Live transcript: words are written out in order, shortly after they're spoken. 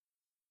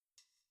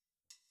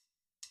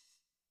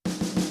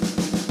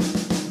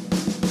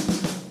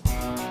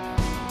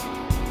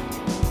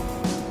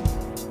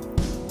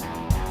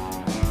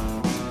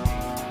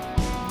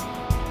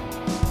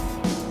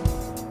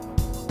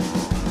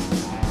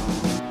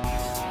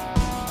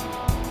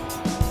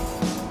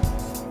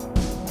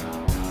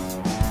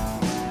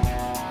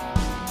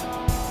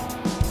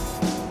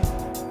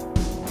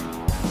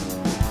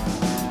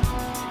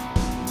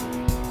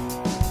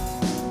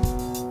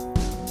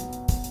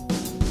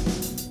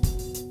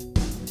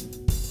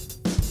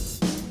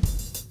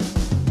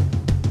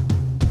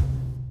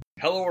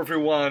Hello,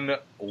 everyone.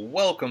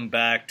 Welcome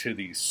back to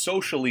the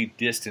Socially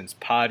Distanced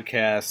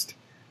Podcast.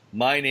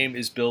 My name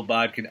is Bill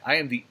Bodkin. I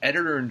am the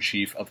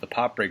editor-in-chief of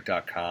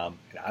thepopbreak.com,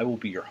 and I will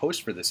be your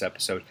host for this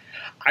episode.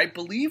 I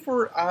believe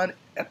we're on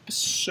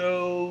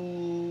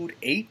episode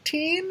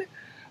 18?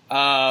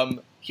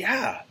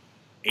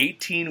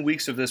 18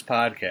 weeks of this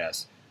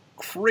podcast.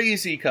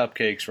 Crazy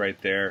cupcakes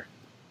right there.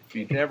 If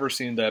you've never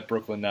seen that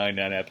Brooklyn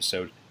Nine-Nine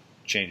episode,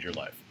 change your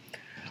life.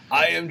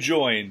 I am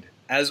joined,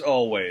 as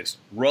always,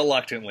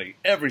 reluctantly,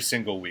 every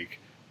single week,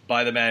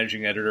 by the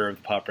managing editor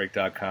of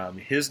thepopbreak.com.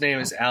 His name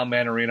is Al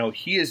Manarino.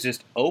 He has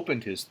just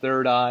opened his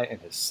third eye and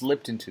has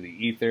slipped into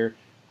the ether.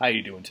 How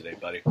you doing today,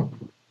 buddy?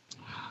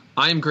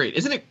 I'm great.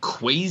 Isn't it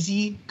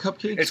Quasi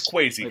Cupcakes? It's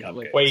Quasi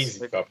Cupcakes.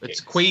 Quasi Cupcakes. It's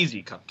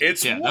Quasi Cupcakes.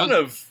 It's one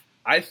of,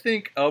 I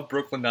think, of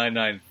Brooklyn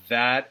Nine-Nine,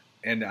 that,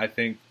 and I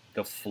think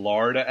the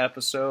Florida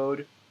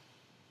episode,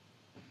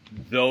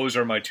 those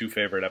are my two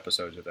favorite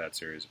episodes of that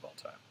series of all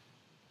time.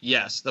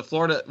 Yes, the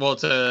Florida. Well,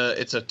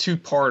 it's a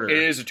two-parter. It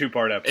is a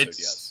two-part episode.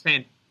 Yes,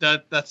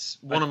 that's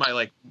one of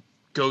my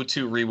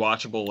go-to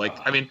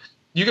rewatchable. I mean,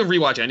 you can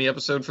rewatch any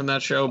episode from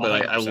that show,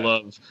 but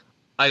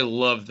I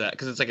love that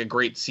because it's like a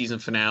great season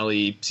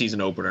finale,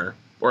 season opener,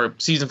 or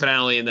season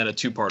finale and then a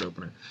two-part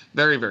opener.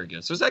 Very, very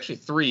good. So it's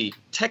actually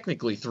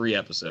technically three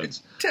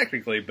episodes.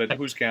 Technically, but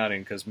who's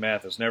counting? Because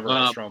math is never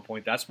my strong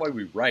point. That's why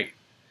we write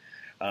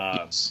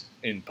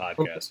in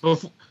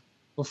podcasts.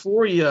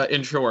 Before we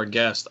intro our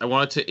guest, I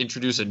wanted to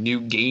introduce a new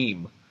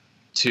game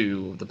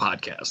to the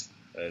podcast.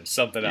 It's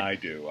something I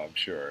do, I'm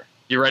sure.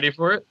 You ready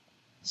for it?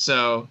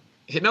 So,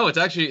 no,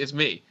 it's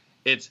me.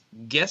 It's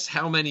guess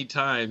how many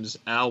times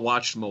Al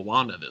watched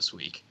Moana this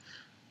week.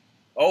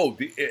 Oh,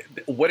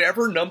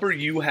 whatever number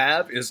you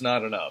have is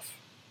not enough.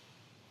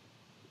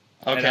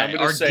 Okay, I'm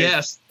going to say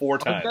guest 4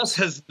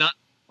 times.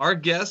 Our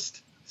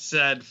guest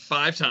said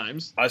 5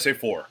 times. I say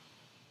 4.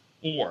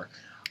 4.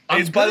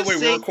 By the way,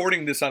 we're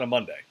recording this on a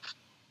Monday.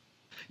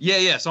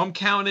 Yeah. So I'm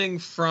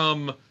counting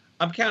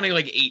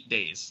 8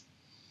 days.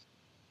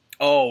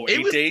 Oh,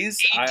 8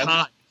 days? 8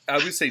 times. I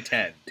would say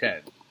 10.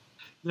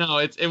 No,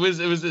 it was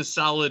a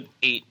solid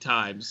 8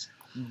 times.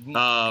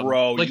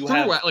 Bro,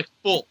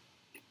 full.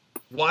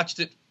 Watched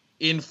it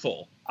in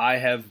full. I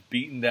have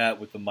beaten that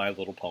with the My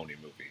Little Pony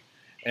movie,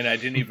 and I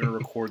didn't even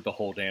record the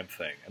whole damn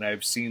thing. And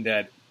I've seen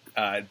that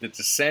The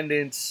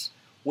Descendants.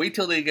 Wait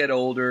till they get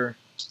older.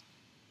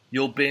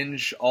 You'll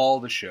binge all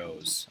the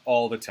shows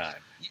all the time.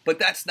 But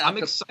that's not. I'm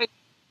excited.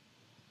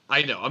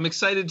 I know. I'm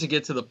excited to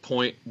get to the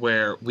point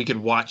where we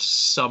can watch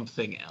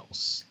something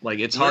else.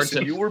 It's hard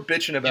to. You were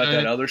bitching about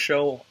that other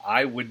show.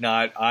 I'm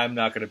not going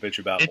to bitch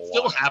about Moana. It's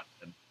still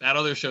happening. That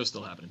other show's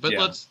still happening. But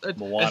it's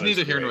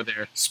neither here nor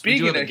there.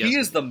 Speaking of, he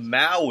is the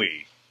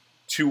Maui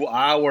to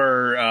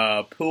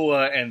our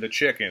Pua and the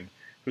chicken,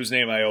 whose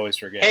name I always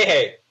forget.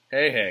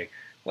 Hey.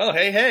 Well,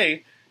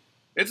 hey.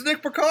 It's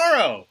Nick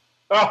Porcaro.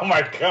 Oh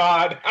my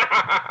God!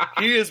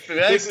 He is.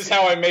 This is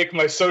how I make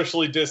my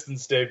socially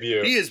distanced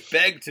debut. He has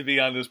begged to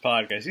be on this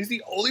podcast. He's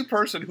the only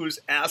person who's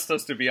asked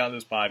us to be on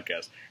this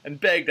podcast.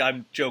 And begged,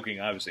 I'm joking,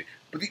 obviously,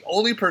 but the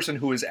only person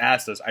who has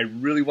asked us, I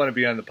really want to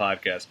be on the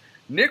podcast,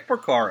 Nick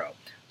Porcaro.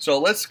 So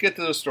let's get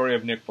to the story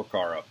of Nick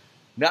Porcaro.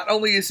 Not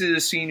only is he a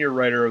senior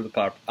writer of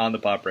on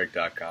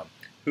thepopbreak.com,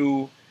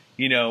 who,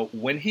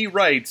 when he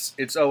writes,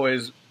 it's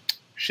always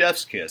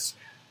chef's kiss.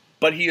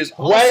 But he is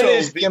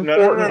also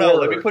no.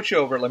 Let me put you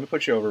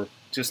over.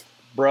 Just,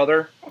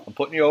 brother, I'm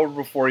putting you over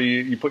before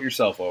you put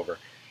yourself over.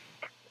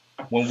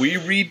 When we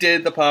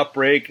redid the Pop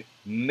Break,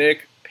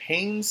 Nick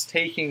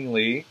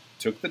painstakingly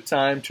took the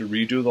time to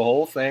redo the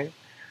whole thing.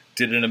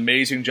 Did an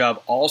amazing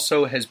job.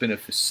 Also has been a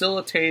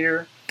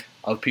facilitator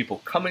of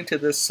people coming to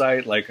this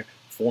site, like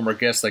former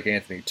guests like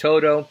Anthony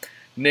Toto.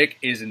 Nick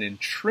is an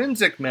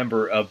intrinsic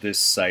member of this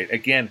site.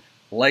 Again,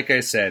 like I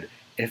said,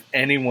 if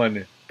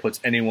anyone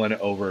puts anyone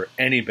over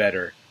any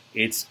better,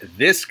 it's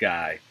this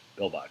guy,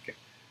 Bill Bodkin.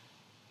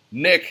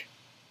 Nick,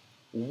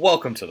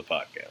 welcome to the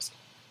podcast.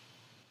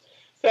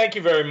 Thank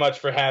you very much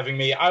for having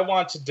me. I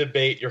want to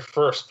debate your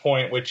first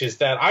point, which is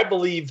that I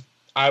believe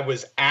I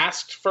was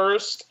asked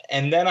first,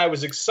 and then I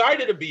was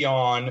excited to be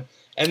on,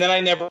 and then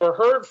I never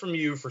heard from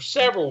you for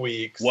several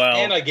weeks,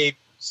 and I gave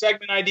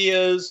segment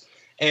ideas,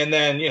 and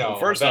then,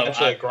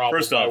 eventually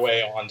groveled my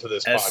way onto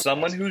this podcast. As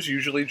someone who's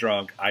usually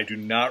drunk, I do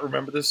not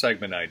remember the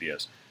segment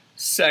ideas.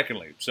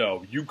 Secondly,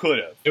 so you could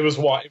have. It was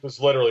one. It was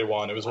literally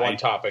one. It was one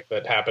topic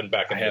that happened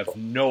back in April. I have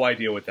no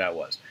idea what that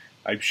was.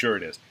 I'm sure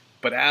it is.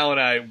 But Al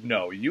and I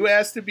know. You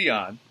asked to be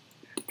on.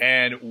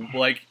 And,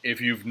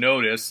 if you've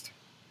noticed,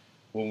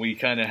 when we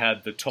kind of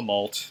had the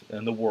tumult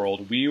in the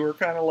world, we were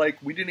kind of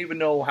we didn't even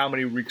know how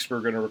many weeks we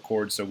were going to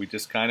record, so we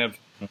just kind of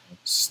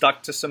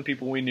stuck to some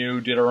people we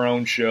knew, did our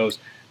own shows.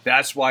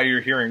 That's why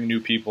you're hearing new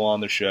people on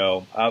the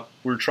show.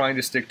 We're trying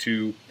to stick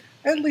to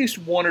at least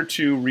 1 or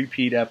 2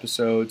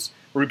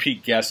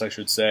 repeat guests, I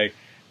should say,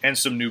 and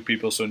some new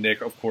people. So,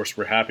 Nick, of course,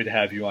 we're happy to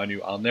have you on.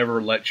 I'll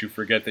never let you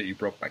forget that you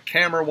broke my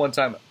camera one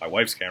time, my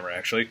wife's camera,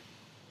 actually,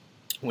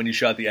 when you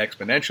shot the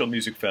Exponential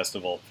Music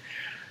Festival.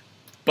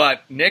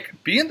 But,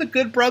 Nick, being the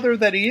good brother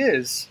that he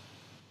is,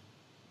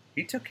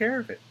 He took care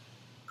of it.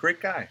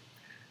 Great guy.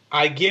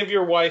 I give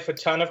your wife a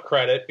ton of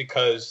credit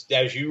because,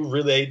 as you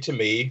relayed to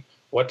me,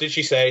 what did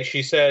she say?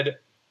 She said,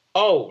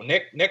 "Oh,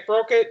 Nick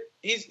broke it.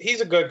 He's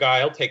a good guy.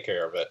 He'll take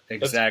care of it."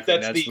 Exactly.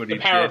 That's the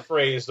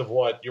paraphrase of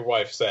what your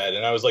wife said,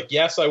 and I was like,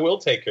 "Yes, I will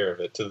take care of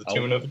it to the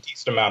tune of a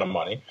decent amount of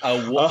money."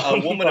 A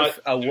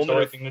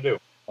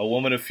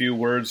woman of few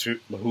words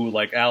who,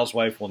 like Al's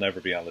wife, will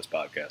never be on this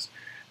podcast,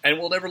 and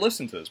will never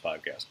listen to this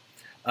podcast.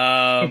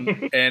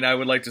 And I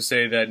would like to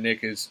say that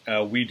Nick is.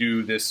 We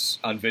do this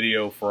on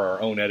video for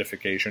our own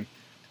edification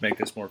to make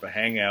this more of a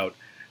hangout.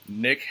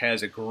 Nick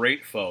has a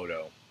great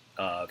photo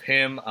of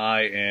him,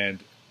 and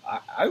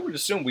I would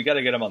assume we got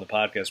to get him on the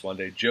podcast one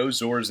day. Joe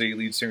Zorzi,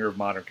 lead singer of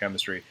Modern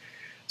Chemistry,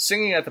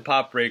 singing at the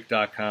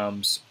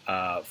PopBreak.com's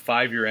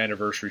 5-year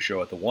anniversary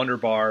show at the Wonder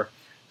Bar,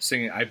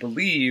 singing, I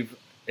believe,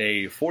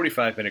 a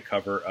 45-minute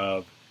cover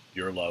of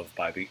Your Love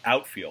by The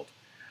Outfield.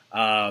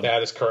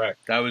 That is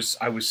correct. I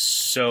was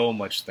so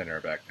much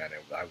thinner back then.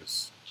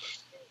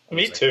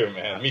 Me too,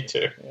 man. Me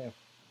too. Yeah.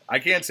 I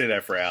can't say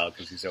that for Al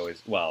because he's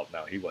always, well,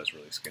 no, he was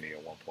really skinny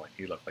at one point.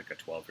 He looked like a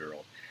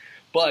 12-year-old.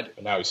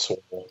 But now he's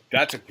swole.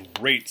 That's a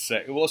great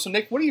set. Well, so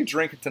Nick, what are you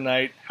drinking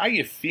tonight? How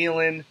you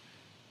feeling?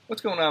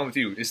 What's going on with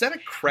you? Is that a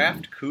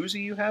craft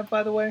koozie you have,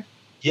 by the way?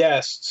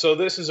 Yes. So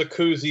this is a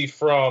koozie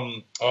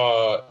from,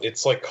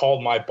 it's like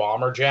called My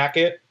Bomber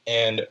Jacket.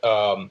 And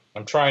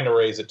I'm trying to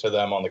raise it to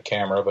them on the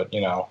camera, but,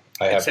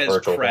 I have the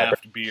virtual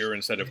craft beer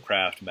instead of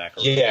craft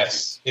macaroni.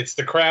 Yes. It's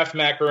the craft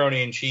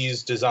macaroni and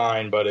cheese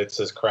design, but it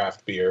says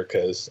craft beer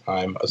because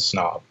I'm a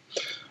snob.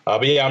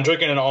 But yeah, I'm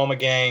drinking an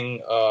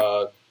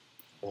Ommegang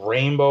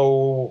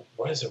Rainbow,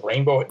 what is it?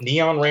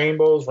 Neon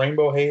Rainbows,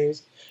 Rainbow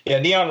Haze. Yeah,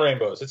 Neon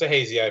Rainbows. It's a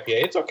hazy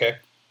IPA. It's okay.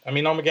 I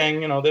mean, Ommegang,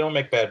 they don't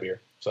make bad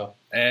beer. So.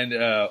 And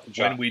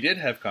when we did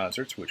have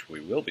concerts, which we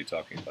will be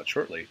talking about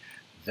shortly,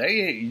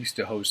 they used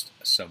to host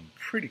some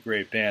pretty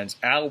great bands.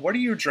 Al, what are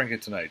you drinking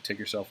tonight? Take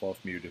yourself off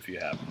mute if you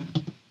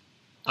haven't.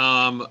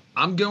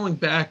 I'm going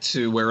back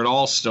to where it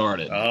all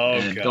started. Oh,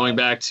 and God. Going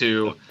back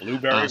to the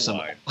blueberry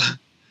wine.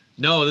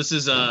 No, this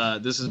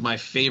is my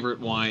favorite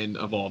wine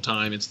of all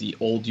time. It's the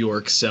Old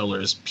York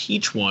Cellars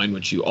Peach Wine,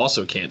 which you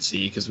also can't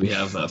see because we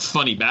have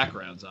funny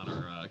backgrounds on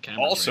our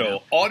camera.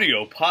 Also,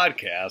 audio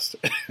podcast.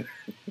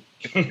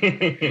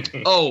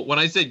 Oh, when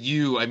I said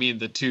you, I mean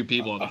the two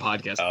people on the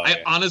podcast.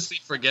 I honestly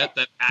forget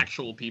that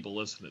actual people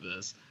listen to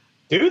this.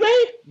 Do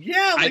they?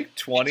 Yeah, like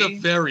 20. It's a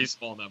very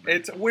small number.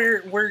 It's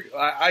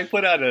I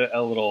put out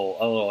a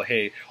little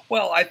hey.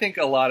 Well, I think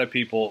a lot of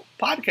people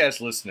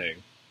podcast listening.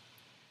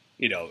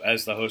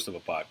 As the host of a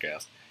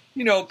podcast,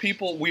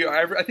 people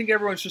I think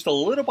everyone's just a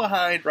little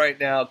behind right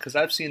now because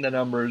I've seen the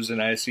numbers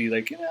and I see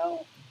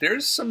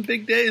there's some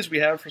big days we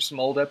have for some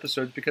old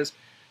episodes because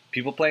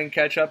people playing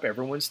catch up,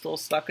 everyone's still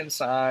stuck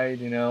inside,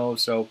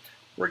 so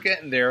we're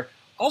getting there.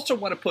 Also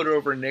want to put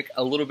over Nick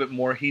a little bit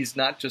more. He's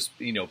not just,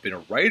 been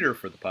a writer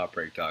for the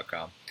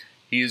PopBreak.com.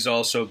 He's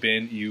also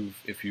been,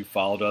 if you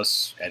followed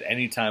us at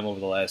any time over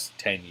the last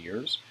 10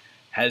 years,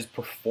 has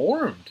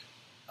performed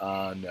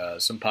on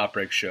some Pop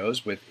Break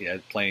shows with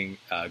playing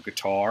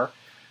guitar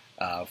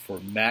for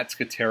Matt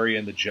Scuteri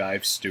and the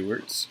Jive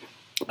Stewards.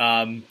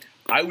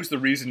 I was the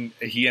reason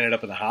he ended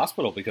up in the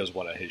hospital because of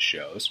one of his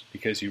shows,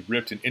 because he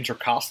ripped an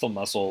intercostal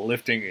muscle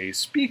lifting a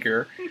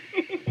speaker,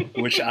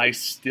 which I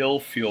still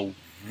feel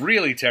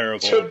really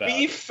terrible about. To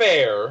be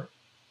fair,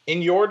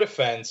 in your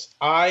defense,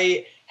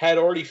 I had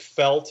already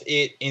felt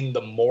it in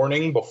the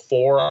morning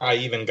before I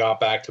even got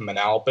back to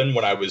Manalapan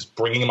when I was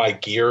bringing my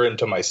gear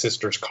into my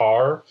sister's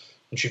car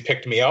and she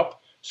picked me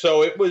up.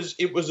 So it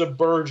was a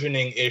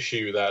burgeoning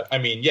issue that,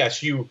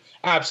 yes, you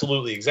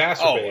absolutely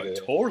exacerbated it.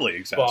 Oh, totally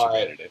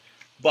exacerbated it.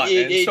 But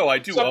so I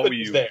do owe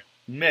you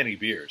many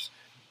beers.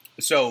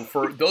 So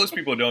for those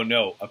people who don't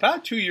know,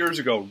 about 2 years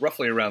ago,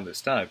 roughly around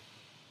this time,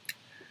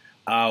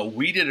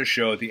 we did a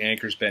show at the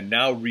Anchors Bend,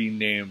 now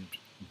renamed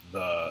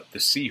the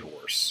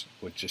Seahorse,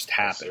 which just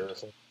happened.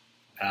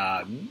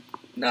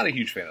 Not a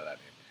huge fan of that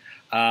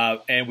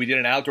name. And we did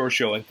an outdoor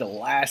show. At the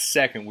last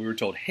second, we were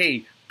told,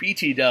 "Hey,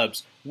 BT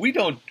Dubs,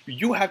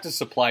 you have to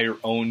supply your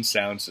own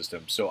sound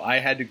system." So I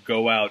had to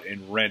go out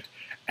and rent,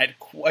 at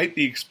quite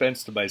the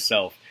expense to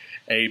myself,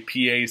 a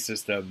PA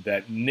system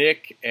that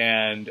Nick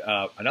and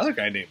another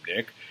guy named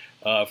Nick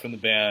from the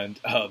band,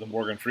 the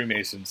Morgan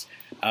Freemasons,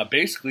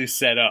 basically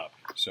set up.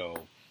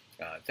 So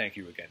thank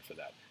you again for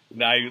that.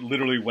 And I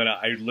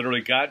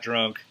literally got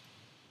drunk,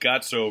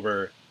 got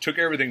sober, took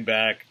everything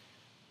back,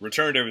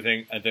 returned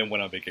everything, and then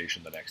went on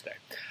vacation the next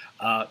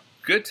day.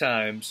 Good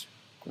times,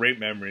 great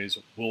memories.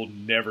 We'll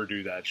never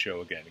do that show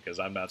again because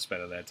I'm not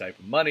spending that type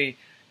of money.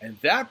 And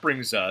that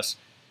brings us,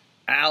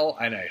 Al,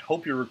 and I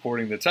hope you're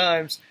recording the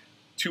times,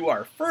 to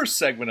our first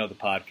segment of the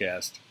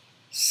podcast.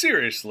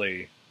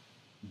 Seriously,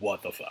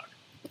 what the fuck?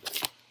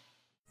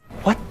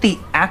 What the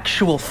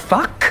actual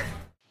fuck?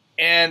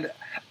 And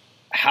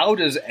how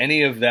does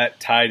any of that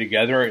tie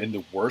together in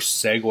the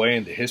worst segue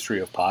in the history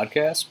of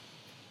podcasts?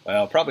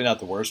 Well, probably not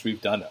the worst.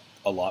 We've done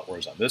a lot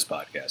worse on this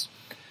podcast.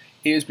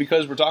 Is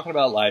because we're talking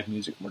about live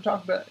music. We're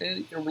talking about,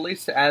 it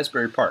relates to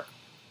Asbury Park.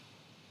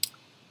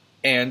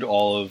 and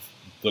all of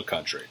the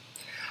country.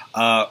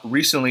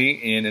 Recently,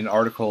 in an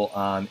article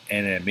on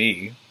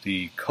NME,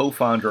 the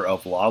co-founder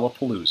of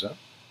Lollapalooza,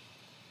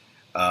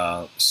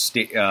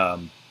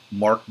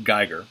 Mark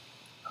Geiger,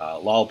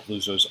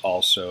 Lollapalooza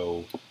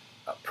also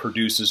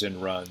produces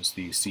and runs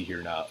the See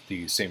Here Now,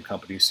 the same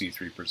company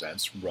C3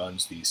 Presents,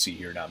 runs the See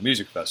Here Now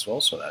Music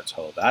Festival, so that's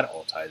how that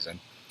all ties in.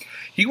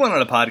 He went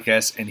on a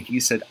podcast and he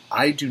said,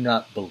 I do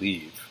not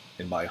believe,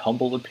 in my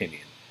humble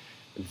opinion,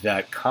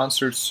 that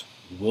concerts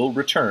will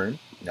return.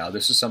 Now,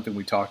 this is something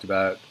we talked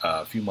about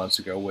a few months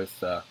ago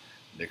with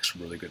Nick's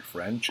really good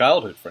friend,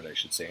 childhood friend, I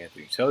should say,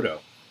 Anthony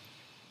Toto.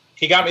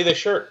 He got me the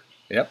shirt.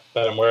 Yep.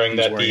 That I'm wearing,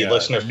 that the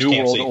listeners New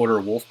can't World see.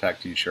 Order Wolfpack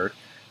t-shirt.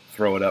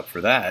 Throw it up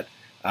for that.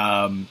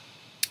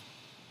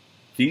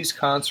 These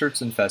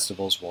concerts and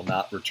festivals will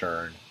not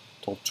return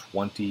till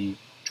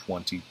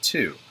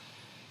 2022.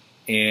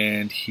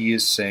 And he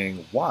is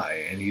saying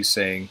why? And he's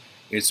saying,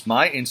 it's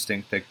my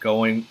instinct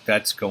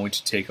that's going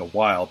to take a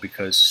while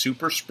because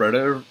super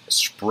spreader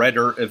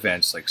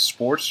events like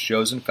sports,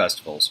 shows, and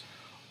festivals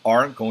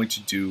aren't going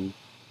to do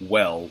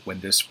well when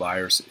this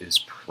virus is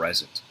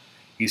present.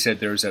 He said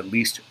there's at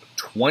least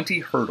 20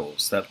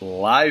 hurdles that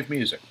live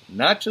music,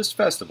 not just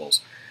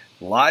festivals,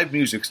 live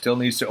music still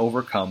needs to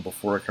overcome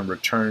before it can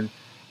return,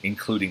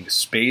 including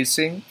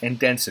spacing and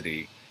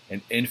density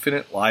and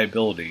infinite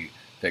liability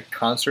that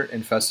concert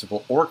and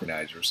festival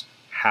organizers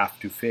have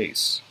to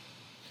face.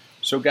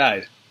 So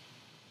guys,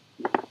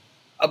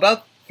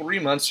 about 3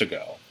 months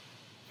ago,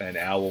 and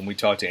Al, when we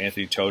talked to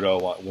Anthony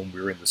Toto when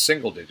we were in the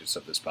single digits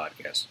of this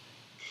podcast,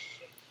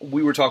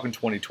 we were talking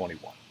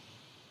 2021,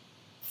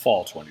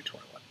 fall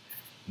 2021.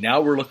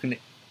 Now we're looking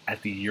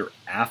at the year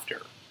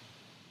after.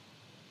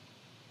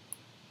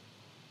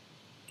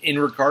 In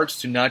regards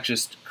to not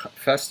just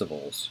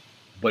festivals,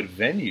 but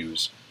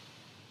venues,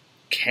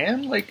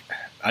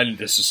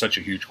 this is such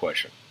a huge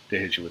question to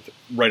hit you with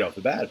right off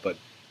the bat, but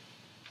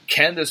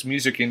can this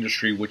music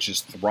industry, which is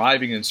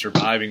thriving and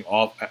surviving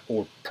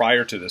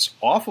prior to this,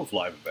 off of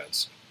live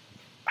events,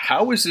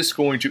 how is this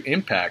going to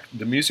impact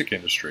the music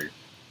industry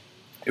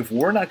if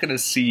we're not going to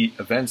see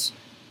events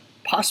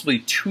possibly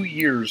 2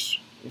 years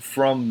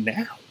from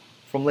now,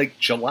 from like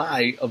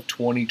July of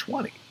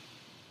 2020?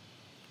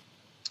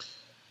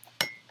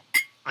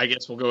 I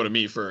guess we'll go to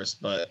me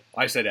first, but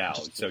I said Al,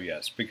 so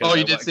yes, because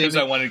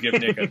I wanted to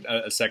give Nick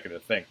a second to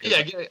think.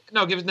 Yeah,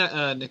 give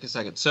Nick a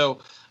second. So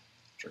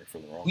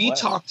we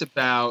talked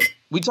about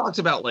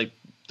like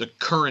the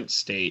current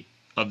state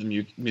of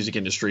the music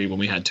industry when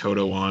we had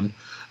Toto on,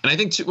 and I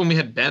think when we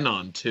had Ben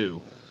on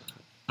too.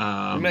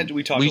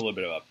 We talked a little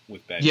bit about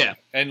with Ben,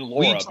 and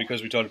Laura,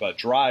 because we talked about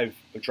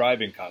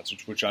drive-in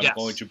concerts, which I'm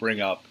going to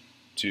bring up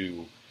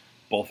to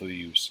both of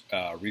you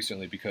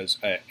recently, because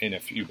in a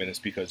few minutes,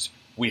 because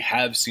we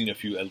have seen a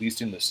few, at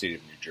least in the state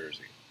of New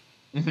Jersey.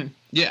 Mm-hmm.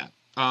 Yeah,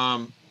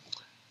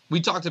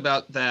 we talked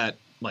about that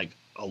like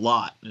a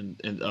lot,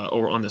 and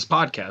over on this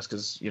podcast,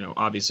 because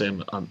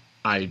obviously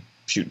I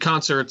shoot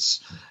concerts,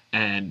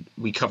 and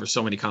we cover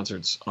so many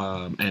concerts,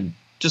 and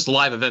just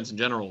live events in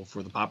general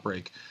for the Pop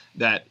Break,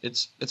 that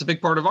it's a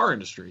big part of our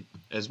industry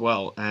as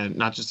well, and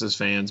not just as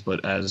fans,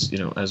 but as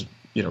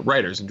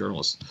writers and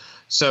journalists.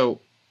 So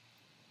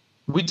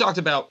we talked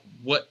about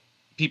what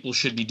people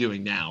should be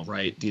doing now,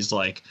 right? These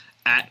like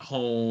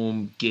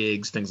at-home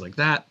gigs, things like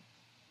that.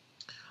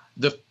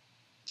 The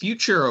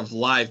future of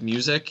live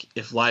music,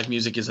 if live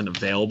music isn't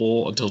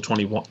available until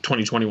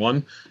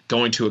 2021,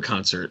 going to a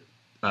concert,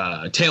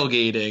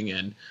 tailgating,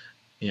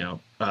 and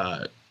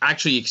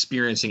actually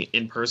experiencing it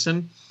in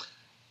person,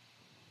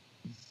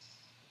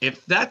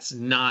 if that's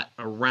not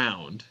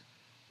around,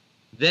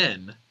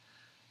 then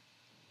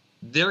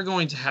they're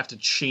going to have to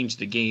change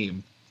the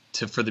game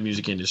for the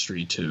music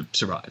industry to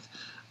survive.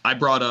 I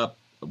brought up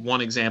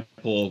one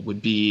example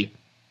would be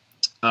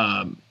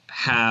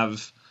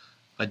have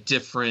a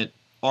different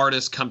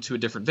artist come to a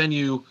different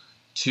venue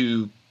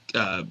to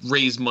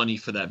raise money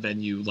for that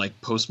venue,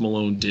 like Post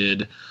Malone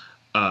did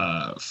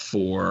with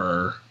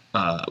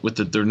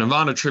the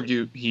Nirvana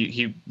tribute.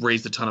 He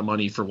raised a ton of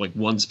money for like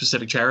one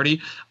specific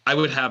charity. I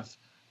would have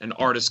an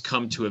artist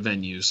come to a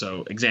venue.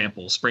 So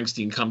example,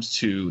 Springsteen comes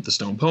to the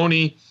Stone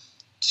Pony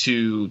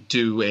to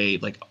do a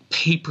like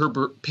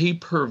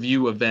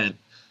pay-per-view event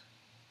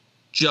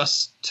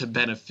just to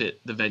benefit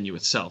the venue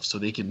itself, so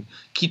they can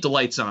keep the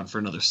lights on for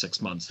another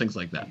 6 months, things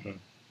like that. Mm-hmm.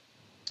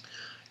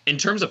 In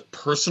terms of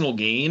personal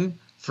gain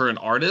for an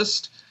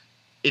artist,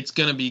 it's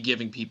going to be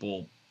giving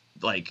people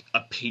like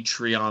a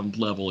Patreon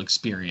level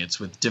experience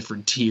with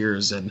different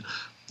tiers and,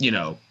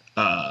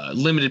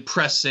 limited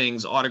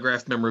pressings,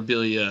 autographed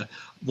memorabilia,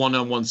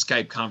 one-on-one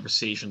Skype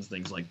conversations,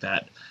 things like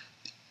that.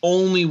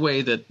 Only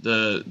way that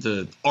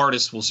the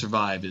artist will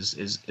survive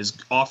is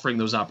offering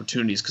those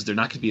opportunities, because they're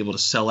not going to be able to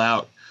sell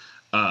out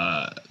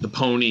the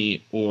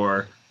Pony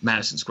or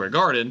Madison Square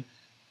Garden,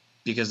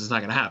 because it's not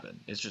going to happen.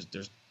 It's just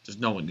there's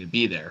no one to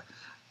be there.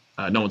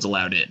 No one's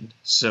allowed in.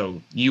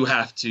 So you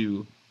have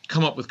to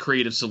come up with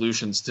creative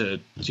solutions to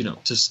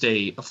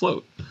stay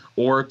afloat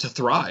or to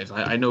thrive.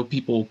 I know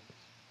people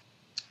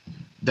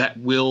that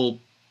will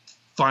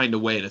find a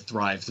way to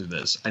thrive through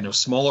this. I know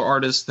smaller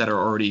artists that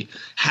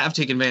have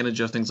taken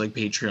advantage of things like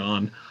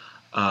Patreon,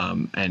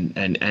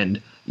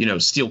 and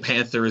Steel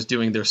Panther is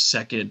doing their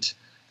second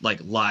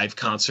like live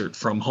concert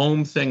from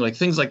home thing, like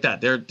things like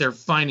that. They're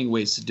finding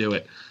ways to do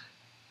it.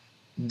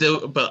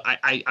 But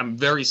I'm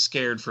very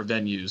scared for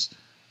venues.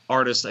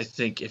 Artists, I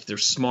think, if they're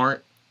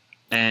smart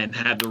and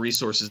have the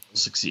resources, they'll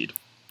succeed.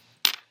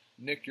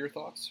 Nick, your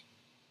thoughts?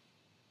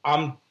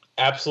 I'm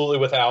absolutely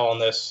with Al on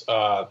this.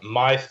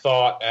 My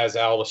thought as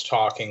Al was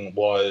talking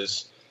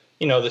was,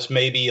 this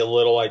may be a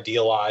little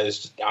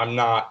idealized. I'm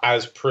not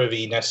as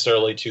privy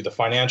necessarily to the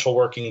financial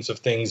workings of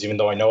things, even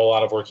though I know a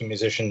lot of working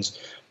musicians.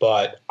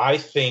 But I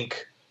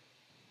think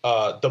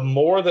the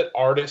more that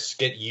artists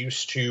get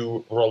used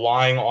to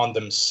relying on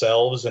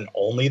themselves and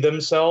only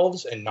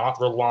themselves and not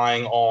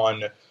relying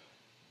on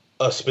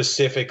a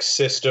specific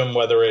system,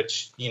 whether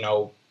it's,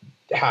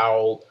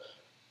 how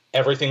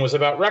everything was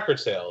about record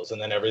sales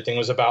and then everything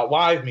was about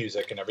live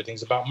music and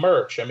everything's about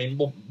merch. I mean,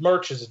 well,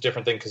 merch is a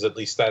different thing because at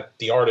least that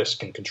the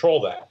artist can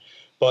control that.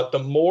 But the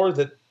more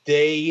that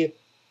they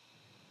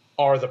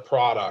are the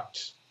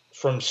product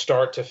from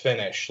start to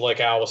finish, like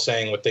Al was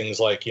saying with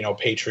things like,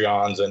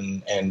 Patreons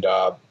and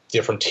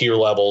different tier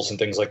levels and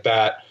things like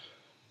that,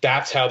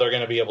 that's how they're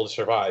going to be able to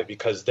survive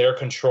because they're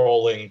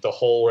controlling the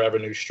whole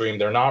revenue stream.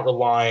 They're not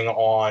relying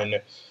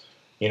on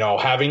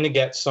having to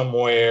get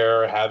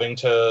somewhere, having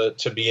to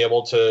be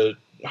able to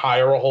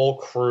hire a whole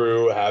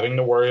crew, having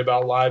to worry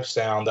about live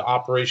sound. The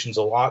operation's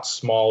a lot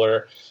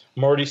smaller.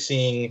 I'm already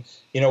seeing,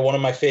 one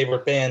of my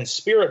favorite bands,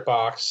 Spirit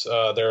Box.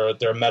 They're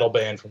a metal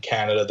band from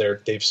Canada.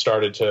 They've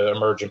started to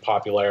emerge in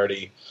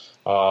popularity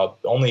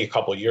only a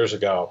couple of years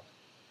ago.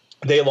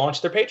 They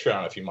launched their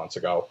Patreon a few months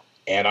ago,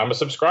 and I'm a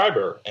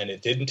subscriber, and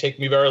it didn't take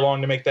me very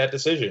long to make that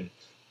decision.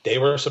 They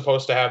were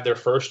supposed to have their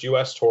first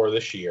U.S. tour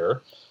this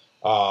year.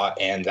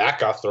 And that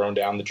got thrown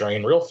down the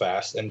drain real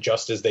fast. And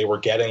just as they were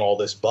getting all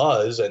this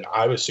buzz, and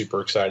I was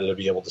super excited to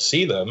be able to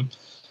see them,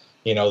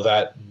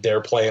 that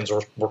their plans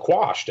were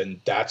quashed. And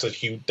that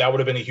would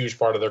have been a huge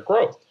part of their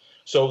growth.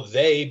 So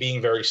they,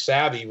 being very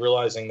savvy,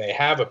 realizing they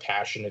have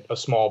a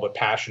small but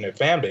passionate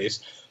fan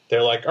base,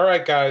 they're like, all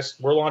right, guys,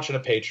 we're launching a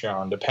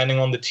Patreon. Depending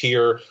on the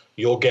tier,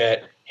 you'll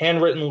get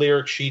handwritten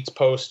lyric sheets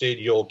posted.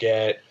 You'll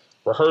get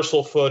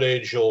rehearsal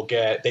footage.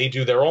 They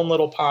do their own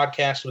little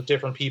podcast with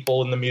different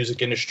people in the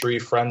music industry,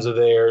 friends of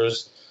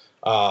theirs.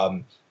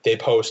 They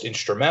post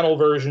instrumental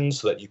versions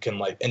so that you can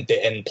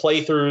and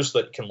playthroughs so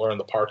that you can learn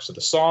the parts of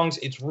the songs.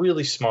 It's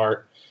really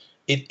smart.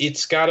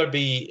 It's got to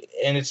be,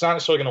 and it's not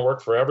necessarily going to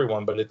work for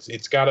everyone, but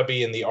it's got to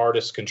be in the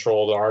artist's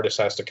control. The artist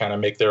has to kind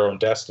of make their own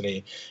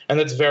destiny, and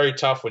it's very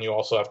tough when you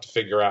also have to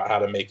figure out how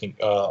to make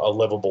a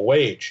livable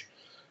wage.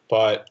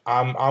 But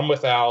I'm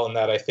with Al in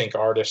that I think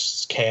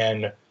artists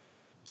can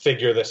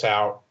figure this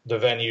out. The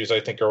venues, I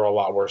think, are a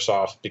lot worse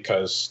off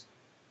because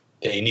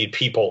they need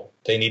people.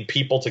 They need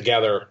people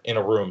together in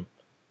a room,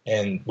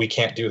 and we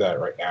can't do that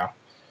right now.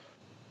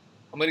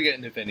 I'm going to get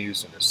into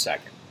venues in a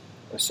second.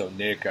 So,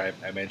 Nick, I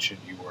mentioned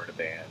you were in a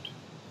band,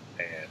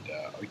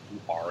 and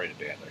you are in a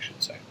band, I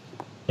should say.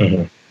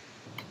 Mm-hmm.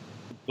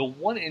 The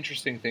one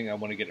interesting thing I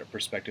want to get a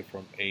perspective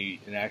from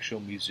an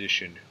actual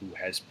musician who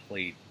has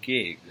played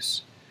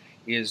gigs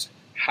is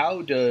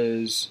how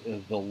does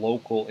the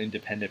local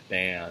independent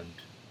band,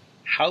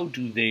 how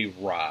do they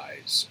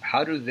rise?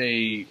 How do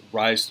they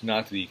rise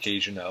not to the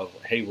occasion of,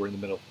 hey, we're in the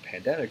middle of a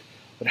pandemic,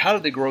 but how do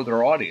they grow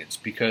their audience?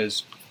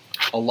 Because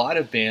a lot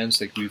of bands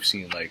like we've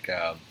seen, like,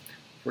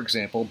 for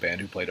example, a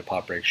band who played a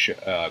Pop Break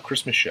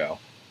Christmas show,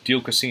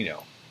 Deal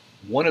Casino,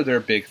 one of their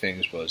big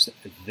things was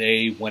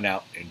they went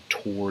out and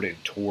toured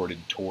and toured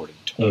and toured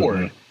and toured.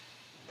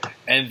 Mm-hmm.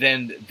 And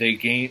then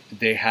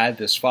they had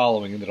this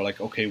following, and they're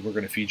like, okay, we're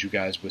going to feed you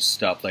guys with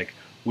stuff, like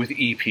with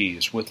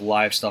EPs, with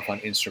live stuff on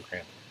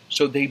Instagram.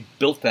 So they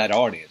built that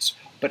audience.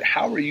 But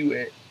how are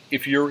you,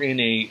 if you're in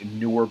a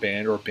newer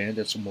band or a band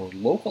that's more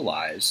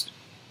localized,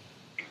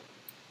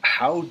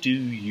 how do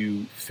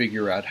you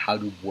figure out how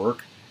to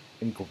work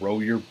and grow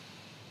your,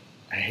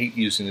 I hate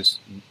using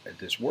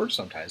this word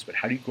sometimes, but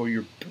how do you grow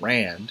your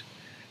brand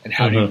and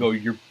how do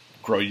you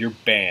grow your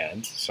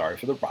band, sorry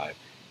for the rhyme,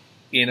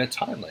 in a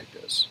time like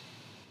this?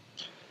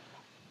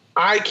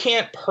 I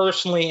can't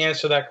personally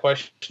answer that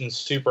question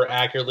super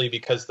accurately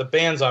because the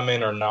bands I'm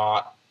in are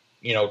not,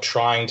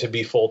 trying to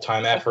be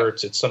full-time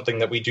efforts. It's something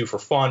that we do for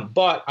fun,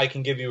 but I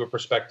can give you a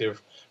perspective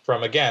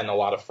from, again, a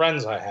lot of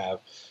friends I have.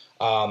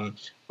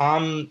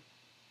 I'm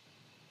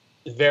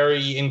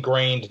very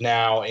ingrained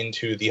now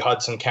into the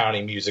Hudson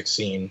County music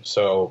scene,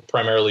 so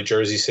primarily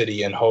Jersey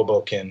City and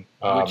Hoboken.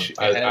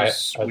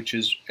 Which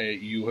is,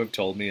 you have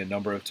told me a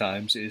number of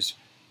times, is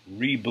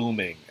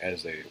rebooming,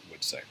 as they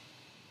would say.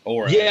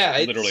 Or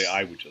as literally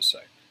I would just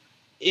say.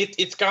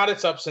 It's got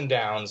its ups and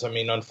downs. I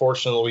mean,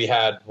 unfortunately, we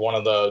had one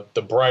of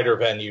the brighter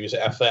venues,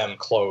 FM,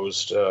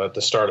 closed at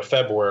the start of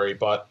February,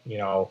 but,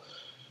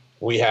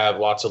 we have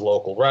lots of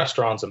local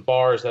restaurants and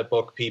bars that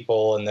book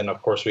people. And then,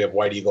 of course, we have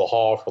White Eagle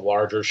Hall for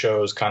larger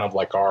shows, kind of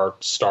like our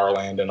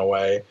Starland in a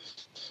way,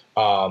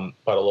 but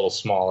a little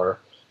smaller.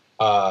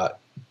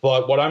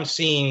 But what I'm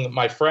seeing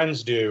my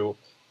friends do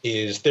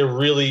is they're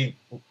really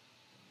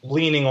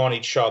leaning on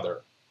each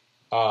other.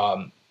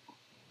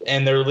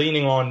 And they're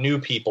leaning on new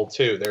people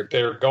too.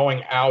 They're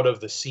going out of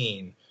the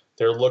scene.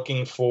 They're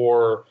looking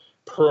for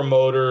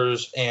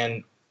promoters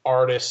and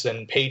artists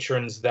and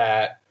patrons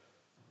that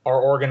are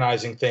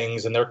organizing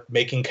things, and they're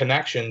making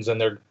connections,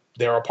 and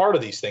they're a part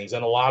of these things.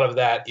 And a lot of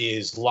that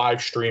is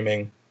live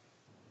streaming.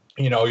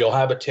 You know, you'll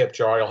have a tip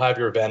jar, you'll have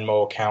your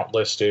Venmo account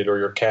listed or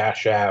your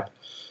Cash App.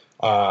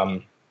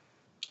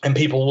 And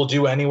people will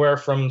do anywhere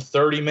from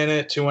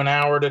 30-minute to an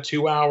hour to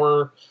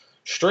 2-hour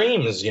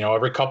streams, you know,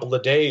 every couple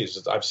of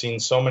days. I've seen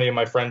so many of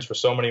my friends for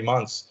so many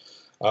months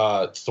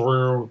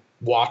through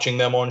watching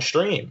them on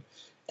stream.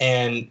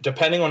 And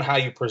depending on how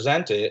you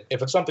present it,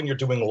 if it's something you're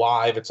doing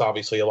live, it's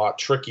obviously a lot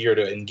trickier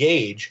to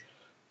engage.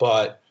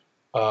 But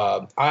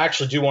I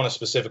actually do want to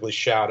specifically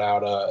shout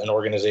out an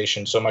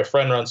organization. So my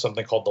friend runs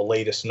something called The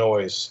Latest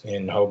Noise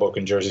in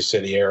Hoboken, Jersey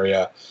City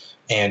area.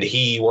 And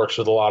he works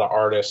with a lot of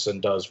artists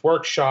and does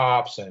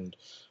workshops and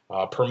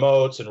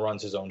promotes and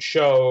runs his own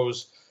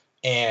shows.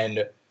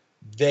 And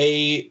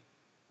they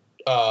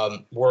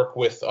work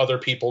with other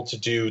people to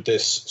do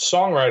this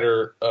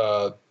songwriter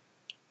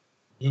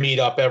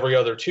meetup every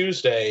other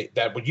Tuesday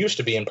that would used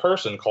to be in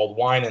person called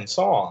Wine and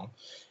Song.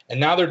 And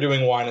now they're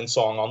doing Wine and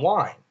Song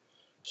online.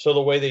 So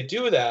the way they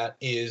do that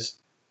is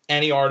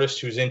any artist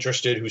who's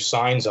interested who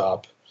signs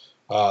up,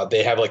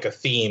 they have like a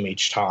theme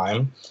each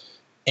time,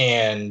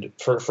 and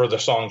for the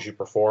songs you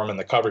perform and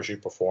the covers you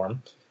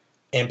perform.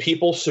 And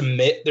people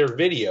submit their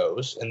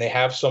videos, and they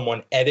have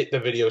someone edit the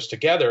videos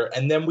together,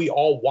 and then we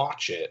all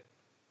watch it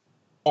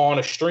on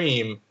a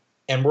stream,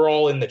 and we're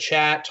all in the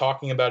chat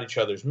talking about each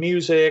other's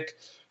music.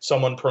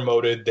 Someone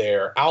promoted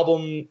their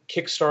album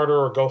Kickstarter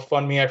or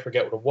GoFundMe, I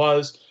forget what it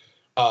was.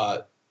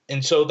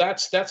 And so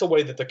that's a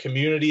way that the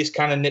community is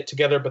kind of knit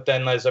together. But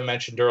then, as I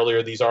mentioned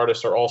earlier, these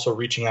artists are also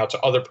reaching out to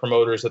other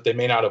promoters that they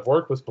may not have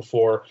worked with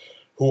before,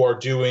 who are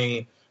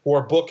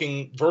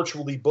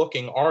virtually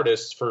booking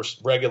artists for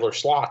regular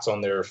slots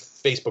on their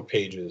Facebook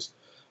pages.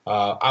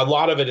 A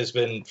lot of it has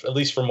been, at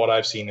least from what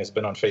I've seen, has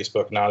been on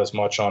Facebook, not as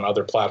much on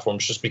other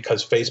platforms, just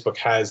because Facebook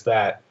has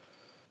that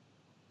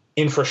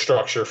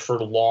infrastructure for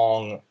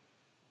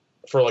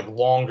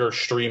longer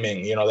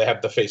streaming. You know, they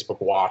have the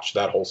Facebook Watch,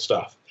 that whole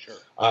stuff. Sure.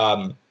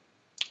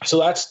 So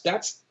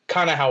that's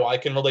kind of how I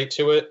can relate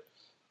to it,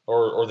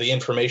 or the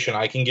information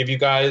I can give you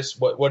guys.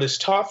 What is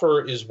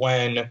tougher is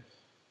when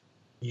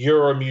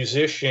you're a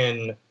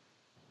musician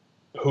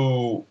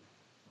who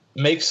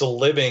makes a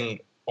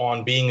living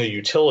on being a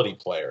utility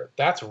player.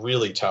 That's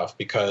really tough,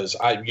 because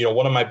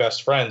one of my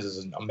best friends is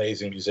an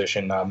amazing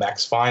musician,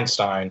 Max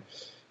Feinstein,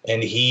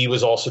 and he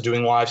was also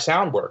doing live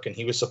sound work, and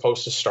he was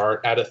supposed to start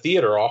at a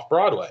theater off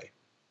Broadway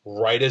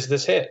right as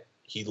this hit.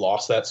 He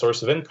lost that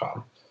source of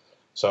income.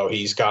 So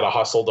he's got to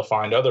hustle to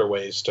find other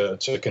ways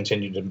to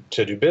continue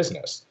to do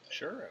business.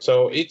 Sure.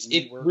 So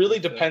it really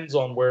depends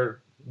on where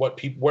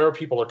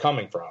people are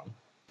coming from.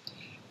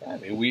 Yeah, I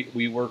mean,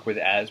 we work with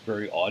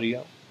Asbury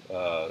Audio,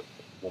 a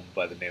woman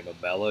by the name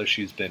of Mela.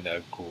 She's been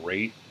a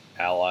great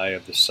ally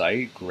of the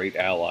site, great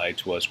ally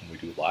to us when we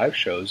do live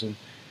shows, and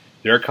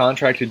they're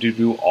contracted to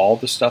do all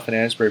the stuff in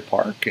Asbury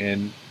Park,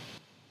 and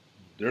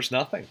there's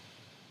nothing.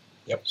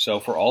 Yep.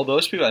 So for all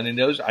those people,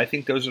 I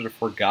think those are the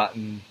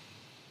forgotten.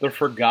 They're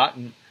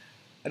forgotten.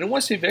 I don't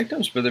want to say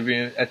victims, but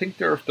I think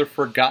they're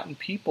forgotten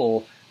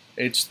people.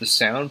 It's the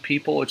sound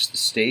people, it's the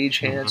stage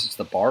hands, it's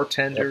the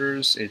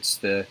bartenders, it's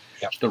the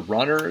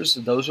runners.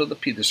 Those are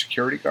the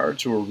security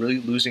guards who are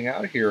really losing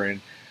out here.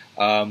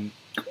 And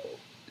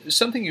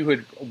something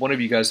one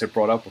of you guys had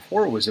brought up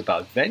before was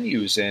about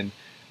venues. And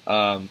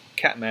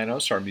Kat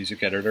Manos, our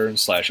music editor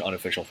and /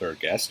 unofficial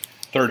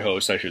third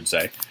host, I should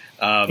say,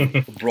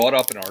 brought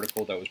up an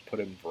article that was put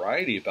in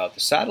Variety about the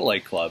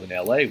Satellite Club in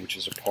L.A., which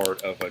is a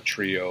part of a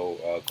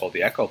trio called the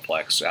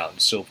Echoplex out in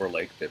Silver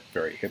Lake, the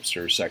very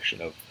hipster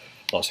section of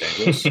Los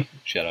Angeles.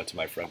 Shout out to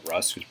my friend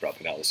Russ, who's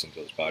probably not listening to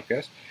this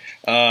podcast,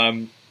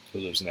 who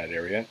lives in that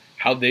area.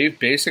 How they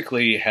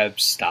basically have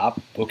stopped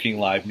booking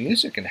live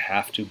music and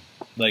have to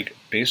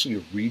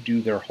basically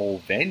redo their whole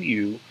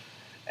venue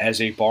as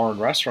a bar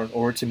and restaurant in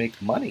order to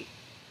make money.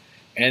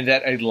 And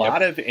that a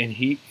lot of, and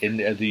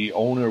the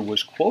owner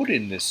was quoted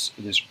in this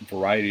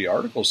Variety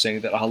article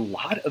saying that a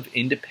lot of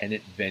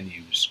independent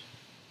venues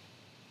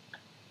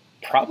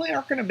probably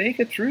aren't going to make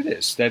it through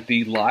this. That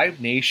the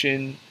Live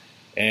Nation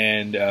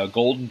and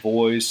Golden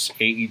Voice,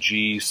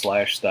 AEG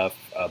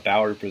 /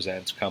 Bowery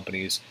Presents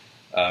companies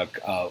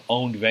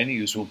owned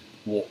venues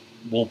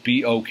will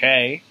be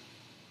okay,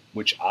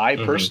 which I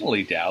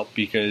personally doubt,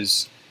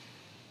 because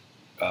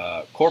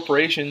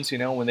corporations,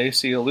 when they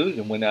see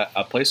when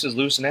a place is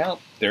losing out,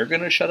 they're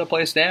going to shut a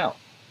place down.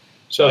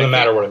 So doesn't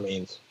matter what it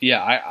means.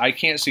 Yeah, I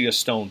can't see a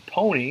Stone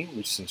Pony,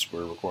 which, since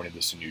we're recording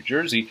this in New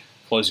Jersey,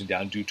 closing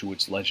down due to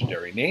its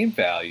legendary name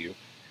value.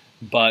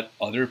 But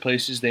other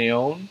places they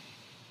own,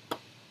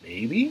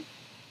 maybe.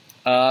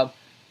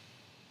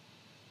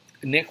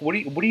 Nick, what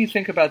do you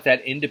think about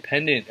that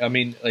independent? I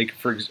mean,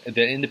 for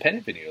the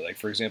independent venue,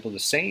 for example, the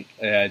Saint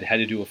had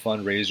to do a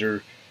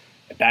fundraiser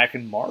back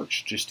in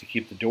March just to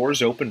keep the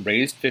doors open,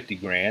 raised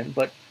 $50,000.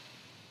 But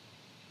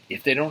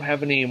if they don't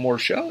have any more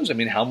shows, I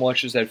mean, how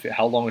much is that?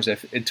 How long is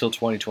that until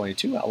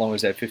 2022? How long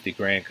is that $50,000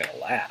 going to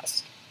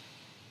last?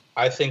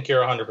 I think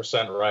you're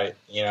 100% right.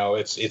 You know,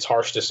 it's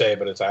harsh to say,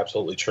 but it's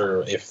absolutely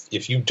true.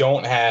 If you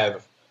don't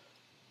have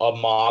a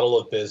model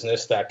of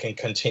business that can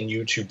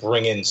continue to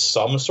bring in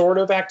some sort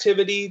of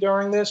activity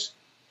during this,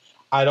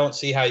 I don't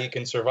see how you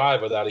can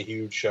survive without a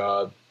huge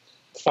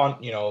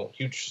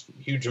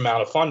huge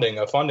amount of funding,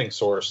 a funding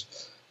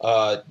source.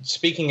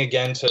 Speaking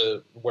again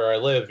to where I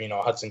live,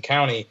 Hudson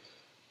County,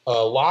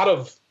 a lot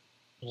of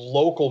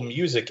local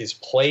music is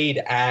played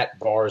at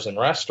bars and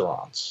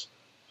restaurants.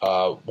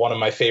 One of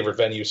my favorite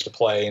venues to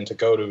play and to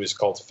go to is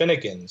called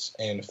Finnegan's,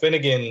 and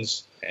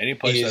Finnegan's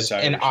is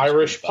an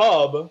Irish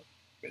pub.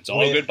 It's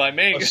all good by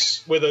me.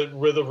 With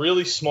a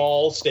really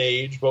small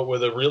stage, but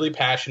with a really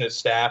passionate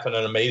staff and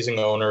an amazing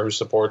owner who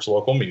supports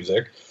local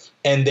music.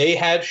 And they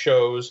had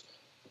shows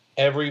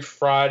every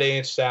Friday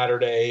and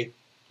Saturday,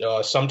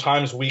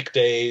 sometimes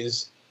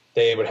weekdays.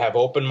 They would have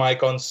open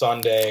mic on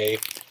Sunday.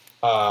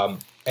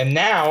 And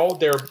now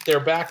they're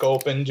back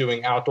open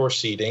doing outdoor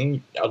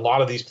seating. A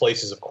lot of these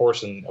places, of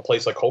course, in a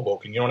place like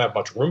Hoboken, you don't have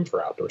much room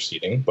for outdoor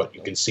seating, but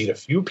you can seat a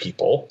few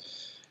people.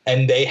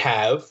 And they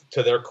have,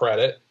 to their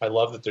credit, I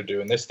love that they're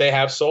doing this, they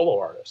have solo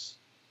artists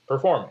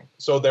performing.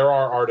 So there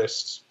are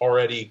artists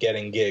already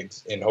getting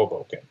gigs in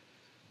Hoboken.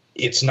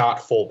 It's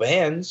not full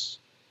bands.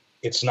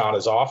 It's not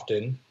as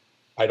often.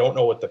 I don't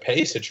know what the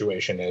pay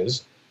situation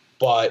is,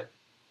 but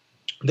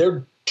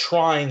they're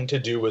trying to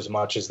do as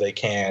much as they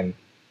can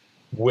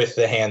with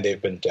the hand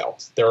they've been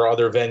dealt. There are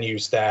other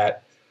venues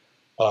that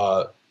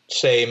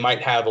say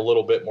might have a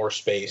little bit more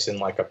space in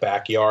like a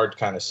backyard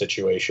kind of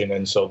situation,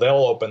 and so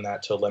they'll open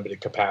that to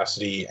limited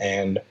capacity.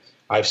 And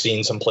I've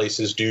seen some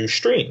places do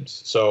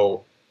streams,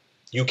 so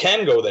you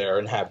can go there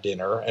and have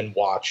dinner and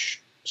watch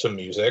some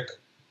music,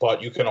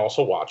 but you can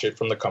also watch it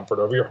from the comfort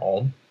of your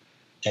home.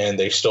 And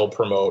they still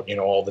promote,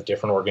 all the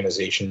different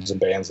organizations and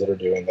bands that are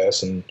doing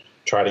this and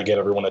try to get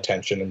everyone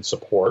attention and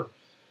support.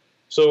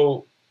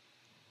 So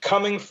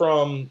coming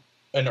from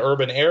an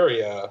urban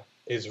area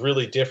is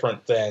really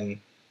different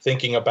than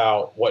thinking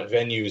about what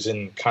venues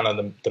in kind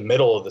of the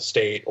middle of the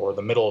state or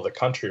the middle of the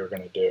country are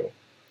going to do.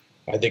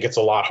 I think it's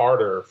a lot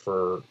harder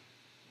for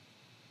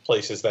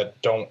places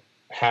that don't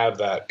have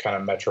that kind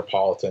of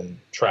metropolitan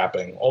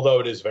trapping, although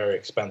it is very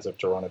expensive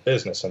to run a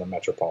business in a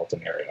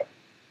metropolitan area.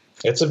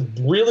 It's a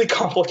really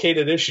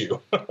complicated issue.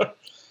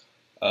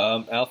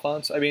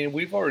 Alphonse, I mean,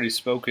 we've already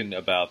spoken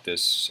about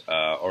this,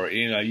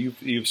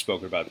 you've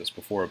spoken about this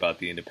before about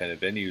the independent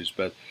venues,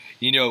 but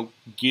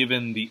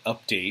given the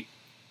update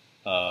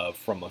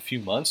from a few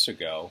months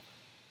ago,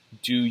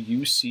 do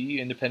you see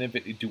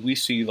independent? Do we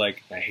see,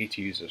 like, I hate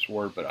to use this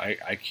word, but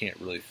I can't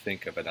really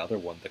think of another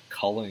one, the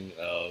culling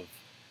of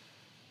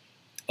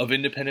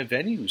independent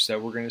venues, that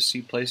we're going to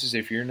see places,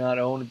 if you're not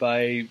owned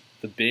by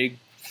the big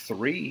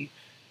three,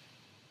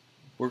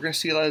 we're going to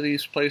see a lot of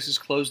these places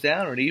close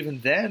down, and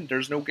even then,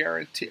 there's no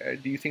guarantee.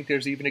 Do you think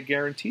there's even a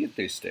guarantee if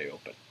they stay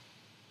open?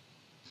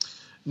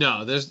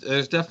 No, there's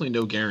definitely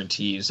no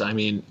guarantees. I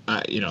mean,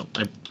 I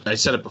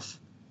said it before.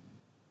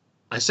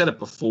 I said it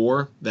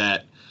before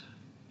that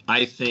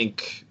I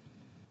think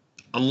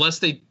unless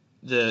the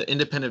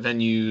independent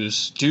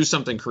venues do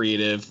something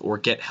creative or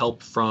get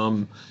help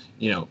from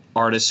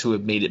artists who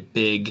have made it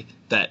big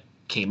that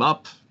came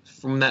up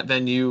from that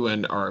venue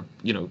and are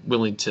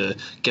willing to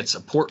get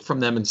support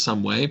from them in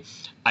some way,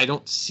 I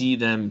don't see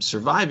them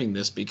surviving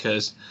this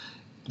because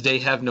they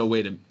have no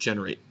way to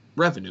generate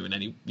revenue in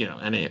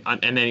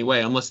any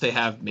way, unless they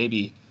have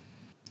maybe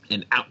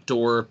an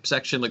outdoor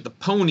section. Like the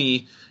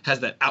Pony has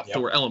that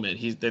outdoor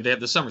element. They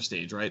have the summer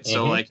stage, right? Mm-hmm.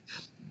 So like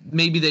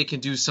maybe they can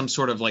do some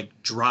sort of like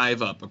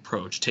drive up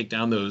approach, take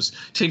down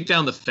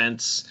the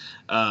fence,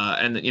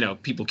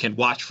 and people can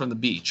watch from the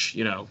beach,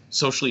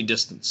 socially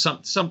distant,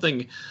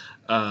 something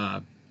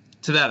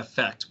to that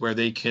effect, where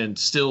they can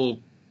still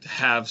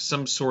have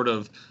some sort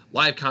of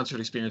live concert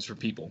experience for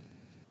people.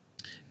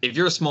 If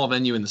you're a small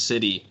venue in the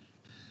city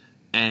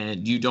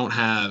and you don't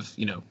have,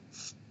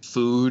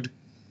 food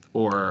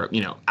or,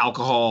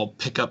 alcohol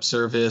pickup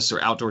service or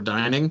outdoor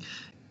dining,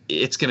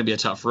 it's going to be a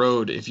tough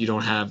road if you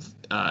don't have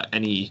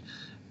any,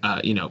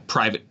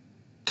 private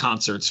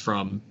concerts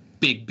from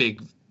big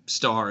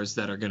stars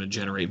that are going to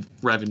generate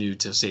revenue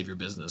to save your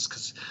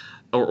business,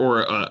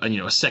 or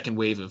a second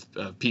wave of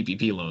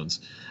PPP loans.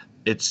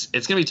 It's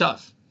going to be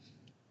tough.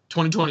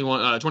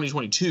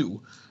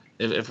 2022,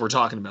 if we're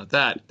talking about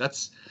that,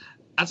 that's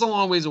a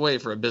long ways away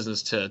for a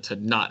business to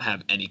not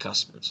have any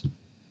customers.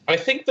 I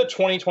think the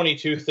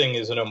 2022 thing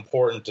is an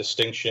important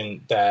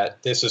distinction,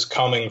 that this is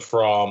coming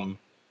from,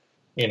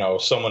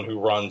 someone who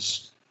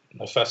runs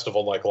a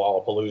festival like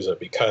Lollapalooza,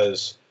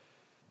 because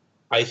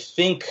I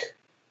think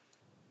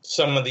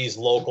some of these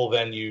local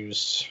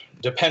venues,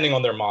 depending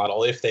on their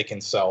model, if they can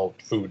sell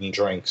food and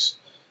drinks,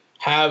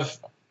 have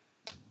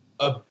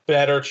a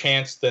better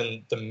chance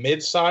than the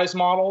mid-size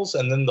models,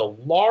 and then the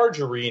large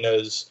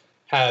arenas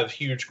have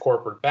huge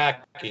corporate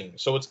backing.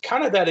 So it's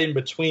kind of that in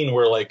between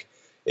where, like,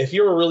 if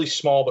you're a really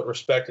small but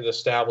respected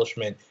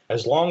establishment,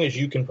 as long as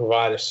you can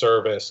provide a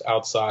service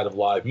outside of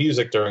live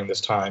music during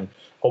this time,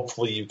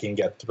 hopefully you can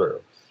get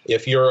through.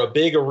 If you're a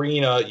big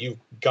arena, you've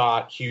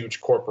got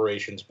huge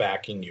corporations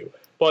backing you.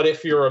 But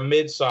if you're a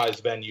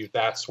mid-sized venue,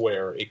 that's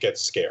where it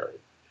gets scary.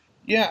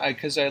 Yeah,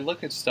 because I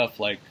look at stuff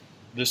like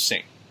The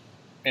Saint.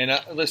 And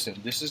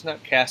listen, this is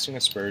not casting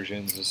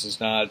aspersions. This is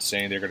not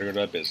saying they're going to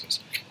go out of business.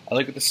 I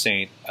look at The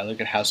Saint. I look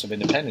at House of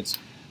Independence.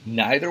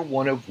 Neither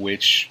one of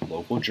which,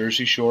 local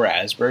Jersey Shore,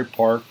 Asbury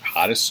Park,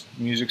 hottest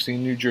music scene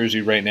in New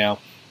Jersey right now,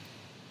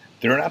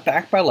 they're not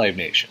backed by Live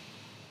Nation.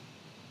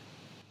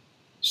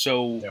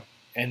 So,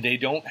 and they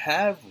don't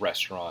have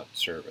restaurant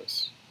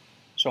service.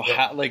 So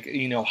how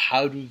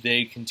do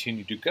they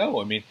continue to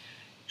go? I mean,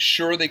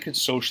 sure, they could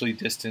socially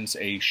distance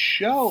a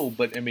show,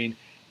 but I mean,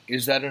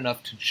 is that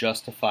enough to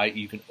justify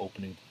even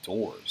opening the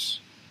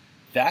doors?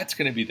 That's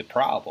going to be the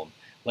problem.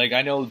 Like,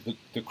 I know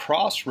the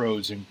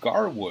Crossroads in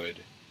Garwood,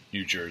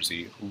 New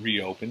Jersey,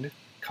 reopened.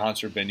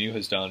 Concert venue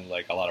has done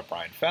like a lot of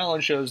Brian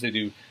Fallon shows. They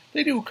do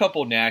a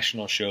couple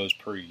national shows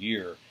per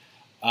year,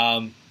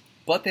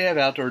 but they have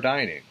outdoor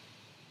dining.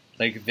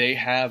 Like, they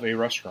have a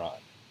restaurant.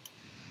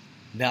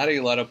 Not a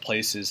lot of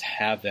places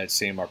have that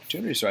same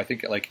opportunity. So I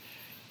think like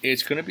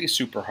it's going to be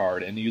super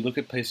hard. And you look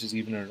at places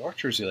even in North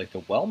Jersey, like the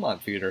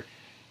Wellmont Theater,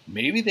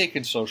 maybe they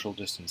can social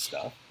distance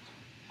stuff.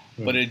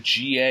 But a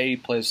GA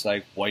place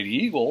like White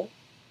Eagle,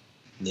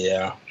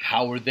 yeah,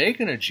 how are they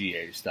going to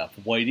GA stuff?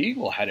 White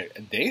Eagle had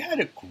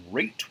a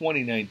great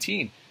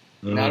 2019.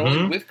 Not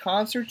only with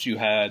concerts, you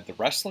had the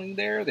wrestling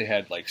there. They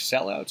had like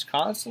sellouts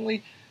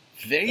constantly.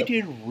 They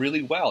did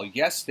really well.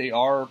 Yes, they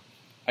are,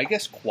 I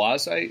guess,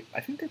 quasi. I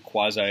think they're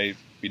quasi,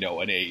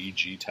 an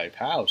AEG type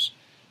house.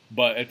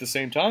 But at the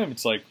same time,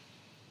 it's like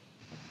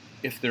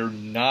if they're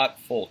not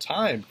full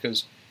time,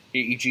 because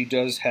AEG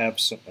does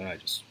have some. I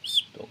just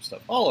spilled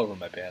stuff all over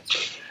my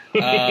pants.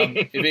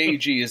 If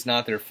AEG is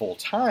not their full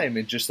time,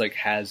 it just like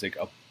has like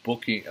a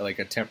booking, like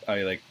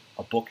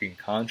a booking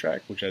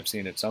contract, which I've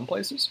seen at some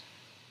places.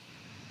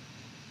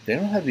 They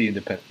don't have the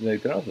independent. They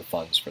don't have the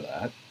funds for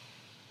that.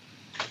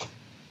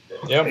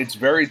 Yeah, it's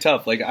very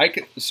tough. Like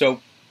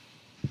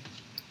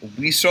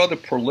we saw the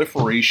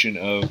proliferation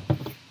of.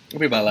 That'll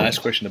be my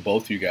last question to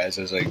both of you guys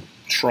as I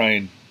try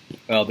and.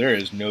 Well, there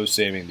is no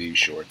saving these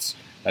shorts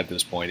at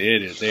this point.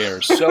 They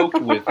are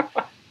soaked with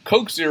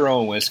Coke Zero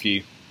and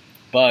whiskey.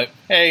 But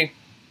hey,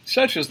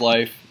 such is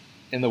life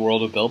in the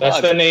world of Bill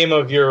Bodger. That's the name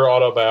of your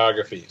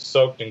autobiography,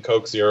 Soaked in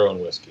Coke Zero and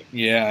Whiskey.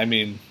 Yeah, I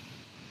mean,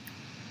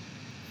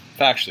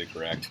 factually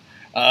correct.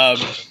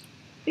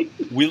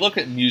 We look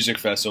at music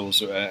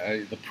festivals,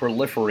 the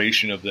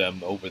proliferation of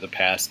them over the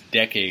past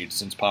decade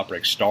since Pop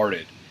Break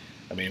started.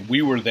 I mean,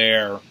 we were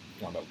there.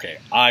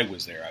 I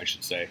was there, I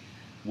should say,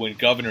 when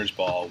Governor's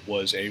Ball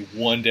was a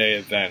one-day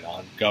event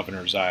on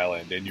Governor's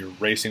Island, and you're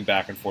racing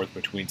back and forth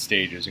between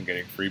stages and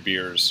getting free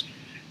beers.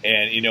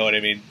 And you know what I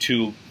mean?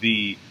 To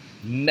the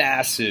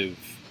massive,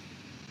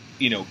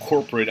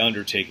 corporate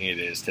undertaking it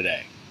is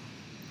today.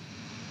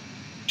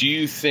 Do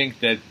you think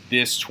that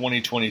this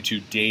 2022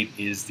 date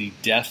is the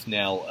death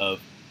knell of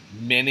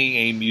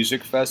many a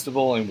music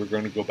festival? And we're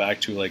going to go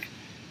back to, like,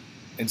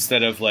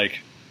 instead of, like,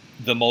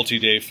 the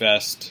multi-day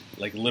fest,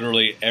 like,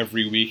 literally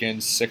every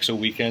weekend, 6 a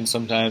weekend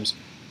sometimes,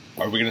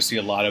 are we going to see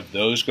a lot of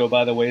those go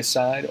by the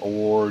wayside?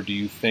 Or do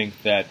you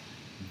think that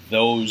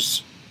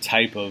those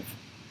type of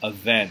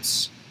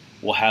events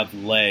will have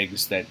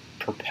legs that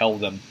propel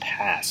them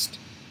past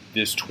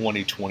this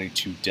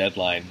 2022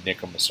 deadline? Nick,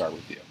 I'm going to start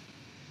with you.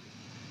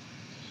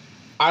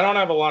 I don't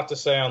have a lot to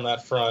say on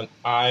that front.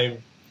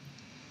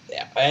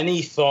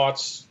 Any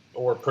thoughts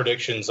or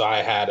predictions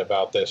I had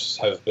about this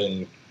have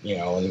been,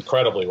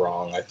 incredibly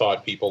wrong. I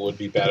thought people would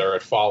be better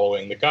at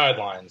following the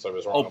guidelines. I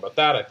was wrong about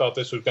that. I thought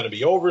this was going to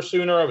be over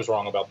sooner. I was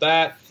wrong about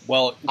that.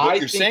 Well, what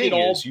you're saying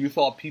is you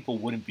thought people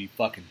wouldn't be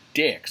fucking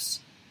dicks.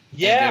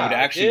 Yeah, and they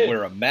would actually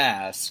wear a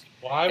mask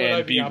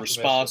and be optimistic?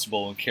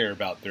 Responsible and care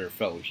about their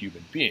fellow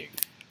human being.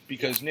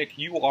 Because, Nick,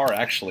 you are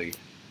actually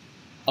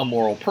a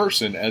moral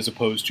person as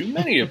opposed to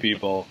many of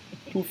people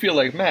who feel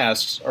like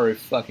masks are a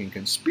fucking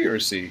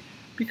conspiracy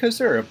because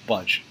they're a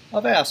bunch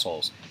of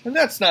assholes. And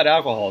that's not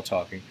alcohol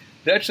talking.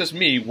 That's just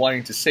me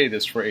wanting to say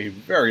this for a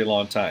very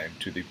long time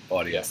to the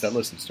audience that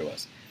listens to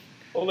us.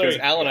 Because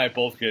Al and I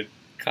both get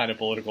kind of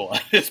political on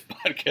this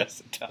podcast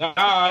at times.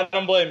 I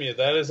don't blame you.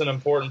 That is an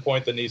important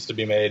point that needs to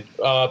be made.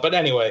 But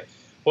anyway,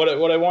 what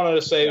I wanted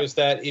to say was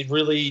that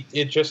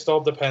it just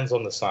all depends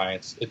on the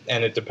science.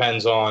 And it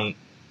depends on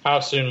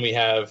how soon we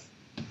have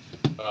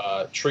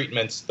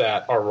treatments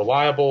that are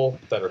reliable,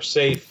 that are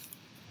safe.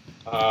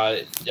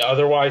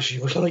 Otherwise,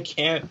 you really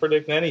can't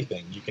predict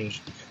anything.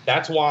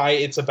 That's why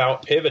it's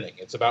about pivoting.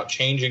 It's about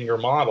changing your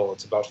model.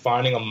 It's about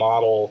finding a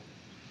model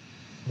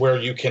where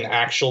you can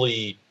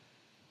actually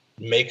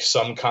make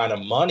some kind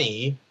of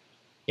money,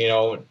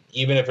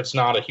 even if it's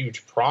not a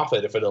huge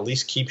profit, if it at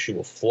least keeps you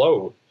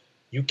afloat.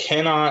 You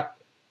cannot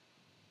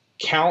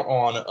count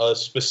on a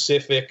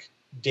specific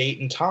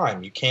date and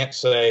time. You can't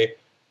say,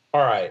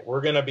 all right,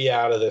 we're going to be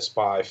out of this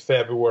by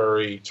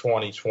February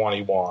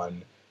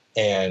 2021.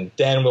 and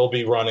then we'll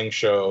be running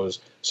shows.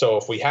 So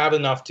if we have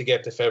enough to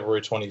get to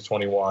February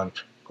 2021,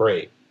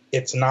 great.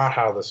 It's not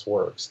how this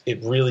works.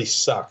 It really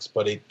sucks,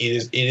 but it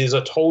is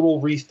a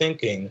total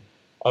rethinking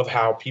of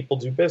how people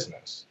do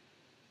business.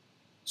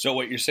 So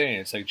what you're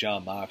saying, it's like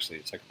John Moxley.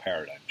 It's like a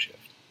paradigm shift.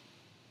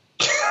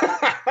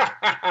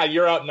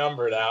 You're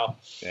outnumbered, Al.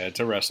 Yeah, it's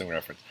a wrestling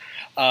reference.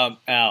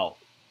 Al,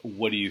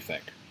 what do you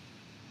think?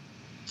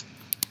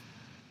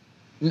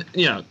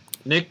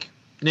 Nick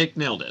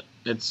nailed it.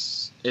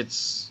 It's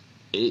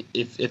a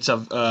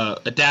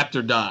adapt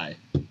or die,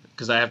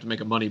 because I have to make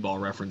a Moneyball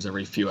reference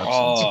every few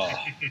episodes. Oh,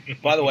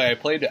 by the way, I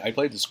played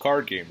this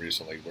card game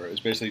recently where it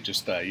was basically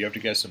just you have to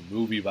guess a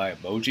movie by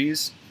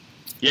emojis.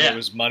 Yeah, and it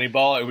was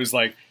Moneyball. It was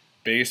like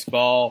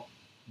baseball,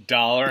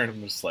 dollar, and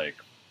I'm just like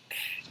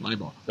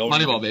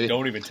Moneyball. Baby.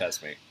 Don't even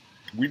test me.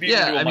 We need to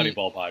do a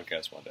Moneyball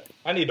podcast one day.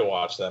 I need to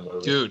watch that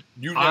movie, dude.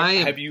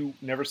 Have you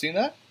never seen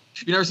that?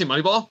 Have you never seen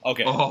Moneyball?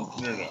 Okay. Oh.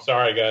 No.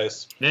 Sorry,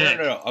 guys.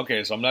 No.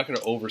 Okay, so I'm not going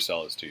to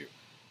oversell this to you,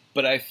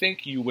 but I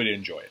think you would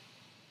enjoy it.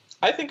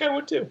 I think I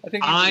would too.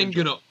 I'm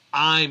gonna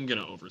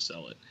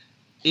oversell it.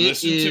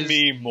 Listen to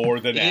me more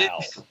than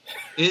Al.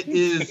 It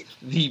is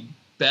the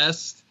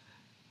best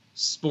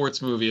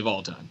sports movie of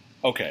all time.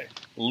 Okay,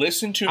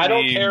 listen to me. I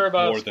don't care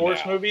about more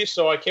sports than movies,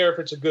 so I care if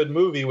it's a good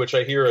movie, which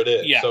I hear it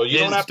is. Yeah, so you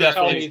don't have to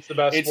tell me it's the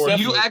best sports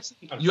movie.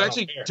 You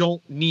actually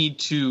don't need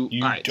to.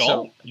 You right,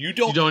 don't. So you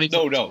don't. Need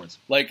no. Sports.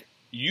 Like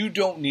you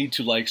don't need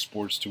to like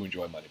sports to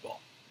enjoy Moneyball.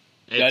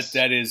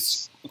 That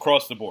is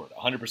across the board,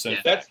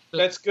 100%. Yeah,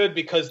 that's good,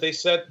 because they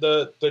said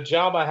the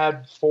job I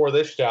had before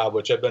this job,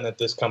 which I've been at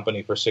this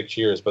company for 6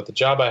 years, but the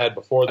job I had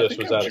before this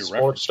was at a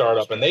sports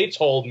startup, and they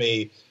told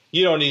me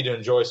you don't need to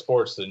enjoy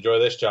sports to enjoy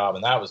this job,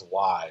 and that was a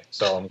lie.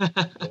 So I'm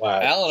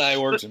glad. Al and I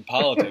worked in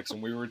politics,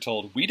 and we were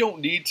told we don't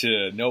need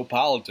to know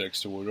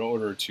politics in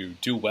order to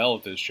do well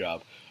at this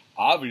job.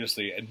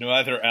 Obviously,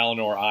 neither Al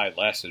nor I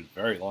lasted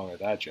very long at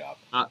that job.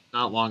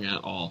 Not long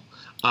at all.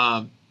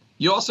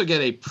 You also get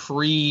a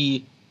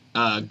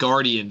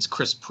pre-Guardians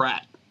Chris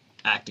Pratt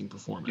acting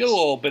performance. You get a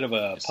little bit of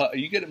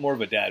you get more of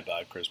a dad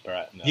bod Chris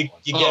Pratt in that one.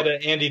 You get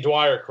an Andy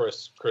Dwyer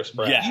Chris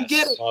Pratt. Yes. You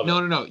get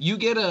no. You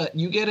get a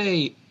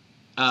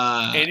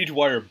Andy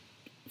Dwyer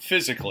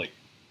physically.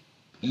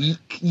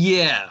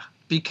 Yeah,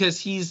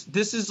 because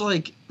this is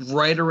like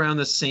right around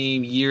the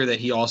same year that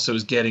he also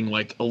is getting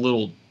like a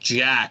little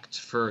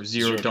jacked for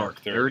Zero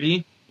Dark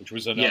 30. Which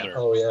was another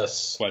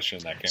question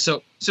that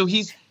came. So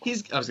he's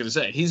I was gonna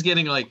say he's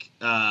getting like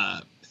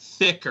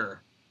thicker,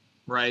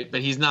 right?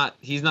 But he's not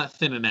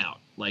thinning out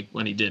like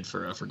when he did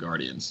for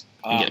Guardians.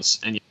 And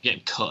you're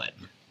getting cut.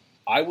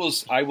 I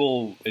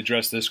will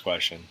address this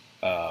question.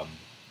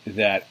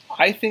 That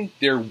I think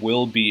there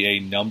will be a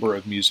number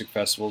of music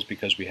festivals,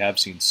 because we have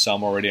seen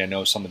some already. I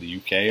know some of the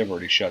UK have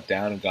already shut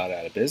down and got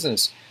out of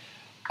business.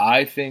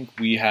 I think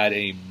we had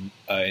a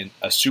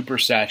super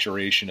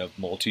saturation of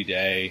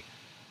multi-day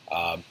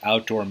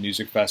outdoor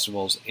music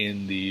festivals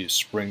in the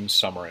spring,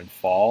 summer, and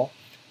fall.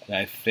 And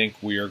I think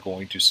we are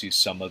going to see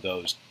some of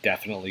those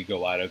definitely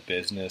go out of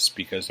business,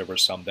 because there were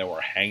some that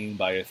were hanging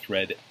by a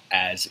thread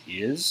as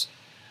is.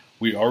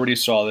 We already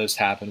saw this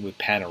happen with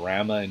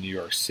Panorama in New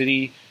York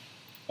City,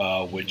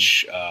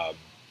 which I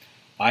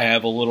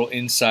have a little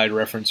inside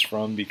reference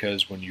from,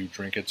 because when you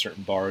drink at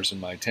certain bars in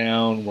my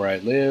town where I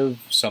live,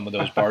 some of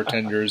those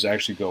bartenders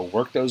actually go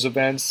work those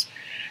events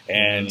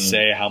and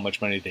say how much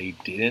money they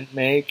didn't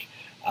make.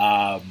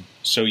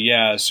 So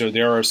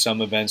there are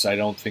some events I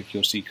don't think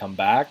you'll see come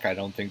back.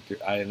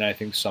 I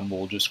think some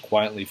will just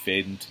quietly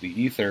fade into the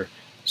ether.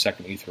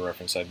 Second ether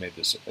reference I've made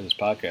in this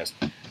podcast,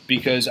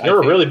 because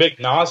you're a really big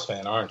Nas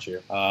fan, aren't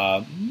you?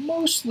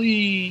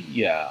 Mostly,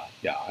 yeah.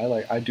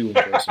 I do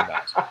enjoy some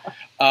Nas.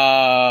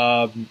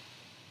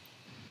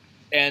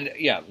 And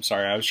yeah, I'm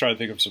sorry, I was trying to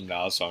think of some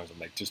Nas songs. I'm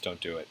like, just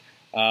don't do it.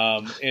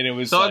 And it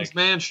was Thug's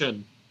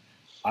Mansion.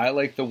 I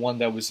like the one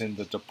that was in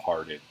The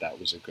Departed.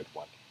 That was a good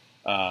one.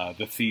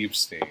 The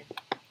Thieves theme.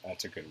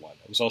 That's a good one.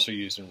 It was also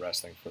used in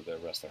wrestling for the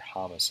wrestler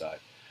Homicide.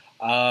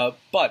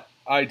 But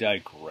I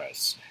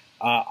digress.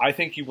 I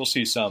think you will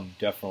see some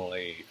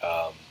definitely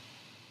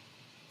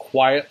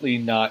quietly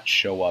not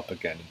show up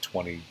again in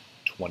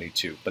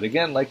 2022. But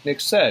again, like Nick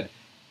said,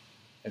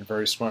 and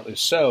very smartly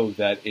so,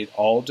 that it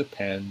all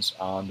depends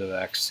on the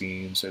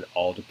vaccines. It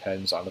all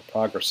depends on the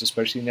progress,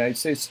 especially in the United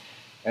States.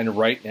 And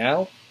right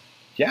now,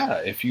 yeah,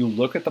 if you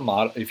look at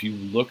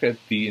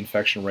the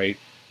infection rate,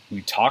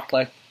 we talked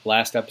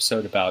last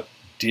episode about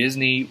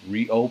Disney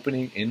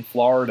reopening in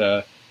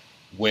Florida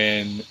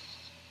when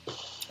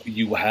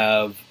you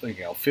have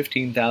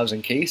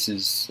 15,000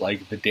 cases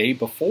like the day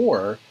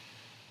before.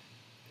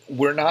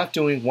 We're not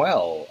doing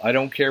well. I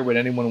don't care what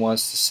anyone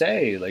wants to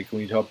say. Like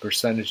when you talk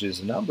percentages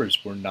and numbers,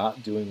 we're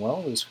not doing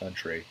well in this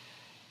country,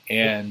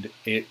 and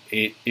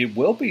it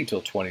will be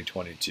till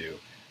 2022.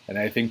 And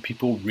I think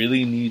people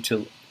really need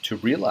to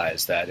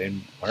realize that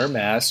and wear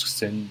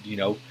masks and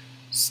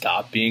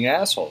stop being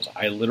assholes.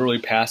 I literally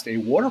passed a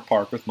water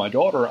park with my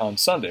daughter on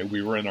Sunday.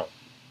 We were in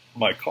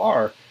my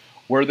car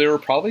where there were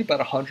probably about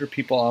 100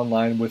 people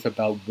online with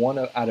about 1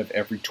 out of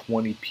every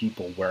 20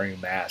 people wearing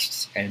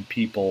masks and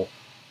people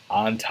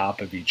on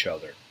top of each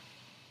other.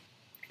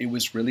 It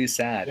was really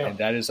sad, and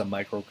that is a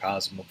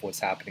microcosm of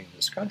what's happening in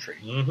this country.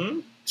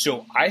 Mm-hmm.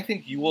 So I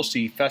think you will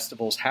see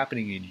festivals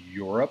happening in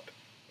Europe,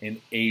 in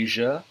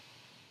Asia,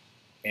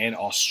 and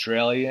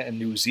Australia and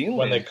New Zealand.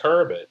 When they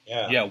curb it,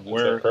 Yeah,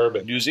 where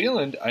New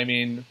Zealand, I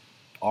mean,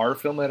 our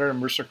film editor,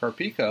 Marissa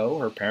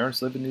Carpico, her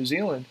parents live in New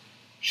Zealand.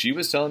 She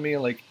was telling me,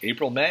 like,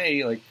 April,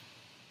 May, like,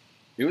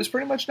 it was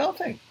pretty much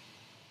nothing.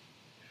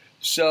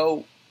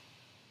 So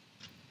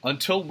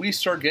until we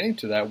start getting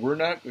to that, we're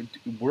not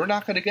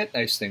going to get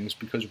nice things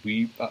because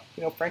we,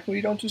 frankly,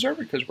 we don't deserve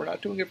it because we're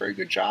not doing a very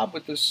good job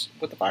with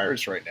the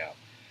virus right now.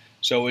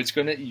 So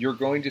you're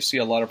going to see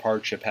a lot of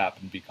hardship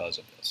happen because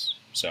of this.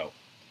 So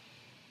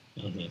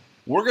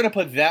we're going to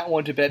put that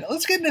one to bed.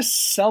 Let's get into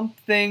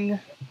something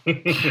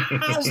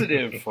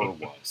positive for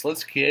once.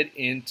 Let's get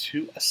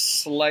into a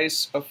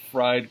slice of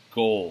fried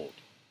gold.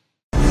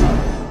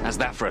 How's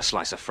that for a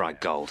slice of fried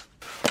gold?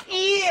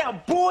 Yeah,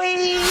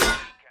 boy!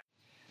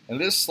 And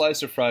this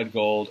slice of fried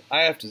gold,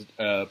 I have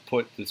to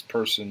put this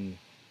person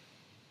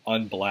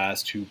on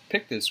blast who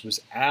picked this. Was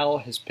Al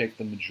has picked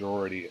the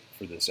majority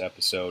for this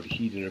episode.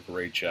 He did a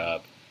great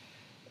job.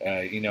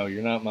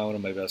 You're not one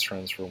of my best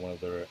friends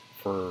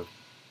for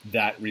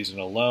that reason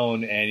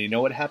alone. And you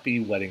know what? Happy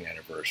wedding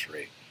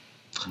anniversary.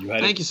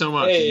 Thank you so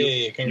much.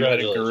 Hey,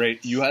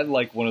 congratulations. You had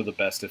like one of the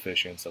best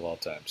officiants of all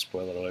time.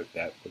 Spoiler alert,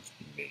 that was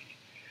me.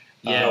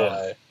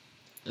 Yeah.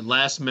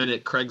 Last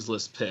minute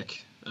Craigslist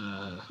pick.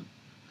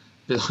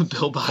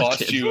 Bill Bodkin.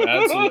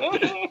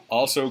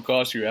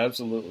 Cost you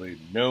absolutely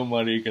no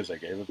money because I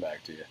gave it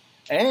back to you.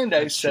 And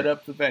I set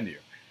up the venue.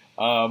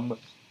 What?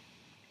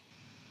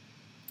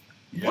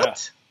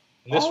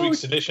 In this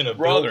week's edition of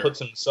Bill Puts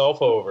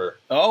Himself Over.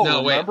 Oh,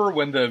 no, remember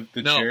when the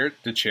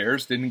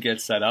chairs didn't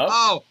get set up?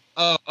 Oh.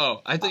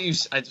 I thought you...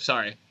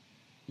 sorry.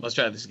 Let's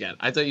try this again.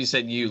 I thought you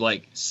said you,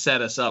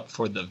 set us up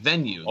for the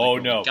venue.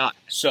 No.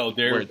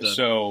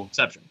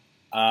 Exception.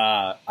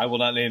 I will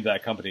not name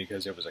that company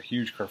because it was a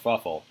huge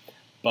kerfuffle.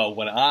 But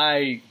when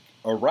I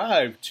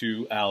arrived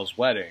to Al's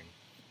wedding,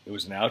 it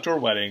was an outdoor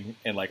wedding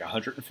in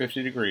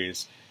 150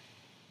 degrees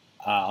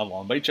on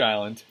Long Beach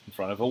Island in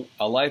front of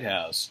a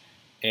lighthouse.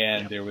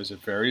 And there was a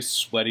very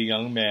sweaty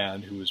young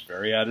man who was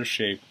very out of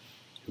shape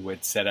who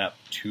had set up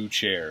 2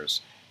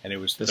 chairs. And it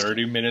was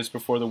 30 minutes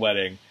before the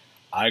wedding.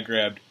 I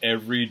grabbed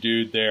every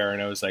dude there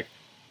and I was like,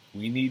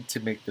 we need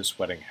to make this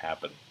wedding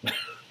happen.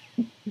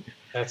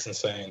 That's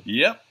insane.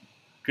 Yep.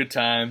 Good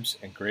times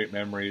and great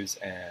memories,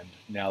 and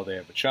now they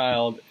have a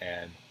child,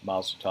 and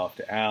mazel tov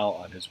to Al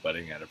on his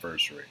wedding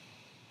anniversary.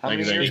 How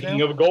many years Speaking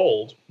now? of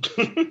gold.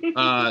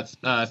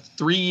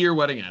 3-year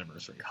wedding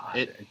anniversary.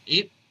 God,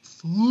 it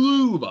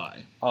flew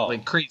by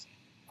like crazy.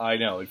 I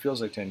know. It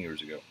feels like 10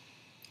 years ago.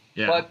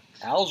 Yeah. But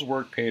Al's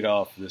work paid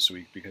off this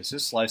week because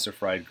his slice of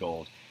fried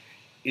gold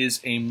is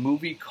a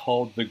movie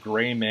called The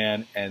Gray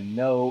Man, and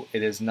no,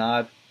 it is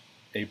not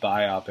a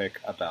biopic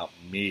about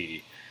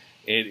me.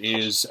 It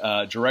is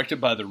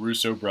directed by the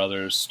Russo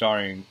brothers,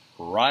 starring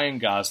Ryan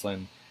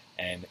Gosling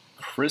and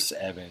Chris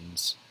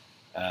Evans.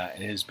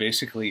 It is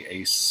basically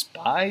a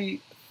spy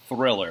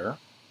thriller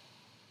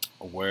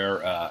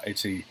where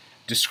it's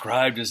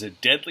described as a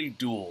deadly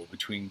duel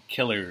between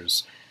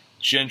killers.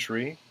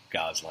 Gentry,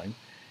 Gosling,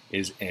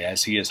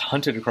 as he is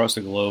hunted across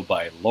the globe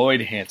by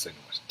Lloyd Hansen,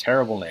 which is a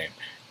terrible name.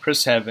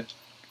 Chris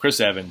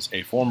Evans,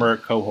 a former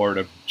cohort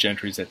of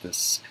Gentry's at the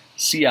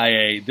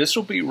CIA. This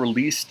will be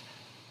released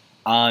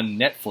on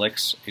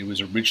Netflix. It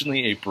was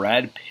originally a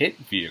Brad Pitt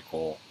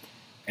vehicle,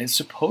 and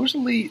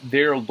supposedly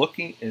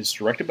it's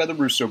directed by the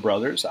Russo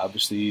brothers,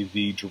 obviously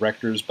the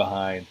directors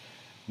behind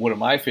one of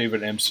my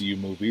favorite MCU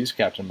movies,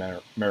 Captain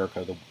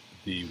America,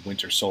 the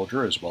Winter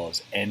Soldier, as well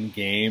as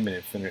Endgame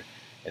and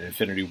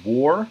Infinity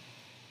War.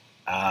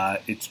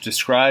 It's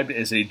described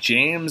as a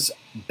James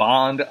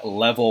Bond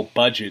level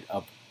budget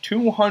of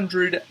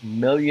 $200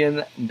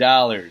 million.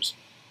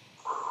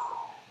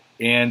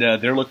 And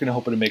they're hoping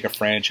to make a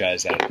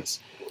franchise out of this.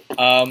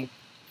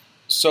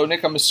 So, Nick,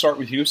 I'm going to start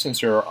with you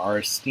since you're our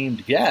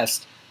esteemed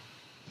guest.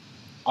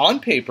 On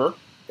paper,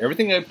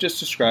 everything I've just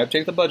described,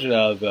 take the budget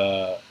out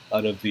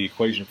of the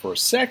equation for a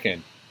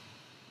second.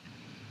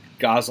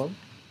 Gosling,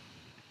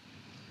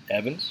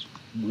 Evans,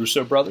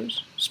 Russo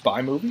brothers,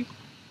 spy movie,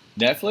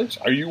 Netflix.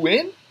 Are you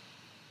in?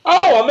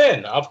 Oh, I'm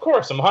in. Of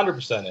course, I'm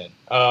 100% in.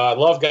 I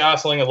love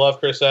Gosling. I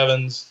love Chris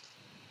Evans.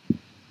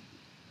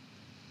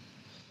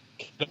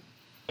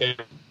 The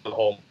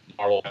whole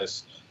Marvel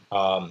guys.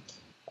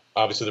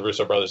 Obviously, the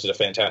Russo brothers did a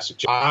fantastic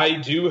job. I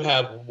do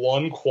have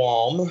one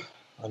qualm.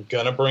 I'm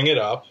going to bring it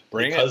up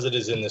because it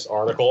is in this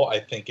article. I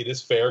think it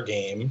is fair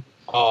game.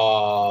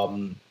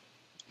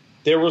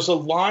 There was a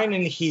line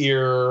in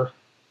here.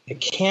 I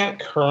can't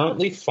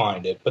currently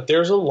find it, but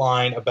there's a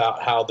line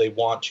about how they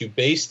want to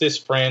base this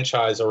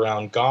franchise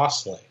around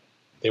Gosling.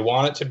 They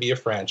want it to be a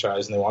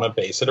franchise, and they want to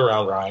base it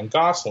around Ryan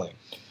Gosling.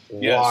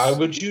 Yes. Why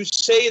would you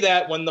say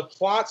that when the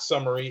plot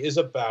summary is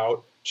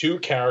about two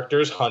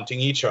characters hunting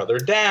each other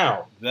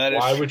down.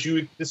 Why would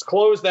you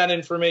disclose that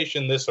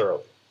information this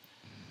early?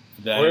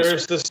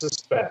 Where's the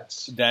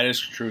suspense? That is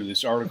true.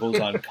 This article is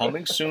on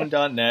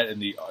comingsoon.net,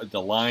 and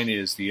the line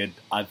is the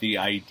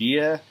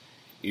idea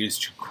is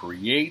to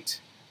create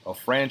a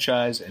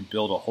franchise and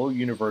build a whole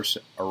universe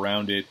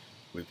around it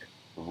with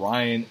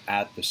Ryan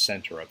at the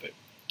center of it.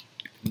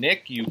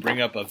 Nick, you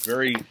bring up a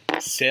very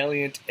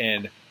salient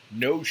and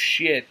no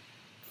shit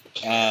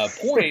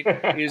point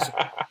is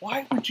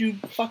why would you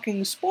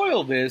fucking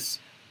spoil this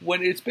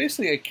when it's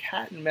basically a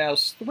cat and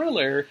mouse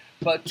thriller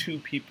about two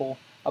people,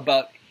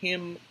 about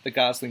him, the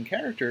Gosling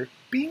character,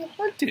 being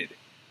hunted?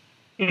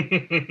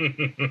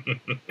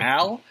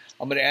 Al,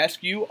 I'm going to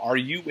ask you, are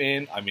you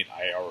in? I mean,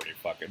 I already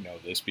fucking know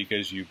this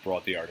because you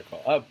brought the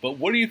article up, but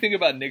what do you think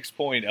about Nick's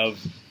point of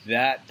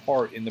that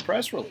part in the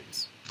press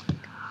release?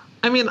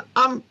 I mean,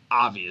 I'm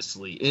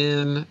obviously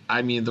in.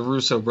 I mean, the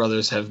Russo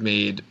brothers have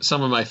made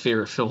some of my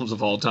favorite films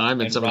of all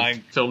time, and some of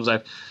the films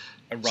I've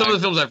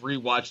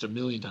rewatched a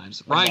million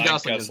times. Ryan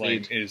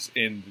Gosling is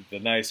in The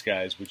Nice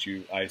Guys, which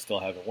I still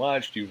haven't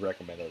watched. You've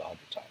recommended 100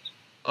 times.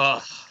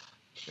 Ugh,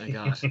 my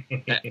God.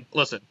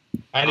 Listen,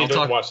 I need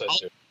to watch that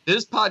too.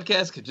 This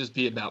podcast could just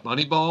be about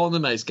Moneyball and The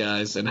Nice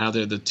Guys and how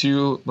they're the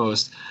two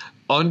most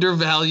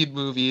undervalued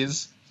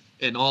movies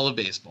in all of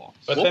baseball.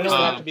 But then it would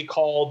have to be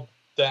called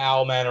the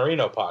Al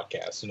Manarino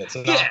podcast, and it's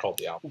not called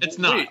the Al. It's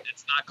not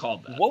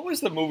called that. What was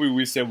the movie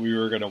we said we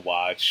were going to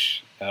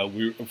watch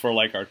for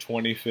like our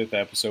 25th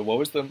episode? What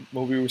was the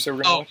movie we said we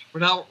were going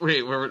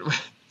to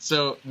watch?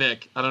 So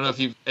Nick, I don't know if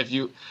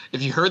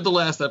you heard the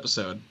last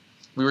episode,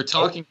 we were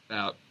talking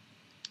about.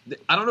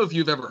 I don't know if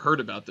you've ever heard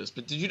about this,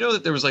 but did you know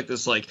that there was like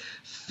this like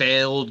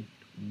failed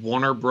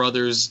Warner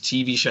Brothers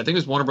TV show? I think it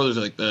was Warner Brothers,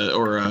 like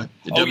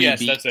WB.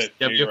 Yes, that's it.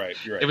 Yeah, you're right.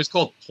 It was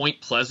called Point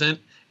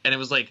Pleasant, and it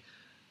was like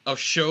a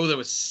show that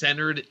was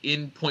centered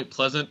in Point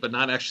Pleasant, but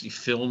not actually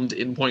filmed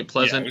in Point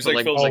Pleasant. Yeah, it was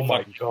like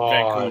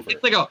Vancouver.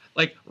 It's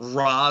like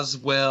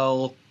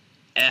Roswell-esque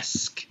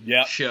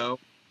show.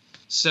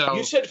 So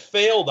you said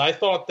failed. I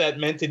thought that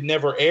meant it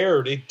never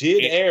aired. It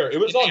did air. It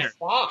was on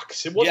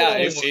Fox. It wasn't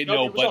it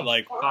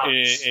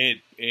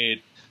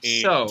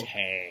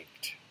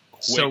tanked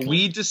quickly. So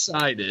we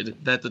decided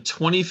that the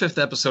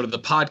 25th episode of the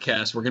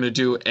podcast, we're going to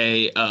do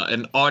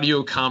an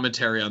audio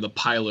commentary on the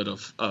pilot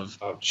of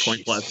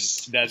Point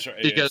Pleasant. That's right.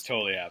 It's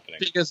totally happening.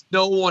 Because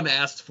no one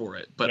asked for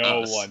it, but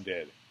no us. one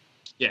did.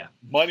 Yeah.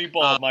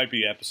 Moneyball might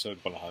be episode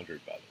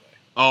 100, by the way.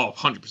 Oh,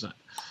 100%.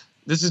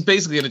 This is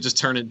basically going to just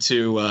turn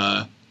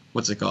into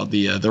what's it called?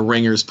 The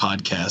Ringers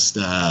podcast.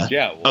 The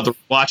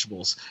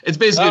Rewatchables. It's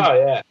basically. Oh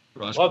yeah.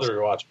 Love the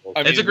Rewatchables.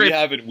 I mean, it's a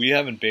great. We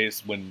haven't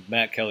based when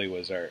Matt Kelly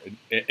was our,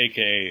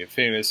 AKA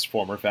famous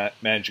former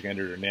managing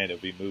editor Nando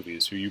B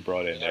Movies, who you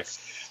brought in next.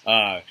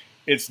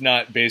 It's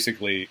not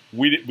basically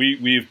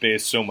we've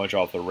based so much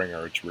off the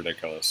Ringer, it's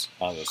ridiculous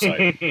on the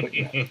site.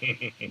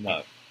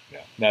 But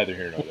neither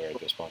here nor there at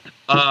this point.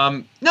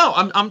 No,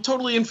 I'm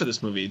totally in for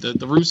this movie. The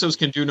Russos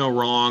can do no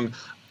wrong.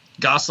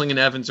 Gosling and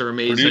Evans are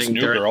amazing. Produce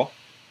New Girl.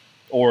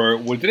 Or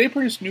did they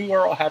produce New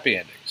Girl Happy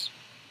Endings?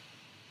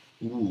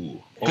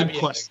 Ooh, good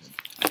question.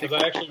 Because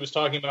I actually was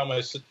talking to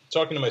my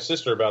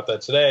sister about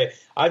that today.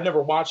 I've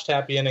never watched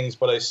Happy Endings,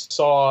 but I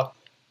saw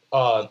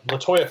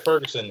LaToya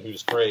Ferguson,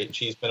 who's great.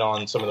 She's been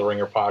on some of the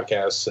Ringer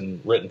podcasts and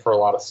written for a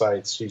lot of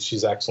sites.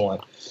 She's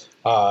excellent.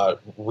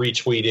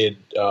 Retweeted.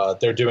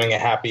 They're doing a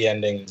Happy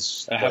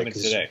Endings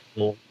today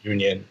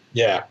reunion.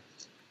 Yeah.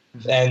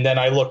 And then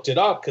I looked it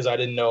up because I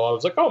didn't know. I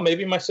was like, oh,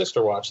 maybe my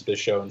sister watched this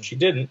show, and she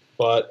didn't.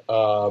 But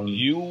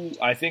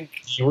I think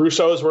the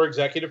Russos were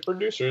executive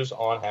producers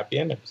on Happy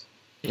Endings.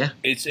 Yeah,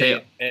 it's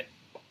a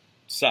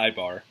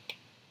sidebar.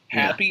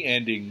 Happy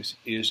Endings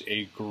is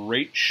a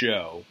great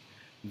show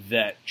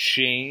that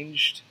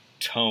changed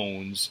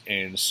tones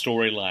and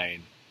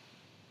storyline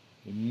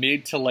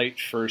mid to late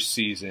first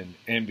season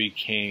and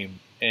became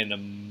an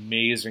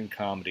amazing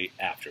comedy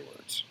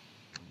afterwards.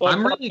 Well,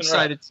 I'm really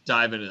excited to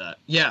dive into that.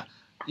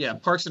 Yeah,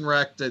 Parks and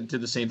Rec did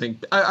the same thing.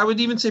 I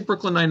would even say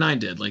Brooklyn Nine-Nine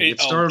did. Like, it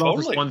started off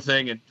as one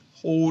thing and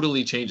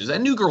totally changes.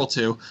 And New Girl,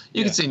 too.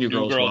 You could say New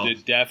Girl as well.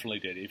 Definitely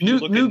did. If you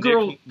look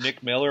at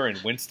Nick Miller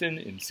and Winston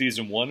in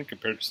Season 1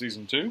 compared to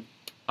Season 2.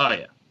 Oh,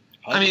 yeah.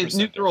 I mean,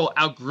 New Girl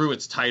outgrew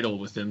its title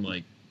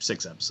within,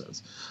 6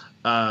 episodes.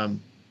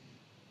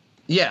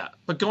 Yeah,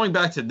 but going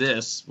back to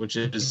this, which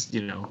is,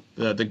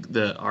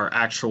 our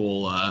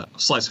actual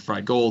Slice of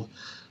Fried Gold,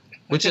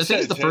 which I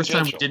think is the first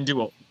time we didn't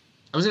do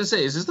I was going to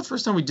say, is this the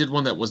first time we did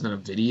one that wasn't a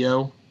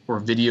video or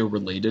video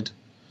related?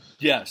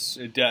 Yes,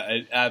 it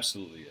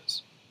absolutely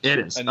is. It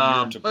is.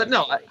 But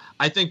no,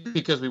 I think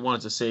because we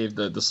wanted to save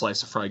the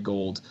Slice of Fried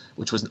Gold,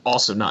 which was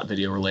also not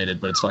video related,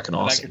 but it's fucking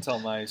awesome. I can tell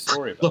my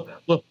story about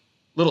that. Look,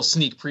 little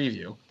sneak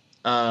preview.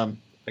 I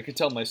can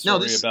tell my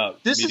story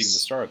about meeting the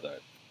star of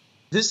that.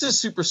 This is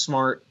super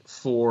smart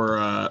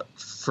for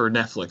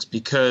Netflix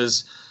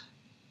because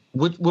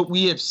what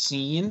we have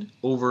seen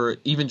over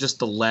even just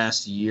the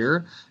last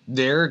year,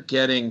 they're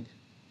getting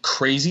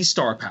crazy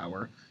star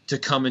power to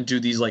come and do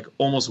these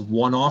almost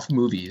one-off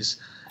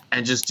movies,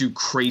 and just do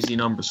crazy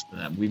numbers for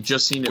them. We've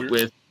just seen it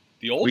with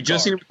the old. We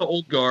just seen it with the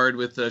Old Guard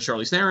with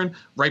Charlize Theron.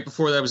 Right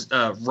before that was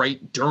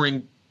right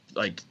during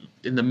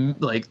in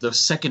the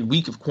second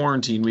week of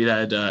quarantine, we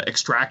had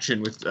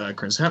Extraction with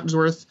Chris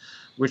Hemsworth,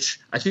 which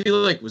I feel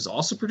like was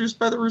also produced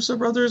by the Russo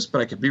brothers,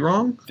 but I could be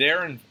wrong.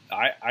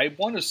 I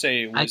want to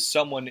say it was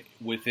someone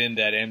within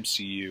that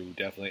MCU,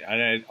 definitely.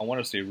 I want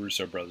to say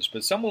Russo brothers,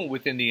 but someone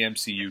within the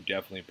MCU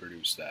definitely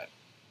produced that.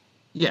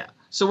 Yeah.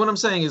 So what I'm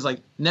saying is, like,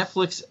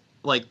 Netflix,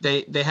 like,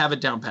 they have it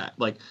down pat.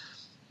 Like,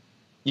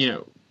 you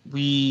know,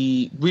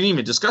 we didn't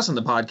even discuss on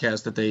the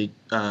podcast that they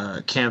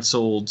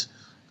canceled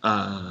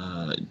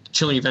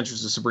Chilling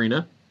Adventures of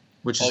Sabrina,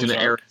 which is going to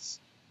air.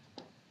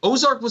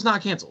 Ozark was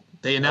not canceled.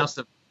 They announced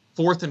the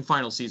 4th and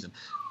final season.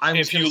 I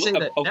was going to say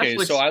that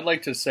Netflix, so I'd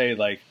like to say,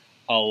 like,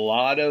 a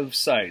lot of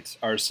sites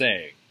are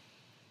saying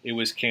it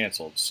was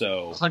canceled.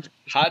 So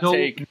hot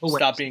take,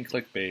 stop being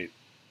clickbait,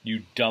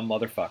 you dumb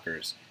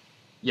motherfuckers.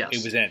 Yes.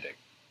 It was ending.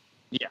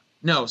 Yeah.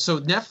 No, so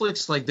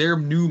Netflix, like, their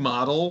new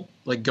model,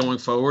 like, going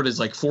forward is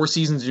like 4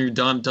 seasons and you're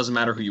done. Doesn't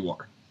matter who you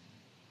are.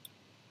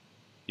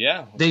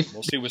 Yeah.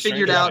 We'll see what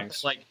figured out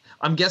that, like,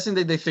 I'm guessing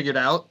that they figured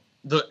out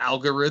the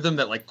algorithm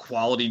that, like,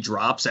 quality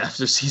drops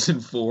after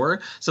season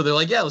 4. So they're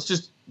like, yeah, let's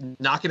just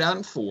knock it out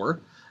in 4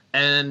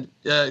 and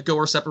go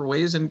our separate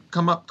ways and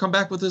come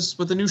back with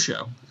a new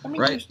show. I mean,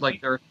 right?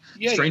 Like,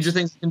 Stranger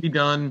Things can be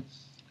done.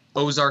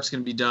 Ozark's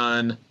going to be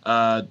done.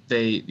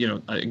 They, you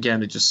know,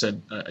 again, I just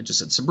said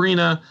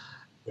Sabrina.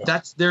 Yeah.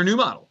 That's their new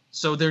model.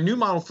 So their new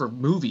model for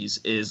movies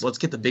is, let's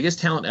get the biggest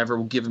talent ever.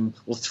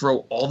 We'll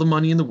throw all the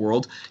money in the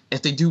world.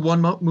 If they do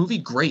one movie,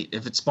 great.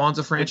 If it spawns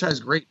a franchise,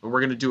 great. But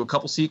we're going to do a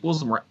couple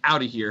sequels and we're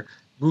out of here.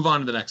 Move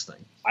on to the next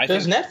thing.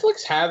 Does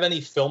Netflix have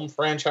any film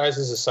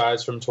franchises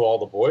aside from To All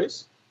the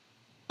Boys?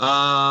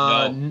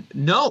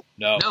 No,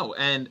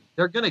 and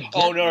they're gonna get.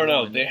 Oh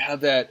no! They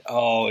have that.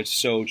 Oh, it's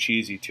so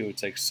cheesy too.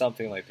 It's like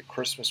something like the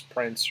Christmas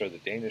Prince or the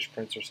Danish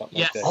Prince or something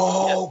like that.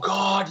 Oh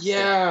God,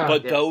 yeah.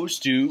 But those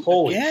do.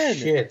 Holy again,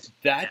 shit!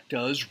 That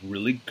does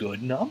really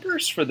good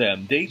numbers for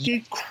them. They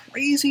did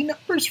crazy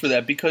numbers for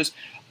that because,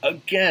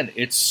 again,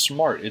 it's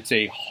smart. It's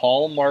a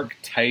Hallmark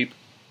type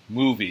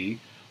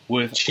movie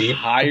with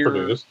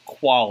higher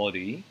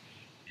quality,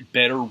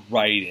 better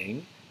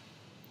writing.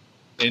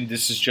 And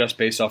this is just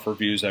based off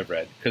reviews I've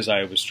read because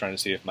I was trying to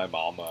see if my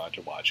mom wanted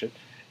to watch it,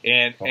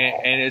 and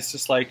it's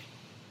just like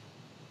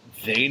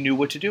they knew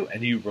what to do,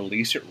 and you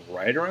release it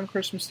right around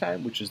Christmas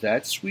time, which is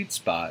that sweet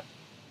spot.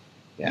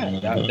 Yeah,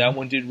 that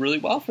one did really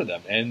well for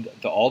them, and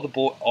all the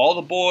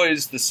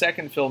boys. The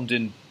second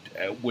film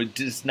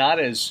was not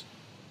as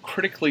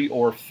critically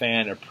or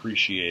fan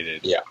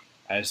appreciated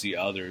as the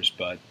others,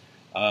 but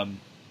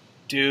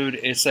dude,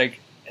 it's like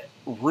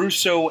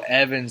Russo,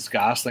 Evans,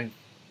 Gosling.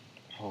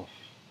 Oh,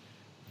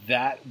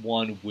 that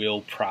one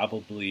will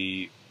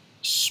probably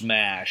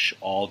smash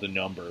all the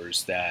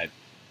numbers that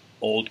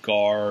Old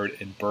Guard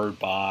and Bird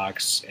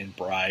Box and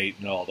Bright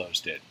and all those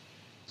did.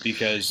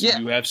 Because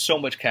you have so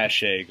much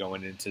cachet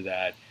going into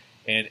that.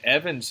 And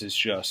Evans is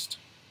just...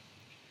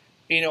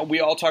 You know, we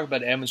all talk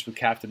about Evans with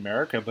Captain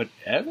America, but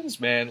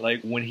Evans, man,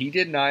 like, when he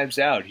did Knives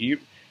Out,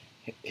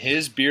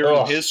 his beard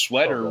and his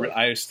sweater...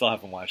 I still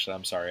haven't watched it.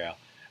 I'm sorry, Al.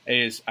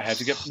 I have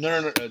to get...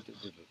 No.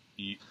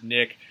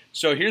 Nick.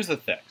 So here's the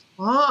thing.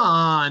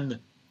 On.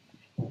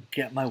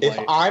 Get my wife. If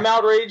I'm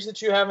outraged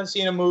that you haven't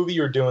seen a movie,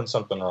 you're doing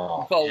something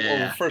wrong.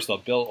 Well, first of all,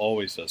 Bill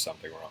always does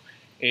something wrong.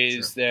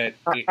 It's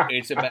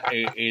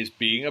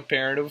being a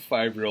parent of a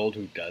 5-year-old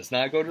who does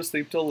not go to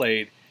sleep till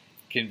late,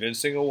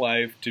 convincing a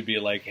wife to be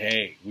like,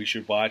 hey, we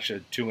should watch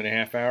a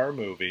 2.5-hour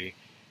movie.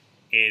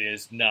 It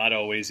is not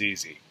always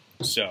easy.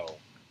 So,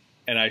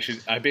 and I'm going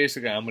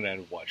to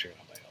end up watching it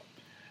on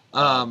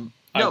my own.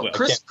 No,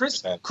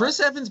 Chris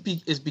Evans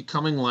is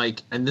becoming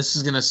like, and this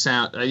is going to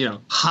sound,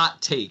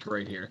 hot take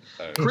right here.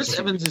 Chris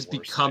Evans is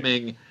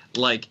becoming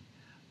like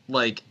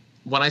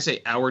when I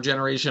say our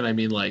generation, I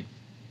mean like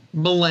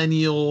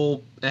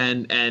millennial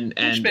and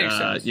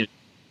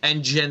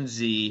Gen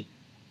Z,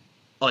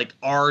 like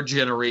our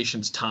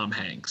generation's Tom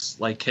Hanks,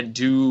 like can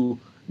do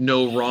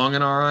no wrong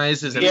in our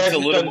eyes. He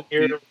hasn't done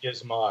nearly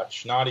as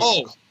much. Not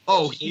even.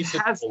 He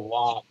has a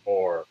lot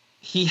more.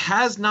 He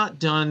has not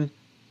done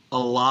a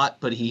lot,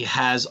 but he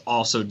has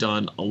also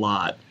done a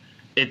lot.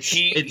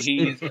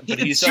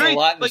 He's done a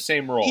lot in the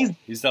same role.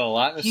 He's done a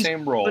lot in the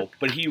same role,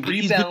 but he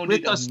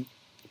rebounded.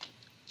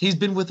 He's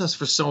been with us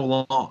for so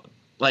long,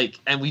 like,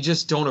 and we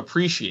just don't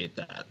appreciate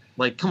that.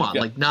 Like, come on,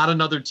 like, not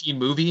another teen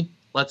movie.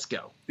 Let's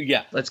go.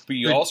 Yeah, but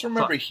you also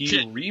remember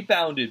he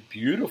rebounded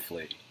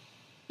beautifully.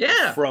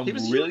 Yeah, from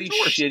really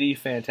shitty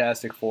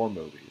Fantastic Four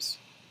movies.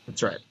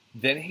 That's right.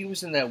 Then he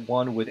was in that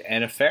one with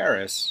Anna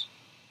Faris.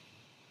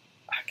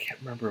 I can't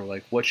remember,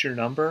 like, What's Your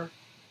Number?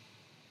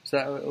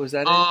 Was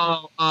that it?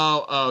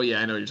 Oh, yeah,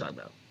 I know what you're talking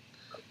about.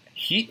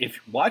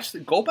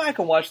 Go back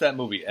and watch that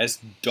movie. As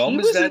dumb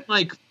as that... He was in,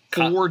 like,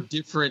 4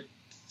 different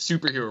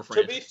superhero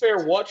franchises. To be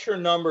fair, What's Your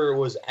Number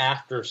was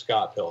after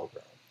Scott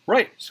Pilgrim.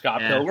 Right.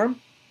 Scott Pilgrim.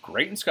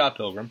 Great in Scott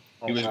Pilgrim.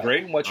 He was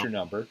great in What's Your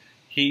Number.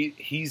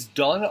 he's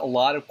done a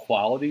lot of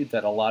quality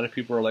that a lot of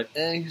people are like,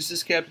 he's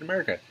just Captain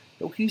America.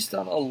 No, he's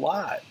done a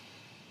lot.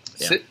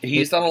 Yeah.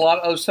 He's done a lot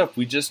of other stuff.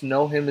 We just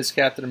know him as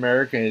Captain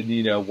America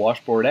and,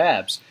 washboard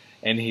abs.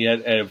 And he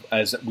had,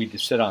 as we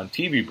said on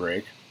TV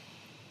Break,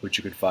 which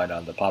you could find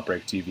on the Pop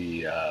Break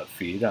TV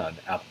feed on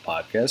Apple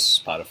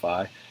Podcasts,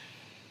 Spotify,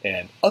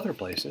 and other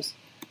places,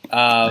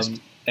 and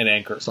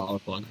Anchor.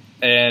 Solid plug.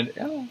 And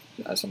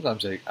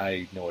sometimes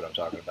I know what I'm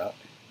talking about.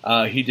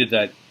 He did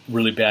that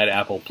really bad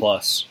Apple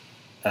Plus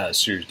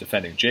series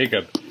defending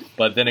Jacob.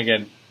 But then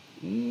again,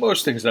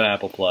 most things on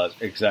Apple Plus,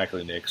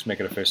 exactly, Nick's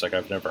making a face like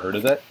I've never heard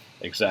of that.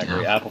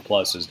 Exactly. Yeah. Apple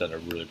Plus has done a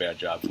really bad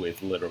job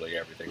with literally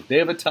everything. They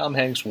have a Tom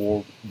Hanks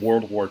World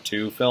War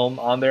II film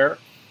on there.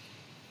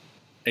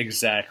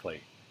 Exactly.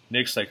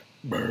 Nick's like,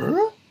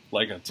 brr?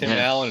 Like a Tim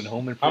Allen and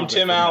Home Improvement. I'm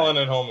Tim Allen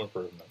and Home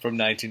Improvement. From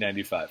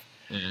 1995.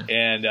 Yeah.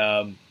 And,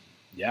 I'm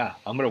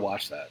going to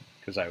watch that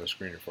because I have a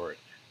screener for it.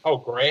 Oh,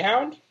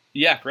 Greyhound?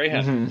 Yeah,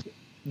 Greyhound. Mm-hmm.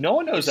 No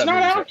one knows it's that movie.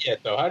 It's not out yet,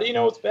 though. How do you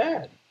know it's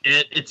bad?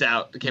 It's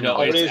out. It no,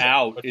 it's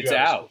out. It's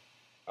out.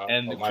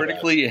 And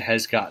critically, it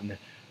has gotten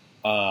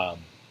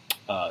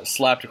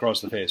slapped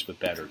across the face with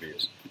bad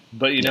reviews.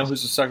 But you know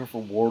who's a sucker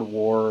for World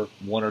War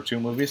I or II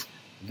movies?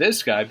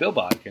 This guy, Bill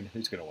Bodkin,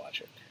 who's going to watch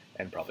it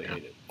and probably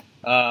hate it.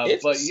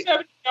 It's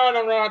 79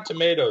 on Rotten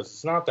Tomatoes.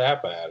 It's not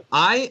that bad.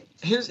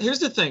 Here's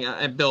the thing,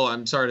 Bill.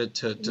 I'm sorry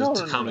to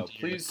comment.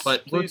 No.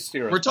 Please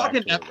steer us. We're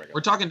talking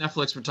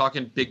Netflix. We're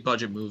talking big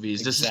budget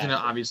movies. This is going to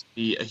obviously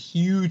be a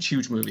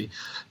huge movie.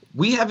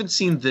 We haven't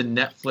seen the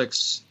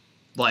Netflix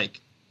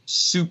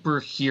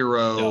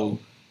superhero. No.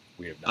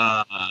 We have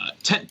not.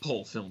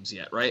 Tentpole films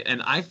yet, right?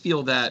 And I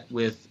feel that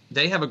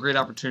they have a great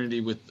opportunity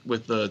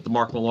with the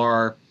Mark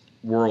Millar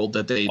world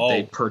that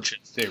they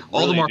purchased. They really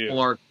all the Mark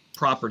Millar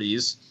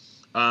properties.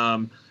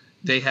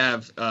 They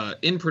have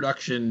in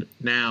production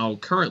now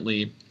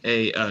currently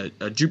a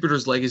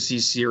Jupiter's Legacy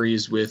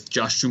series with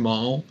Josh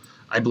Duhamel,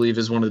 I believe,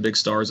 is one of the big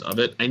stars of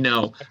it. I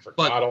know. I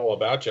forgot all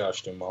about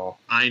Josh Duhamel.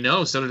 I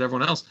know. So did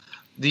everyone else.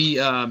 He'll be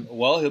in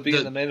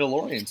The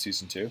Mandalorian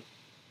season 2.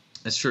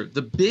 That's true.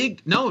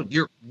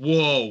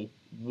 Whoa.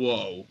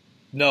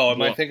 No,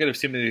 am I thinking of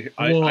Timothy?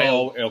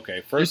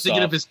 Okay, first you're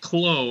thinking of his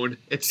clone.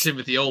 It's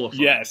Timothy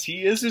Olyphant. Yes,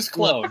 he is his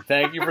clone.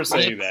 Thank you for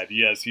saying that.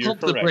 Yes, you're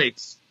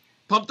correct.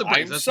 Pump the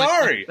brakes. I'm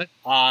sorry.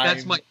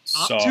 That's my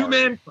top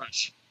two-man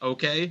crush.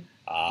 Okay,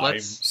 I'm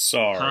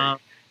sorry. Calm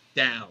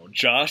down.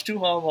 Josh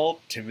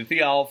Duhamel,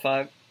 Timothy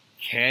Olyphant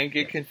can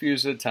get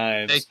confused at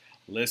times.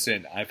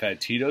 Listen, I've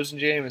had Tito's and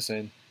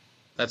Jameson.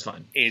 That's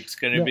fine. It's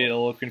going to be a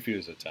little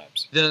confused at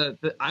times.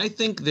 I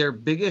think their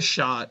biggest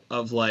shot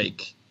of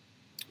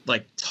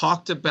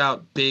talked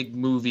about big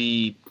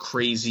movie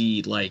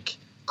crazy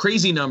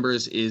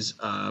numbers is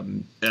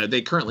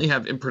they currently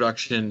have in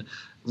production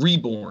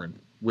Reborn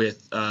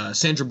with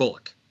Sandra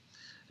Bullock,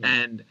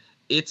 and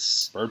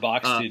it's Bird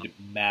Box did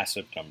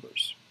massive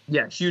numbers.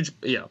 Yeah, huge.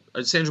 Yeah,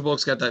 Sandra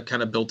Bullock's got that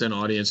kind of built-in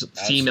audience.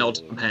 Absolutely. Female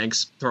Tom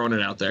Hanks, throwing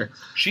it out there.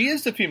 She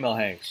is the female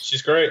Hanks.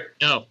 She's great.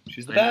 No,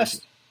 she's the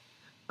best.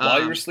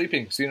 While you were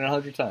sleeping, seen it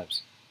 100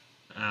 times.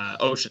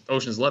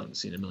 Ocean's 11,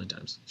 seen it 1 million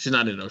times. She's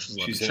not in Ocean's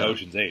 11. She's in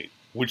Ocean's 8,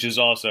 which is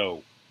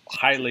also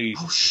highly.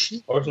 Oh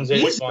shit! Ocean's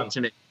 8 was fun.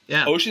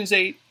 Yeah, Ocean's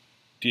 8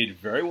 did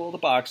very well at the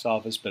box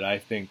office, but I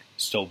think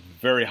still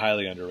very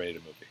highly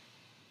underrated movie.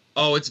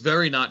 Oh, it's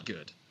very not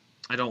good.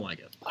 I don't like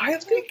it. I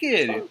think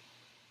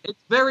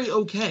it's very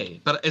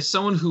okay, but as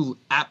someone who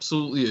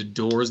absolutely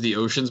adores the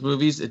Ocean's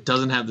movies, it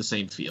doesn't have the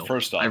same feel.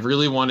 First off, I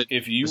really wanted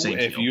if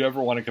you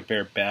ever want to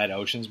compare bad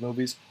Ocean's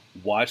movies,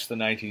 watch the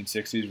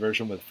 1960s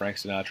version with Frank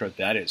Sinatra.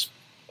 That is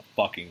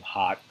fucking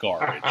hot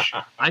garbage.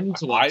 I need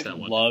to watch that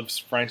one. Loves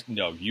Frank.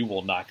 No, you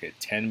will not get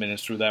 10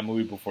 minutes through that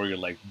movie before you're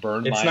like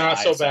burned. It's not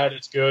so bad.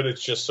 It's good.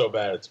 It's just so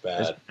bad. It's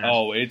bad.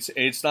 Oh,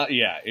 it's not.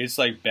 Yeah, it's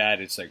like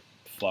bad. It's like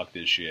fuck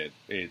this shit.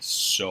 It's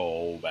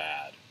so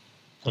bad.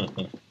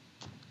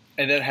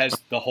 And that has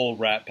the whole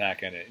Rat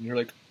Pack in it, and you're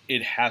like,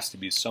 it has to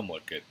be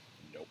somewhat good.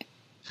 Nope.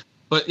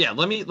 But yeah,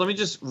 let me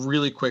just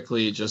really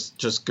quickly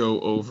just go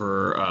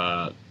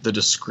over the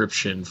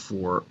description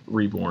for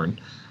Reborn.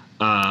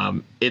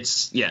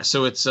 It's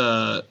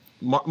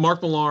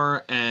Mark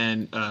Millar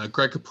and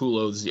Greg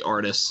Capullo is the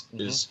artist.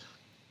 Is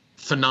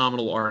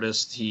phenomenal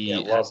artist. He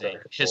has a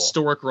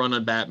historic run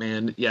on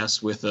Batman.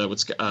 Yes, with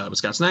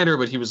Scott Snyder,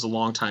 but he was a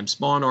longtime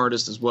Spawn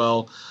artist as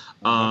well.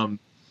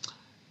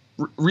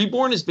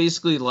 Reborn is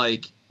basically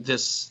like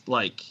this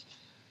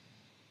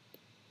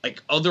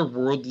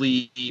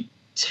otherworldly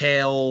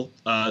tale.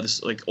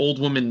 This old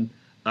woman.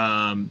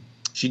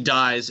 She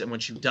dies, and when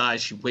she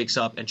dies, she wakes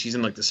up, and she's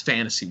in this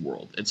fantasy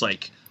world. It's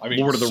Lord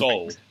of the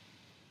Rings.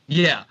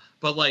 Yeah,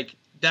 but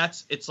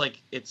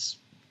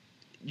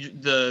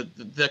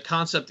the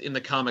concept in the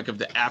comic of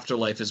the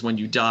afterlife is when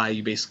you die,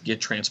 you basically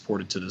get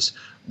transported to this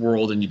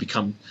world, and you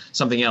become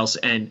something else.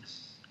 And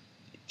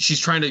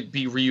she's trying to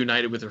be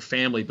reunited with her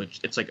family, but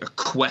it's like a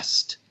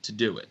quest to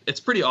do it.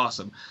 It's pretty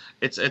awesome.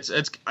 It's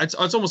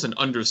almost an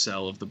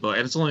undersell of the book,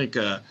 and it's only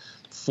 4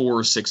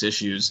 or 6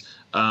 issues.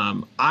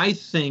 I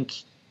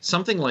think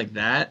something like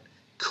that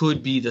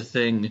could be the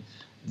thing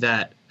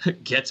that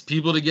gets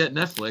people to get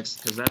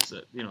Netflix, because that's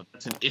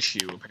an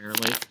issue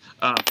apparently.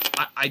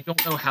 I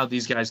don't know how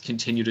these guys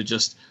continue to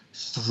just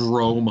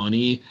throw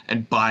money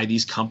and buy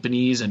these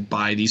companies and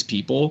buy these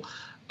people.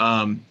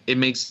 It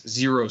makes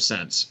zero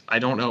sense. I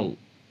don't know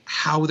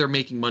how they're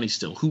making money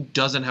still. Who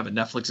doesn't have a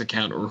Netflix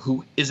account, or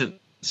who isn't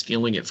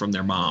stealing it from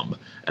their mom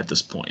at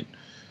this point?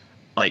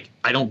 Like,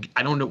 I don't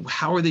know.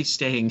 How are they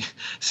staying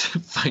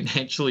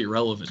financially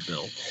relevant,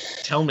 Bill?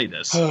 Tell me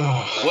this.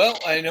 Well,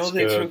 I know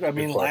they took. I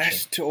mean,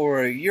 last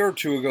or a year or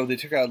two ago, they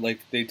took out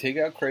they take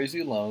out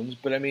crazy loans,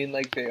 but I mean,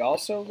 like, they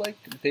also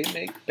they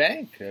make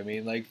bank. I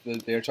mean, like,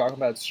 they're talking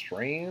about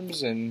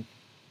streams, and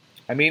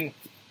I mean,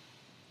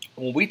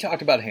 when we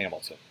talked about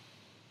Hamilton,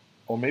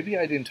 or maybe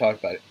I didn't talk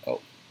about it.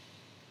 Oh,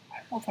 I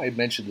don't know if I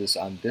mentioned this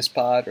on this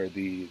pod or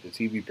the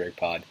TV break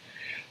pod,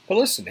 but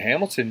listen,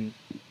 Hamilton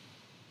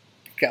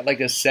got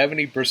like a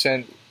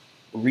 70%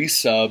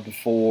 resub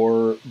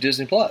for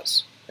Disney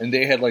Plus, and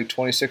they had like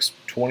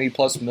 20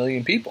 plus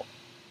million people.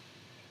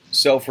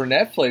 So for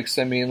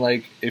Netflix, I mean,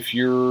 like, if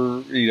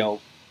you're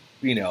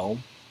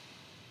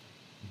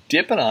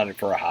dipping on it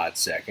for a hot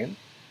second,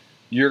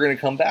 you're going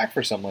to come back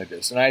for something like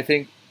this. And I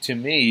think, to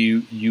me,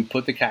 you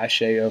put the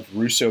cachet of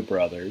Russo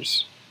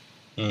brothers,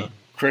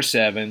 Chris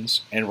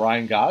Evans, and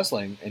Ryan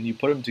Gosling, and you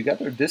put them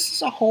together. This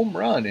is a home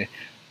run.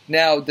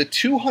 Now, the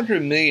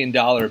 $200 million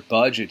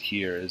budget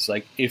here is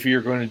like, if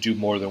you're going to do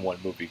more than one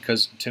movie.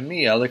 Because to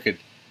me, I look at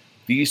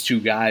these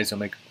two guys, I'm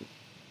like,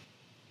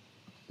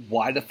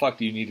 why the fuck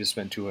do you need to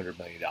spend $200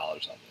 million on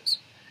this?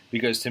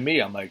 Because to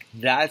me, I'm like,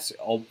 that's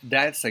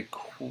like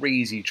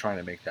crazy trying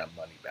to make that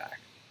money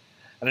back.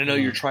 And I know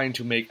you're trying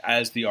to make,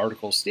 as the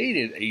article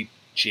stated, a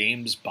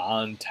James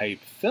Bond type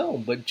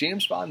film, but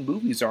James Bond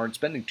movies aren't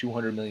spending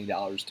 $200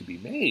 million to be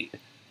made.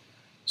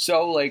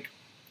 So, like,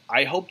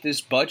 I hope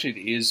this budget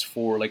is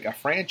for like a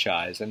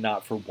franchise and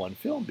not for one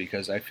film,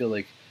 because I feel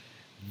like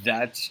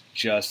that's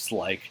just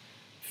like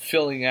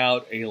filling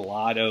out a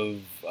lot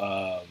of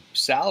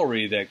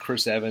salary that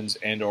Chris Evans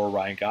and or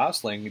Ryan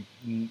Gosling,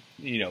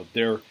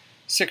 they're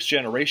 6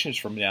 generations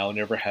from now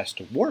never has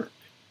to work.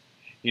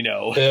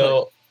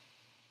 Bill,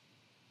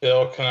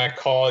 can I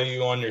call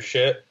you on your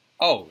shit?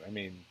 Oh, I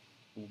mean,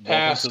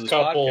 past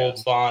couple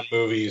Bond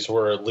movies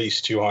were at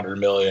least $200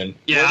 million.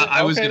 Yeah,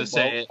 I was going to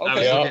say it. Okay. I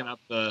was looking up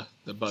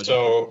the budget.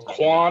 So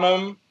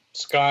Quantum,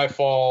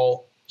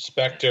 Skyfall,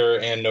 Spectre,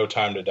 and No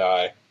Time to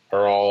Die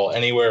are all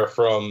anywhere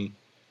from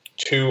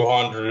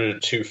 200 to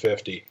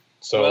 250.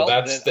 So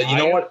that's you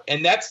know what,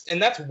 and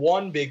that's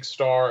one big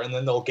star, and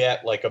then they'll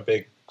get like a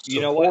big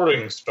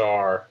supporting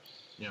star.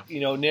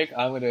 Yeah. Nick,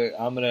 I'm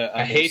gonna.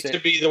 I hate to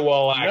be the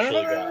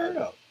guy.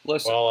 No.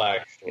 Listen,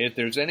 if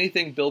there's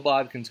anything Bill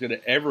Bodkin's going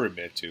to ever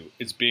admit to,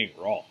 it's being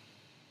wrong.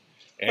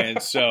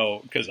 And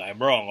so, because I'm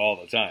wrong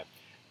all the time.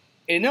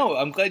 And no,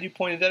 I'm glad you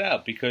pointed that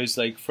out, because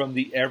like from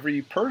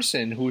every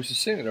person who was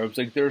sitting there, I was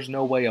like, there's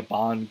no way a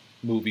Bond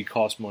movie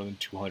costs more than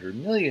 $200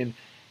 million.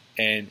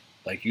 And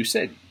like you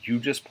said, you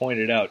just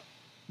pointed out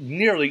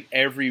nearly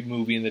every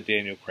movie in the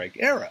Daniel Craig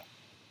era.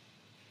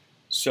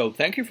 So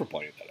thank you for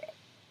pointing that out.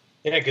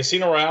 Yeah,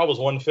 Casino Royale was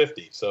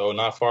 150, so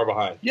not far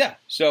behind. Yeah,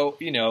 so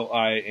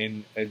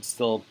and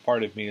still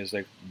part of me is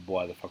like,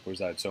 why the fuck was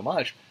that so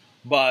much?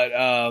 But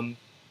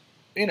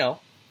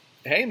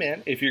hey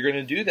man, if you're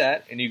gonna do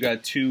that and you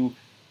got 2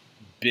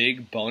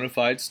 big bona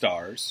fide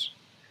stars,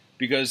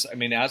 because I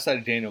mean, outside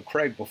of Daniel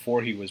Craig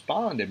before he was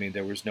Bond, I mean,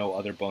 there was no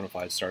other bona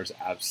fide stars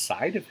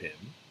outside of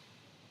him.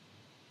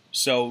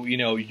 So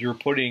you're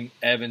putting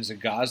Evans and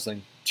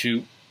Gosling,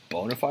 2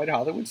 bona fide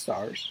Hollywood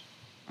stars.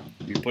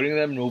 You're putting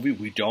them in a movie.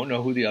 We don't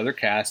know who the other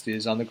cast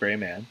is on The Gray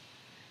Man.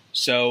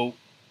 So,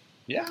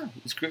 yeah,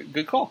 it's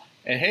good call.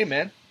 And hey,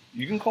 man,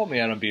 you can call me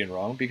out on being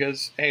wrong,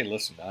 because, hey,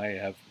 listen,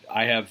 I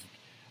have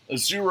a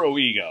zero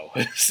ego.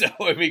 So,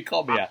 I mean,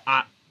 call me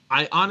out.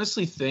 I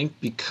honestly think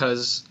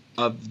because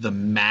of the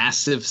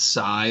massive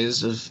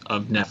size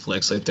of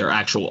Netflix, like their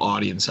actual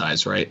audience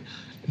size, right?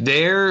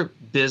 Their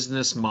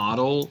business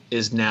model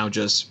is now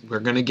just, we're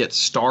going to get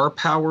star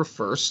power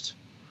first,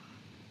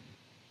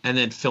 and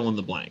then fill in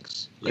the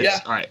blanks. All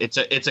right. It's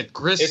a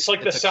Chris. It's like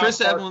the Chris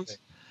Evans. Thing.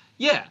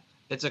 Yeah,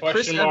 it's a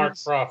Chris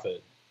Evans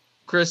profit.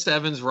 Chris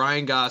Evans,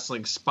 Ryan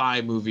Gosling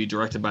spy movie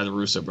directed by the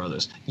Russo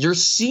brothers. You're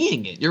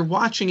seeing it. You're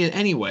watching it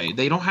anyway.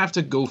 They don't have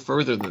to go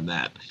further than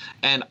that.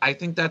 And I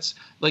think that's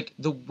like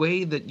the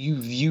way that you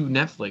view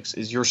Netflix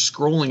is you're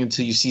scrolling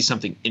until you see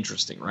something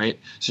interesting, right?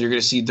 So you're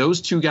going to see those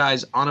 2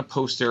 guys on a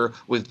poster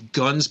with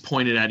guns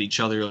pointed at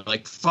each other. You're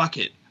like, fuck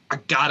it, I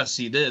gotta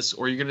see this.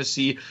 Or you're going to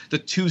see the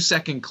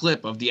 2-second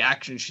clip of the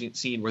action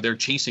scene where they're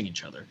chasing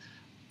each other.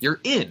 You're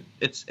in.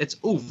 It's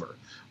over.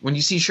 When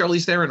you see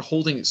Charlize Theron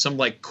holding some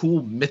like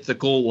cool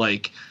mythical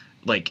like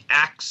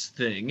axe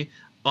thing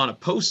on a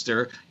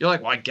poster, you're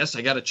like, well, I guess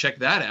I got to check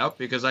that out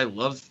because I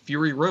love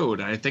Fury Road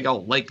and I think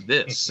I'll like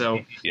this. So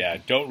yeah,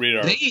 don't read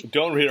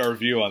our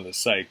review on the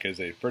site because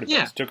they pretty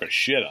much took a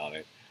shit on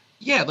it.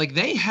 Yeah, like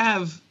they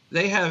have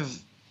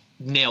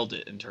nailed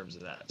it in terms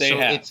of that.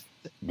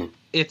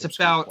 It's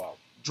about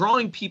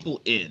drawing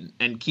people in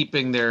and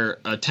keeping their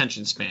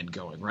attention span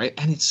going, right?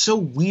 And it's so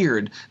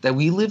weird that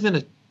we live in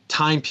a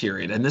time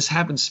period, and this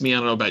happens to me, I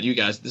don't know about you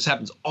guys, this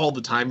happens all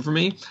the time for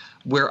me,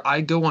 where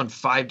I go on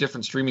 5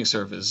 different streaming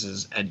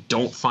services and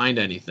don't find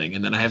anything,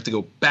 and then I have to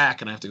go back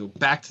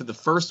to the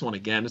first one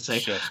again and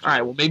say, all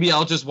right, well, maybe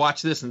I'll just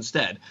watch this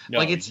instead. No,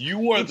 like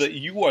you are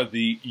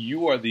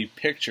the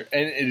picture,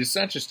 and it's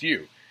not just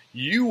you.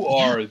 You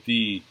are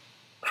the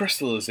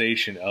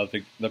crystallization of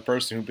the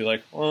person who'd be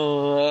like,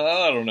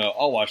 I don't know,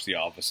 I'll watch The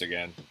Office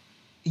again.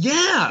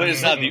 Yeah, but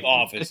it's not The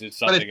Office; it's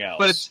something else.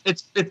 But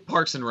it's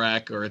Parks and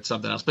Rec or it's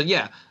something else. But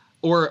yeah,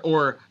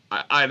 or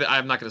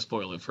I'm not going to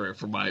spoil it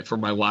for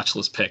my watch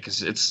list pick.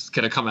 It's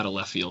going to come out of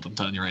left field. I'm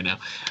telling you right now.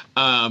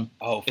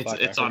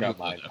 It's I on forgot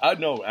mine.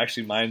 No,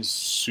 actually, mine's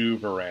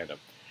super random.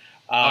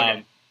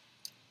 Okay.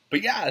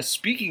 But yeah,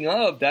 speaking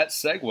of that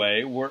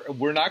segue,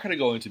 we're not going to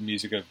go into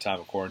music of time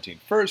of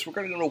quarantine first. We're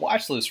going to go to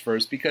watch list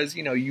first because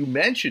you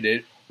mentioned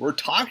it. We're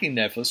talking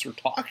Netflix. We're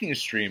talking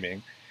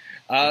streaming.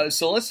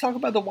 So let's talk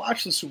about the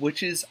watch list,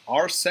 which is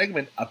our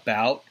segment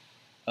about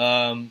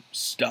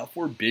stuff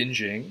we're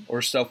binging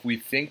or stuff we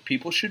think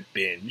people should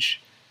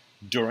binge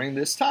during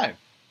this time.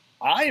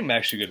 I'm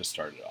actually going to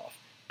start it off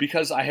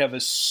because I have a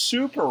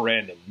super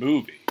random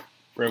movie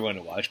for everyone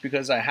to watch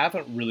because I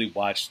haven't really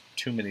watched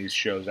too many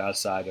shows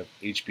outside of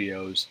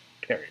HBO's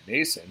Perry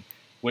Mason,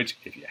 which,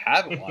 if you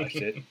haven't watched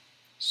it,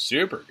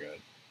 super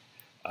good.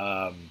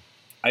 I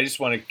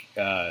just want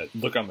to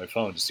look on my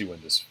phone to see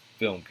when this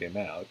film came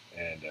out,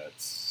 and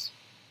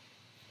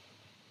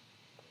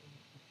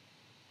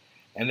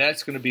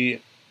that's going to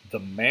be The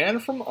Man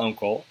from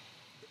U.N.C.L.E.,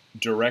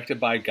 directed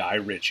by Guy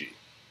Ritchie.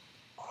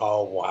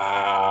 Oh,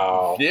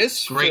 wow.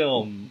 This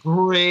film...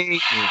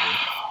 Great movie.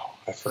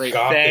 I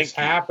forgot this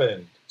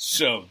happened.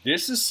 So,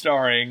 this is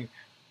starring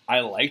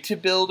I Like to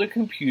Build a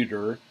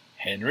Computer,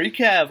 Henry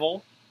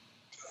Cavill,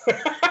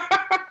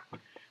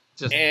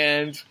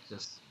 and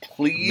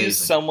please, amazing.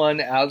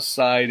 Someone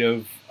outside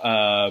of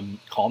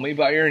Call Me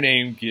By Your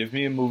Name, give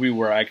me a movie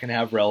where I can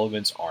have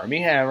relevance,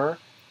 Armie Hammer.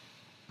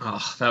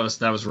 Oh, that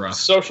was rough.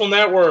 Social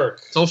Network.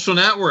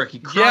 He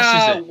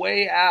crushes it.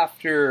 way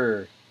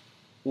after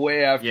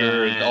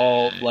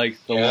all, like,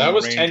 the Lone that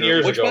was Ranger, 10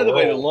 years which, ago. by the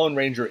way, the Lone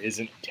Ranger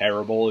isn't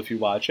terrible if you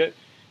watch it.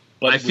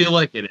 But I feel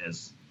like it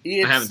is.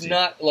 It's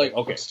not like,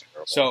 okay,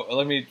 so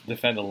let me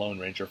defend the Lone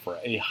Ranger for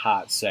a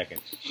hot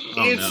second.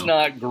 It's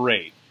not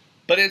great,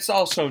 but it's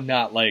also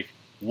not like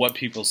what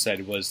people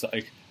said was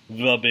like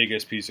the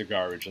biggest piece of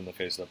garbage on the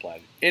face of the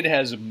planet. It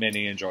has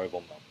many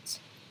enjoyable moments.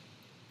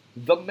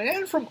 The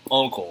Man from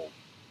U.N.C.L.E.,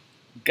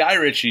 Guy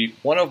Ritchie,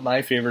 one of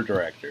my favorite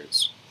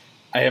directors.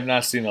 I have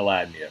not seen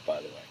Aladdin yet, by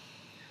the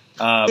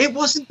way. It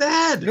wasn't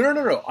bad.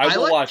 No. I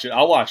will watch it.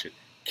 I'll watch it.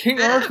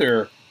 King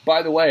Arthur,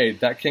 by the way,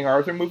 that King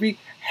Arthur movie,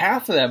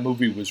 half of that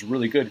movie was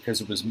really good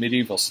because it was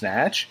medieval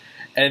snatch,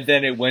 and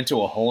then it went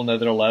to a whole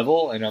nother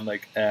level, and I'm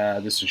like,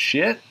 this is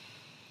shit.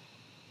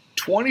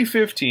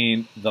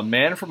 2015, The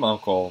Man from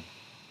U.N.C.L.E.,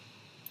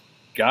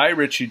 Guy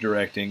Ritchie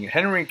directing,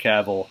 Henry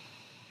Cavill,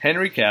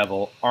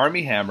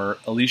 Armie Hammer,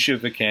 Alicia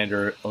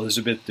Vikander,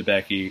 Elizabeth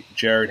Debicki,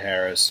 Jared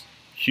Harris,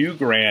 Hugh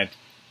Grant.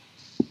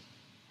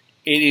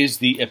 It is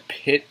the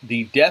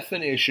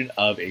definition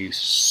of a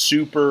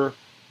super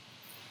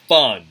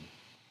fun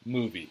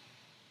movie.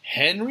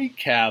 Henry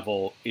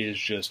Cavill is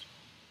just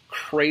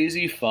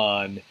crazy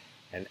fun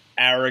and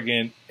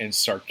arrogant and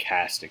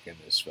sarcastic in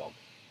this film.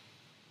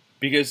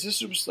 Because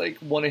this was like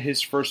one of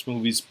his first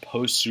movies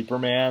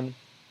post-Superman.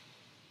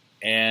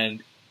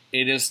 And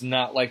it is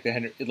not like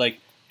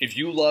if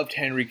you loved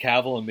Henry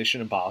Cavill in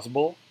Mission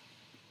Impossible,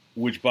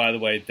 which, by the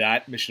way,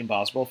 that Mission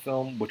Impossible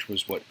film, which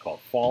was called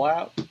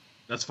Fallout?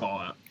 That's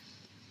Fallout.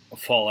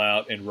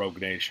 Fallout and Rogue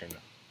Nation.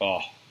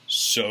 Oh,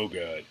 so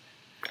good.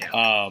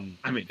 Yeah.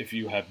 If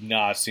you have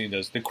not seen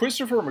those, the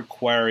Christopher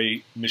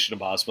McQuarrie Mission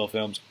Impossible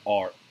films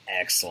are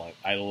excellent.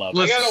 I love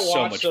them. I gotta so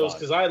watch much those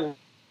fun. because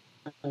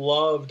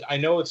I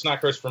know it's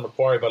not Christopher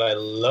McQuarrie, but I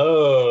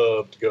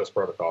loved Ghost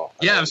Protocol.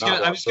 Yeah, I was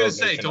gonna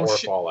say,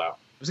 Fallout.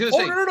 I was gonna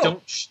say,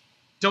 no.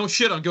 Don't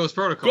shit on Ghost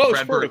Protocol.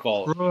 Ghost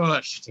Protocol.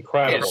 Crushed. It's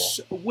incredible.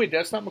 Wait,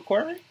 that's not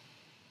McQuarrie?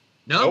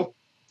 No, nope.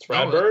 It's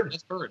Brad Bird.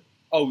 That's Bird.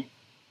 Oh,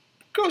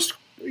 Ghost.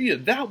 Yeah,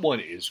 that one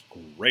is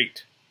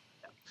great.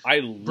 I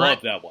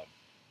love that one.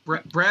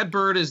 Brad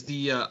Bird is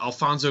the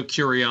Alfonso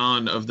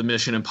Cuarón of the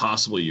Mission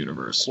Impossible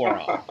universe.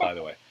 Cuarón, by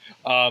the way.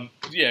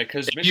 Yeah,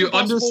 because you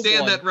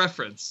understand that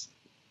reference.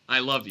 I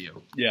love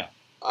you. Yeah.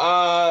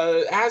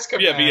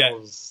 Azkaban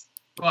was...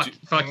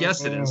 Fuck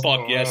yes, it is.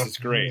 Fuck yes, it's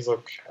great.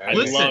 Okay.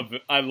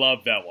 I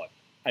love that one.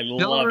 I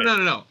love it.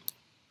 No.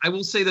 I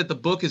will say that the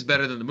book is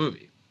better than the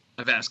movie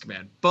of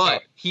Azkaban,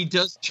 but he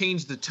does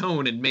change the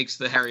tone and makes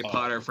the Harry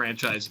Potter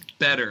franchise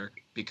better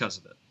because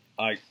of it.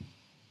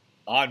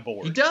 On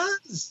board. He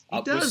does.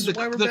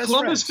 The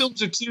Columbus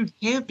films are too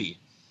campy.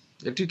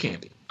 They're too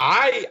campy.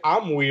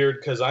 I'm weird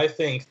because I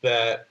think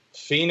that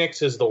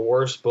Phoenix is the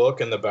worst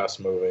book and the best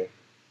movie.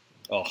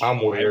 Oh,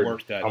 I'm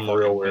weird. I'm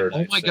real weird.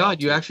 Oh my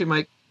god, you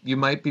actually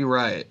might be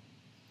right.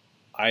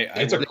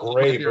 It's a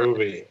great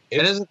movie.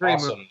 It is a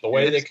great movie. The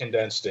way they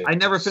condensed it. I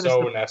never finished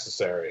so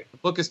necessary. The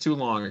book is too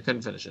long. I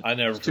couldn't finish it. I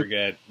never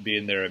forget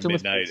being there at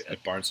midnight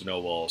at Barnes &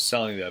 Noble,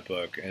 selling that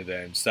book, and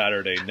then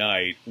Saturday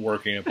night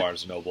working at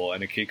Barnes & Noble,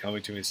 and a kid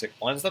coming to me and saying,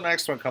 when's the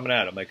next one coming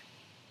out? I'm like,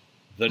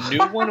 the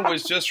new one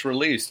was just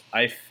released.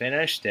 I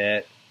finished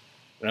it.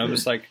 And I'm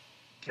just like,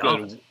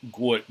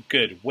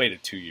 good.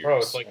 Waited 2 years. Bro,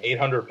 it's like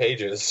 800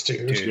 pages,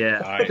 dude.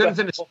 Yeah. I couldn't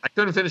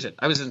finish it.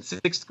 I was in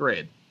 6th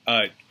grade.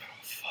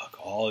 Fuck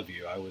all of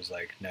you. I was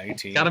like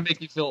 19. Gotta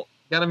make you feel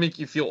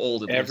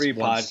old. Every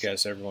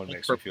podcast, everyone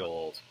makes me feel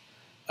old.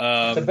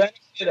 The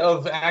benefit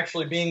of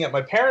actually being at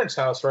my parents'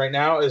 house right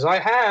now is I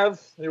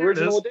have the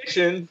original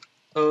edition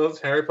of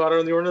Harry Potter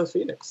and the Order of the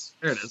Phoenix.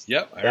 There it is.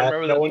 Yep, I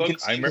remember that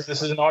book. I remember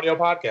this is an audio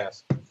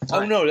podcast.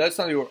 Oh no, that's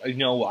not the.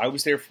 No, I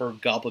was there for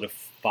Goblet of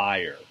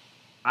Fire.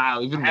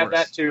 Wow, even I have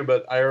that too,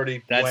 but I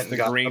already That's went the and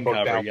got green the book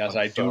cover. down Yes,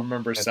 one, I do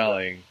remember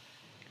selling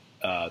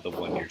the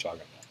one you're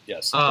talking about.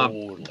 Yes,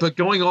 totally. But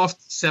going off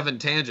 7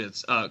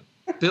 tangents,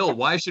 Bill,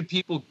 why should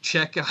people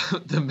check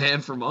out The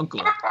Man from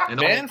U.N.C.L.E.?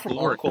 Man from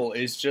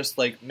U.N.C.L.E. is just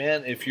like,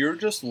 man, if you're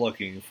just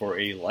looking for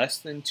a less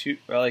than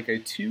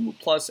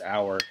 2+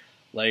 hour,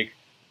 like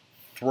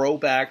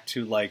throwback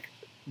to like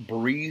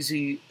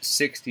breezy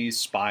 60s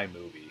spy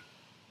movie.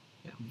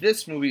 Yeah.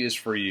 This movie is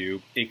for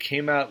you. It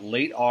came out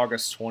late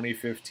August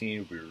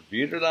 2015. We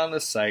reviewed it on the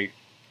site.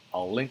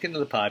 I'll link into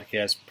the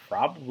podcast.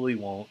 Probably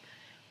won't.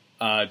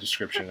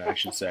 Description, I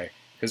should say,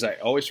 because I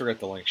always forget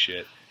to link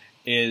shit.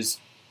 It's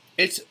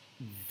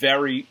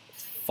very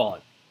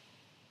fun.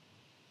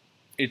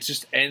 It's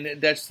just,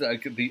 and that's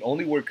like the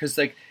only word, because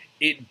like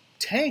it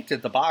tanked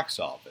at the box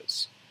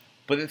office.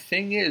 But the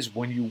thing is,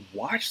 when you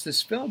watch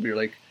this film, you're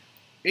like,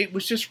 it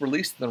was just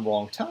released in the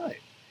wrong time.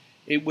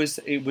 It was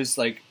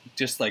like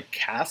just like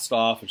cast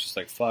off. It's just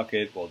like, fuck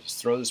it, we'll just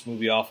throw this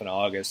movie off in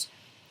August.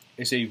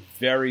 It's a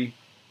very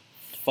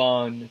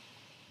fun,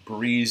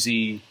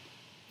 breezy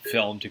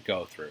film to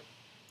go through.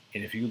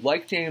 And if you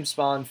like James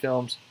Bond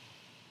films,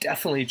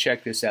 definitely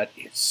check this out.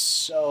 It's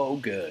so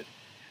good.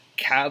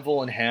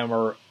 Cavill and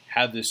Hammer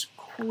have this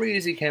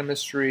crazy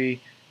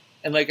chemistry.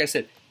 And like I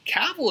said,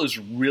 Cavill is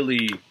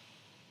really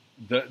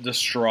the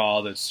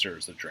straw that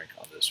stirs the drink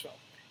on this film.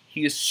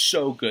 He is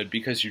so good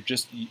because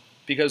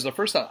the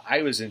first time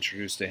I was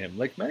introduced to him,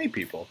 like many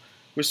people,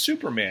 was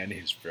Superman.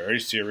 He's very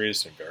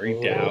serious and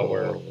very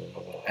dour.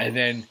 And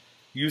then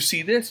you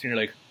see this and you're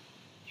like,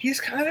 he's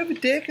kind of a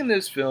dick in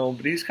this film,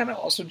 but he's kind of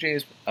also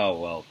James. Oh,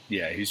 well,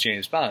 yeah, he's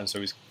James Bond,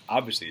 so he's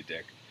obviously a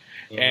dick.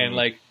 Mm-hmm. And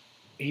like,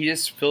 he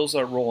just fills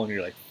that role, and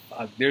you're like,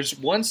 fuck. There's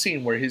one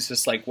scene where he's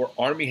just like, where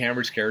Armie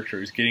Hammer's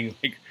character is getting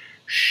like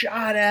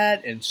shot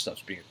at, and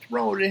stuff's being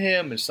thrown at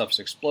him, and stuff's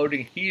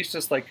exploding. He's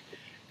just like,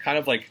 kind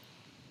of like,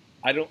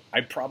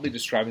 I'm probably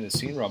describing the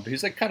scene wrong, but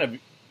he's like kind of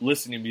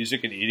listening to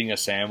music and eating a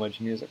sandwich,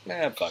 and he's like,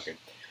 nah, fuck it.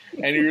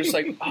 And you're just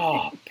like,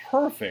 oh,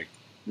 perfect.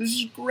 This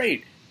is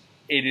great.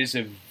 It is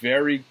a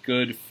very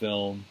good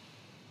film.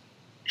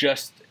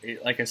 Just,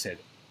 like I said,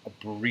 a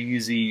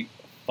breezy,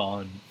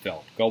 fun film.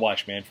 Go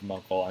watch Man from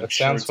U.N.C.L.E. I'm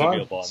sure it's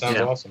available. Sounds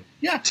awesome.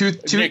 Yeah. Two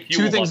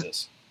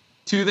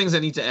things I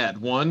need to add.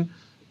 One,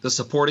 the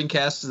supporting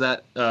cast of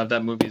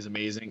that movie is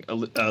amazing.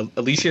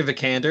 Alicia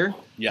Vikander,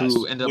 yes,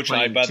 who ended up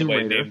playing by the Tomb way,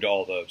 Raider. named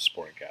all the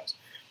supporting cast.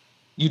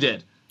 You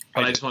did.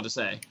 But I just wanted to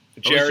say.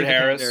 Jared Alicia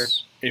Harris,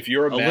 Vikander, if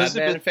you're a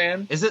Madman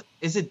fan. Is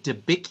it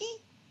Debicki?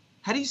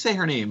 How do you say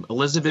her name?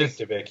 Elizabeth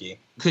Debicki.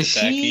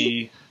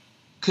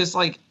 Because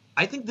like,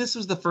 I think this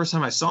was the first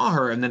time I saw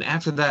her, and then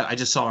after that, I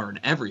just saw her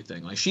in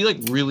everything. Like, she like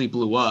really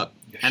blew up,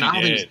 and I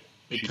don't think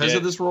it's because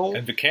of this role.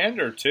 And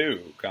Vikander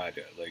too, kind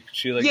of like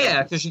she like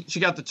because she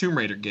got the Tomb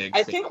Raider gig.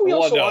 I think we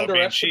also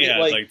underestimate. She had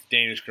like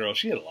Danish Girl.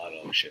 She had a lot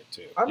of other shit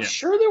too. I'm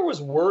sure there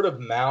was word of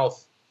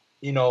mouth.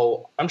 You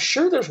know, I'm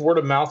sure there's word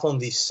of mouth on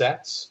these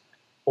sets,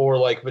 or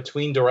like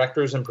between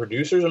directors and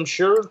producers. I'm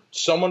sure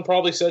someone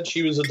probably said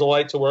she was a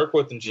delight to work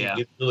with, and she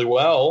did really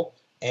well.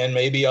 And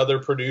maybe other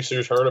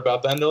producers heard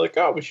about that, and they're like,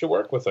 "Oh, we should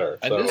work with her."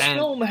 And this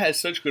film has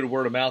such good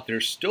word of mouth.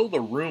 There's still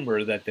the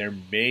rumor that there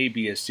may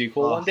be a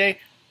sequel one day.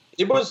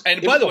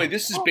 By the way,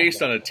 this is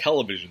based on a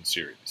television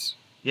series.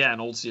 Yeah,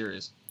 an old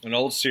series.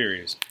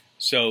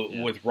 So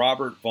with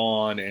Robert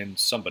Vaughn and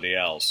somebody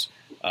else,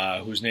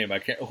 whose name I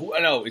can't.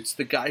 No, it's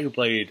the guy who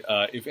played.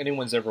 If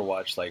anyone's ever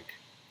watched like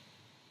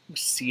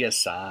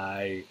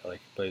CSI,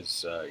 like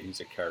plays, he's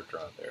a character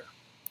on there.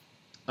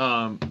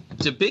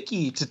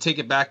 Debicki, to take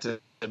it back to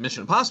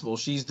Mission Impossible,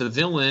 she's the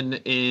villain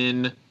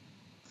in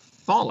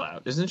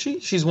Fallout, isn't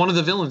she? She's one of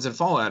the villains in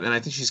Fallout, and I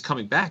think she's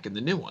coming back in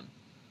the new one.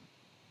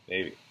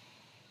 Maybe.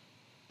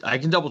 I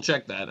can double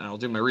check that, and I'll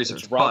do my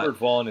research. It's Robert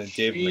Vaughn and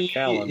David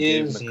McCallum.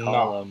 David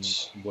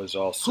McCallum was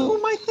also. Who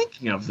am I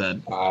thinking of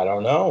then? I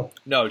don't know.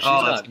 No, she's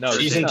not. No,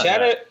 she's in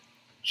Tenet.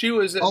 She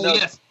was.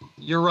 Yes,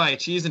 you're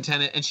right. She is in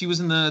Tenet, and she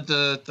was in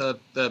the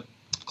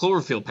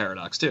Cloverfield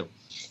Paradox too.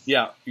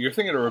 Yeah, you're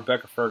thinking of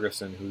Rebecca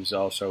Ferguson, who's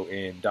also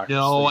in Dr.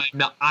 No, Sleep. I'm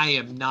not. I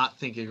am not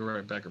thinking of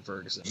Rebecca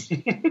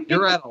Ferguson.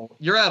 You're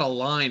at a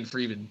line for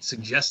even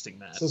suggesting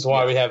that. This is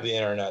why we have the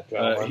internet,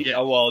 gentlemen.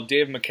 Well,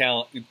 David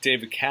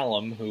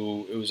Callum,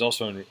 who was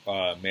also in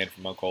Man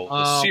from U.N.C.L.E.,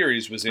 the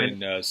series was in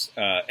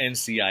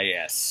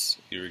NCIS,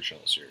 the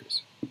original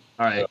series.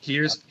 All right,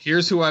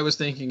 here's who I was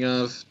thinking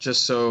of,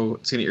 just so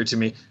it's gonna irritate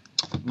me.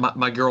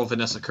 My girl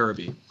Vanessa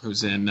Kirby,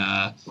 who's in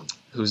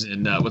what's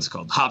it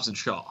called, Hobbs and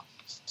Shaw.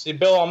 See,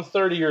 Bill, I'm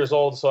 30 years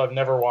old, so I've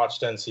never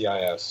watched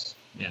NCIS.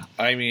 Yeah.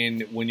 I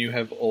mean, when you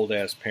have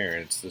old-ass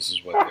parents, this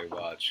is what they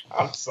watch.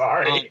 I'm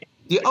sorry.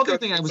 The other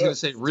thing I was going to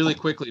say really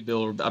quickly,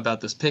 Bill,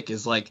 about this pick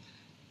is, like,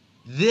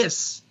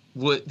 this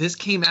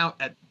came out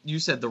at, you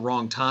said, the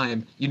wrong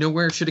time. You know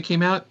where it should have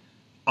came out?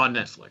 On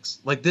Netflix.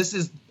 Like, this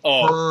is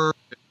perfect.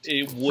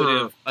 It would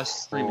have a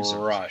streaming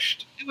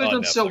crushed. It would have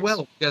done so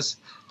well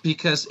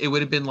because it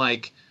would have been,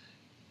 like,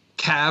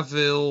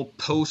 Cavill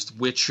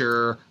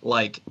post-Witcher,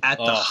 like, at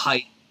the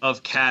height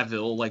of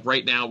Cavill, like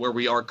right now where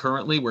we are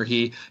currently, where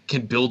he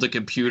can build a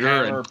computer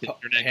and the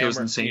internet goes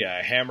insane.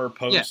 Yeah, Hammer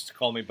post,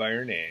 Call Me By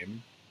Your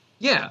Name.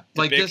 Yeah,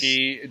 like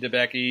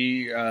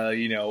DeBecky,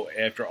 you know,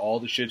 after all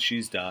the shit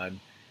she's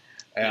done,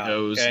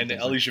 and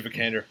Alicia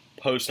Vikander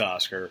post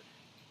Oscar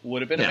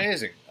would have been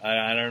amazing.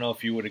 I don't know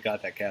if you would have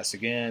got that cast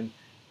again,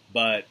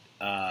 but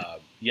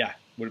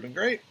would have been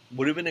great.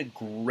 Would have been a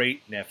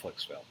great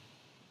Netflix film.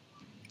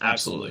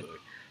 Absolutely.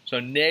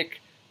 So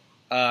Nick,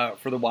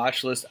 for the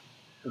watch list,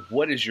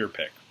 what is your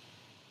pick?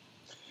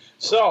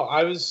 So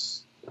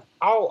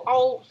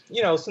I'll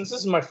since this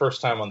is my first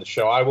time on the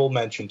show, I will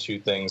mention two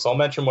things. I'll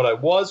mention what I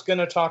was going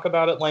to talk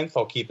about at length.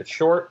 I'll keep it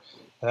short.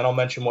 And then I'll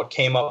mention what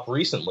came up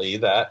recently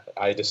that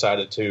I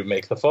decided to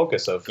make the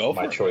focus of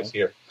my choice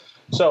here.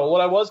 So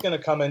what I was going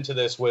to come into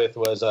this with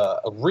was a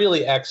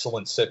really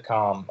excellent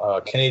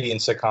sitcom, Canadian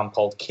sitcom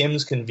called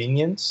Kim's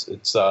Convenience.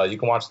 It's you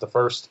can watch the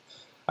first,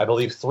 I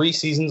believe, 3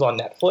 seasons on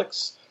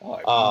Netflix.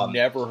 Oh, I've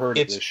never heard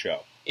of this show.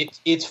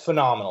 It's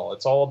phenomenal.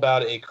 It's all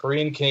about a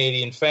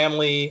Korean-Canadian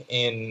family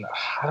in,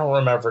 I don't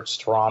remember if it's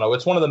Toronto.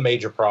 It's one of the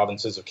major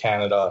provinces of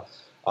Canada,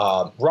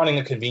 running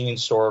a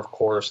convenience store, of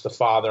course. The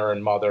father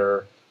and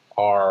mother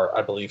are,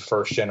 I believe,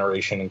 first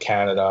generation in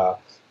Canada,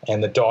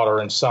 and the daughter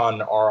and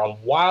son are on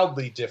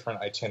wildly different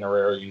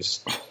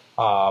itineraries.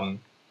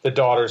 The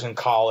daughter's in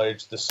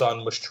college. The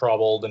son was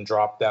troubled and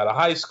dropped out of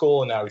high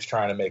school, and now he's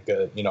trying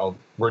to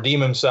redeem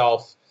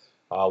himself,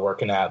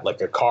 working at like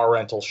a car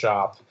rental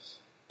shop.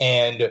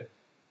 And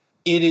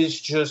it is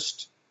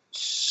just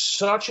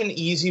such an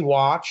easy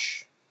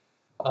watch.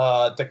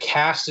 The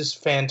cast is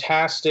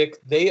fantastic.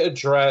 They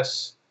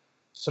address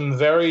some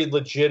very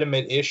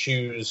legitimate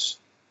issues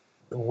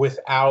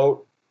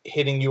without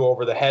hitting you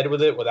over the head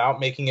with it, without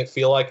making it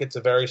feel like it's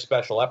a very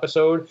special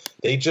episode.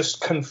 They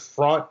just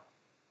confront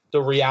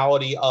the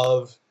reality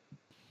of,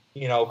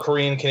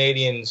 Korean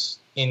Canadians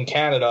in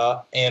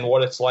Canada and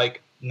what it's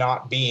like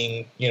not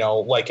being,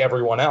 like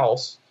everyone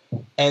else.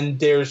 And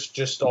there's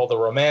just all the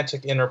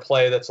romantic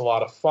interplay that's a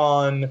lot of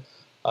fun.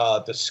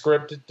 The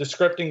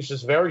scripting is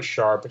just very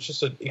sharp. It's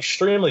just an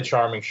extremely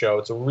charming show.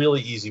 It's a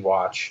really easy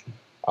watch.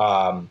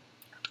 So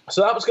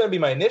that was going to be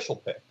my initial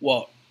pick.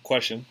 Well,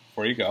 question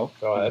before you go.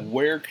 Go ahead.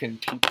 Where can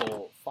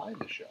people find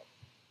the show?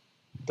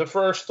 The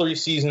first 3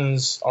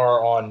 seasons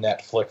are on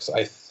Netflix.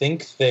 I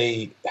think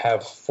they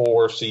have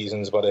 4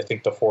 seasons, but I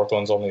think the 4th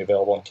one's only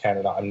available in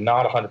Canada. I'm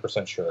not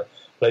 100% sure.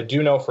 But I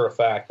do know for a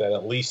fact that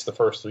at least the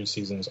first 3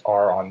 seasons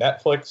are on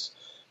Netflix.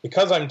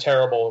 Because I'm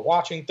terrible at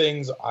watching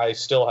things, I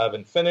still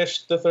haven't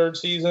finished the 3rd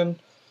season.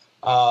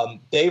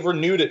 They've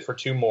renewed it for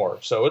 2 more,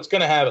 so it's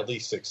going to have at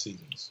least 6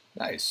 seasons.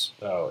 Nice.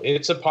 So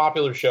it's a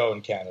popular show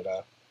in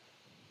Canada.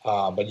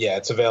 But yeah,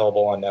 it's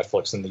available on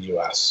Netflix in the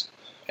U.S.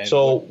 And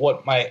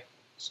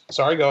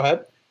Sorry, go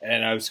ahead.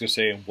 And I was going to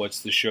say,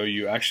 what's the show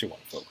you actually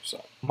want to focus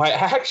on? My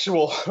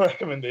actual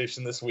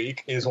recommendation this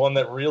week is one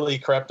that really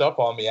crept up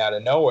on me out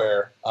of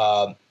nowhere.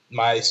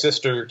 My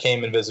sister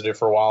came and visited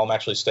for a while. I'm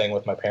actually staying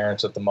with my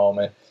parents at the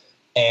moment.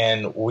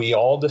 And we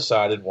all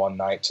decided one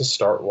night to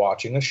start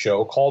watching a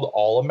show called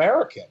All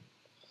American,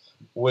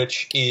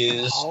 which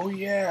is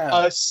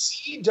a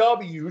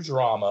CW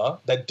drama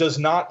that does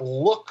not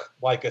look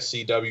like a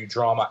CW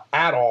drama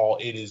at all.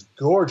 It is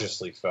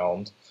gorgeously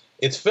filmed.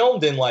 It's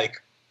filmed in like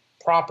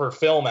proper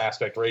film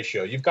aspect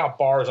ratio. You've got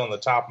bars on the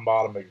top and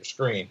bottom of your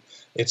screen.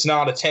 It's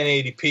not a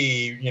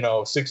 1080p,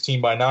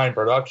 16:9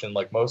 production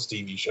like most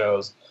TV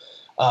shows.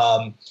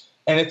 And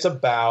it's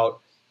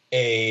about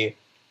a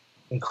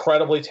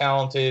incredibly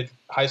talented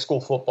high school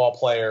football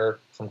player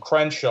from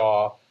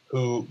Crenshaw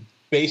who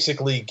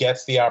basically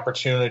gets the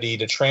opportunity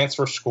to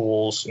transfer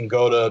schools and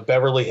go to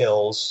Beverly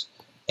Hills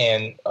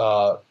and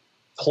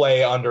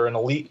play under an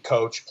elite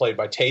coach played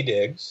by Taye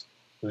Diggs,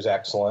 who's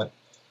excellent.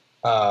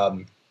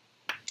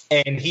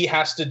 And he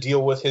has to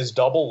deal with his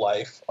double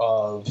life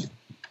of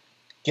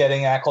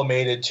getting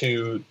acclimated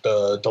to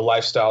the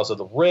lifestyles of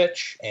the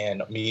rich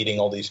and meeting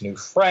all these new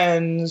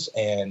friends,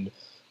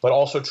 but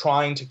also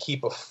trying to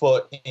keep a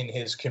foot in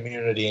his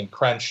community in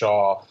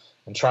Crenshaw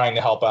and trying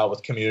to help out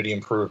with community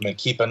improvement,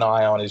 keep an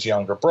eye on his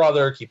younger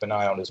brother, keep an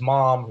eye on his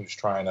mom, who's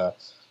trying to,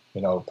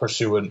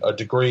 pursue a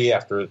degree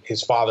after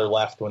his father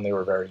left when he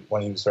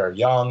was very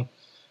young.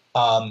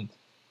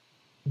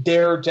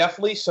 There are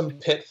definitely some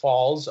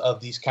pitfalls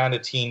of these kind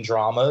of teen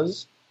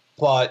dramas,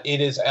 but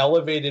it is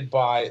elevated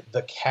by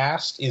the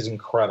cast is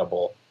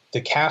incredible.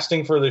 The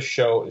casting for this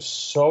show is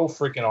so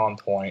freaking on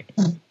point.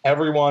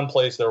 Everyone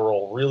plays their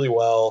role really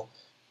well.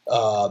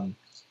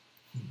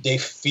 They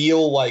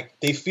feel like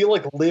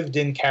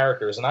lived-in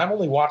characters, and I've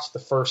only watched the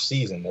first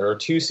season. There are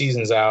 2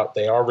 seasons out.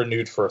 They are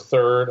renewed for a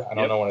third. I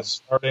don't know when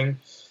it's starting,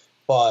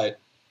 but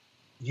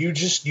you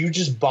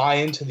just buy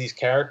into these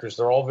characters.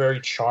 They're all very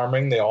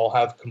charming. They all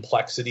have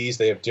complexities.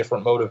 They have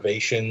different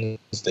motivations.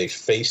 They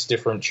face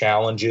different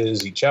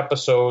challenges each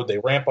episode. They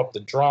ramp up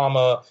the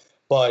drama,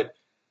 but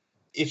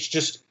it's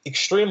just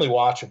extremely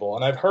watchable.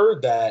 And I've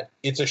heard that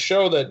it's a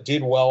show that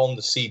did well on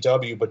the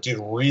CW, but did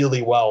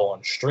really well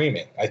on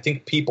streaming. I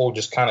think people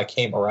just kind of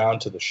came around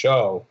to the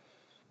show,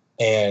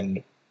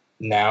 and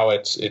now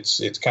it's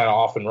kind of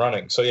off and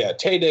running. So yeah,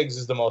 Taye Diggs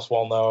is the most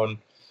well-known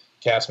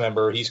cast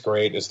member. He's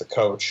great as the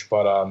coach,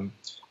 but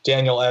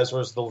Daniel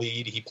Ezra's the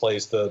lead. He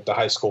plays the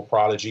high school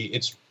prodigy.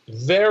 It's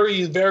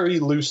very, very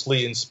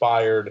loosely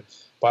inspired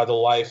by the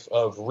life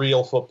of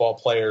real football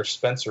player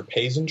Spencer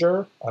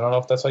Pasinger. I don't know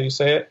if that's how you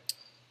say it.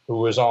 Who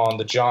was on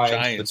the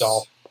Giants, the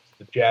Dolphins,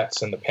 the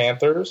Jets, and the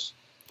Panthers.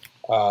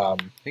 I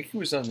think he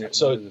was on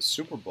the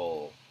Super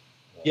Bowl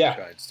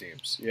Giants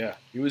teams. Yeah,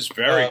 he was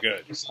very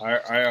good.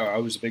 I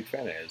was a big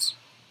fan of his.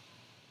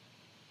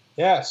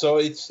 Yeah, so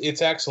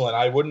it's excellent.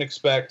 I wouldn't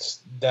expect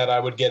that I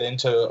would get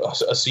into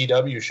a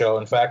CW show.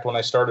 In fact, when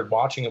I started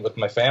watching it with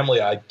my family,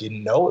 I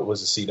didn't know it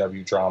was a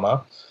CW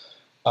drama.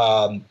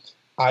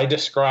 I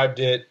described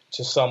it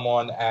to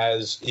someone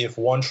as if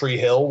One Tree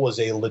Hill was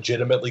a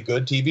legitimately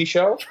good TV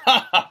show,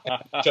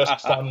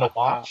 just fun to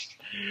watch,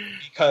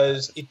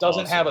 because it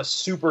doesn't have a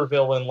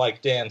supervillain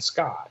like Dan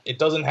Scott. It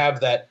doesn't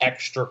have that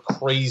extra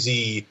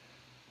crazy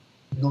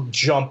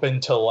jump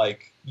into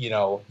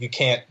you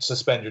can't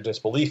suspend your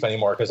disbelief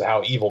anymore because of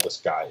how evil this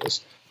guy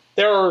is.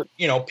 There are,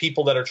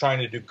 people that are trying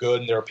to do good,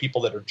 and there are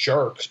people that are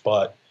jerks,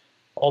 but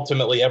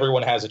ultimately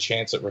everyone has a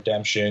chance at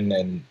redemption,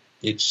 and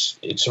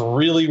it's a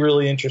really,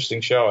 really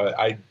interesting show.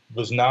 I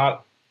was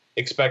not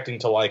expecting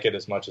to like it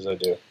as much as I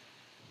do.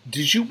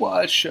 Did you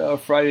watch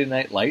Friday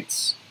Night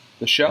Lights,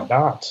 the show?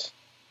 Not.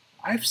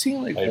 I've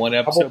seen one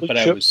episode, but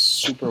I was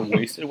super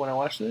wasted when I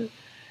watched it.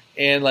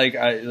 And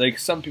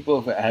some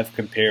people have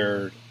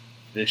compared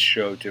this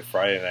show to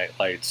Friday Night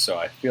Lights, so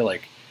I feel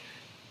like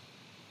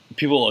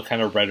people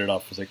kind of read it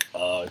off as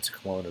it's a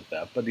clone of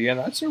that. But yeah,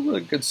 that's a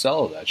really good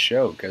sell of that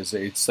show, because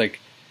it's and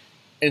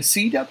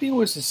CW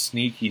was a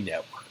sneaky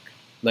network.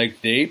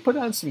 They put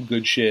on some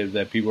good shit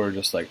that people are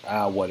just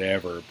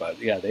whatever. But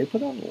yeah, they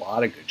put on a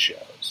lot of good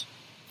shows.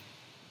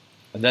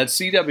 And that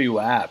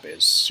CW app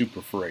is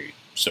super free,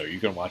 so you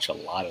can watch a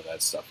lot of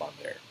that stuff on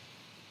there.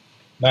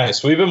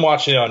 Nice. We've been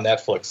watching it on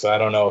Netflix. So I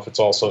don't know if it's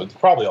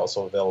probably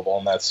also available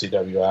on that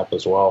CW app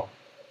as well.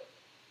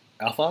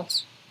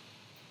 Alphonse?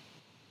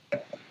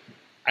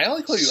 I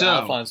only call you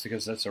Alphonse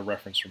because that's a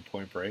reference from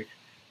Point Break.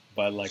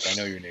 But I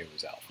know your name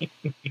was Alphonse.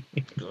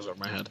 Goes over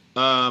my head.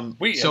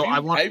 Wait, so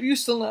have you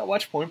still not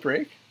watched Point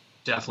Break?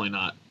 Definitely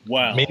not.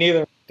 Wow. Me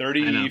neither.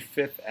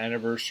 35th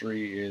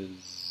anniversary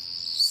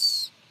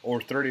is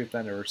 30th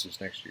anniversary is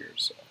next year.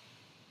 So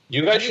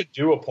you guys should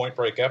do a Point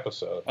Break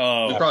episode.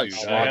 Oh, probably.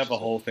 I have a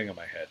whole thing in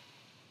my head.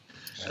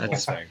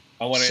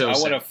 I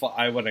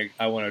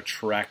want to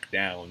track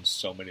down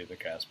so many of the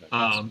cast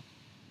members.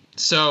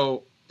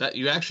 So that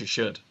you actually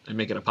should and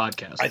make it a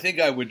podcast. I think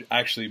I would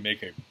actually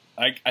make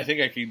I think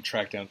I can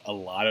track down a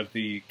lot of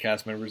the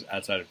cast members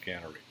outside of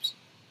Keanu Reeves.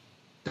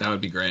 That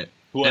would be great.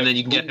 Then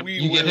you can get him.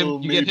 You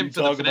get him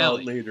for the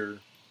finale later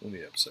in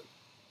the episode.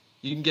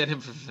 You can get him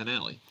for the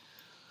finale.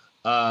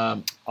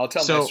 I'll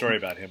tell my story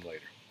about him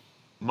later.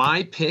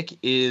 My pick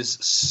is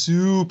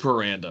super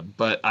random,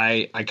 but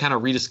I kind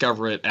of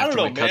rediscover it after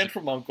I don't know, Man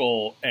from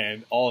U.N.C.L.E.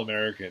 and All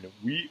American.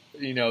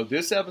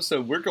 This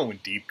episode we're going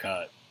deep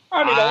cut.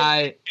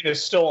 It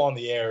is still on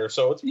the air,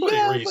 so it's pretty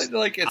recent.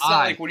 But it's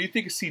not when you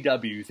think of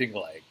CW, you think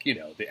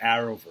the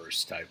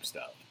Arrowverse type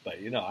stuff. But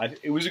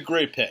it was a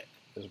great pick,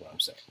 is what I'm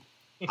saying.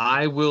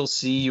 I will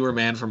see your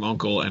Man from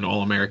U.N.C.L.E. and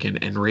All American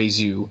and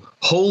raise you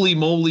Holy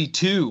Moly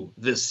 2,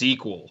 the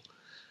sequel.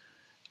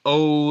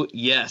 Oh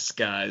yes,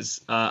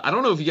 guys. I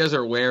don't know if you guys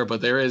are aware,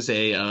 but there is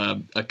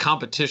a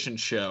competition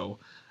show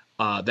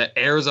that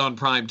airs on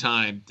prime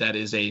time that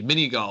is a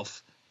mini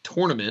golf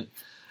tournament.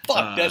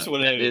 Fuck, that's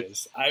what it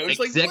is. I was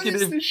what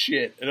is this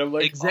shit? And I'm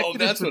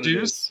that's what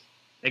it is.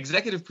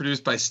 Executive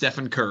produced by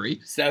Stephen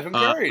Curry. Stephen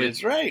Curry,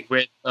 that's right.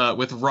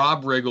 With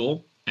Rob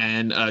Riggle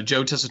and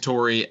Joe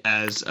Tessitore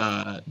as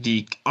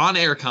the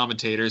on-air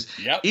commentators.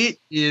 Yep.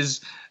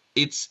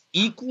 It's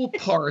equal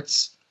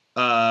parts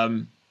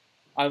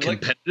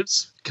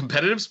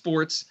competitive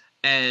sports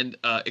and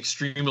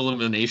extreme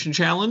elimination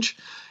challenge.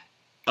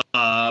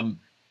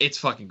 It's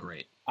fucking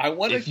great. I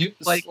want If you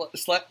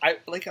to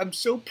I'm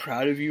so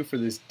proud of you for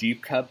this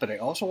deep cut, but I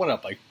also want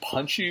to like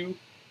punch you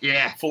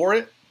for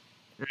it.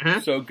 Mm-hmm.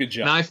 So good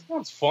job. Nice.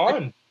 That's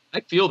fun. I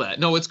feel that.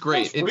 No, it's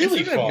great. That's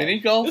really Isn't it fun. mini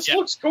golf? This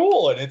looks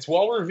cool, and it's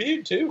well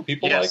reviewed too.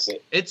 People like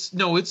it. It's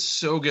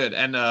so good,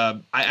 and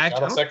I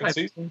Got a second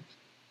season,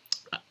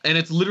 and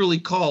it's literally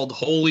called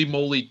Holy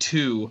Moly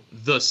 2: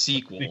 The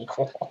Sequel.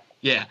 Cool.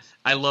 Yeah,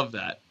 I love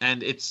that,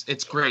 and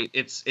it's great.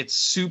 It's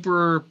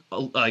super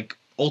like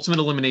Ultimate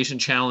Elimination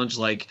Challenge,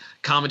 like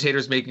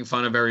commentators making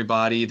fun of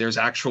everybody. There's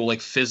actual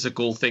like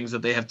physical things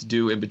that they have to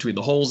do in between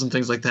the holes and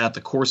things like that.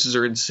 The courses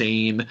are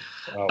insane.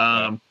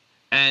 Okay.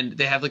 And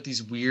they have like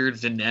these weird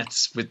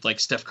vignettes with like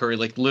Steph Curry.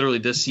 Like literally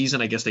this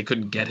season, I guess they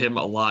couldn't get him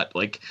a lot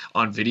like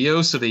on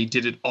video, so they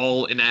did it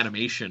all in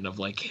animation of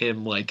like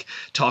him like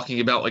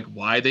talking about like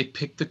why they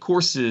picked the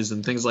courses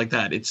and things like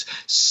that. It's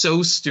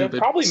so stupid.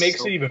 It probably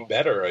makes it even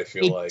better. I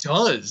feel like it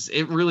does.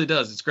 It really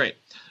does. It's great.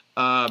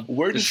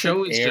 Where does the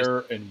show it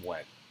air and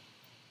when?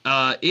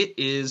 It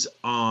is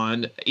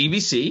on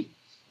ABC.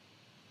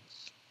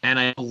 And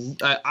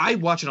I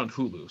watch it on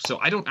Hulu, so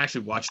I don't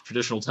actually watch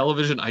traditional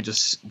television. I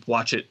just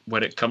watch it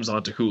when it comes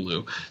onto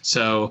Hulu.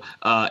 So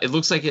it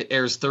looks like it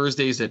airs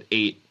Thursdays at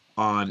 8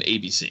 on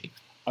ABC.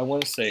 I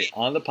want to say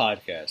on the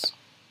podcast,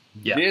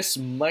 this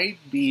might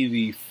be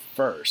the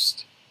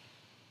first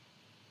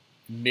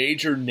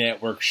major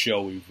network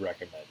show we've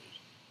recommended.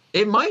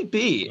 It might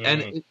be,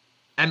 and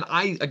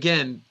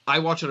I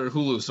watch it on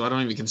Hulu, so I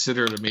don't even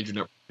consider it a major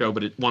network show,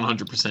 but it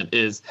 100%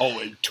 is. Oh,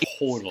 it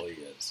totally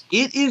is.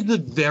 It is the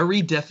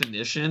very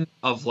definition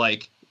of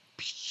like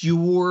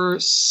pure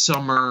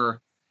summer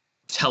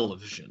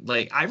television.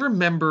 Like I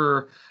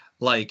remember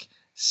like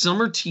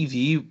summer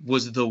TV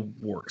was the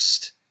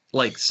worst.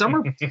 Like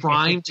summer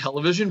prime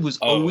television was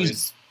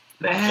always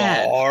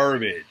bad.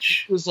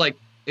 Garbage.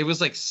 It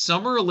was like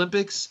Summer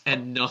Olympics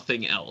and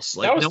nothing else.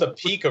 Like that was the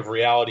peak of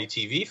reality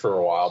TV for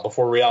a while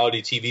before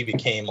reality TV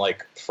became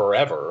like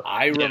forever.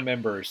 I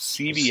remember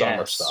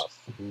CBS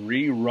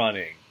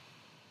rerunning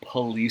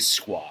Police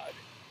Squad,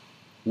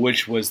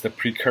 which was the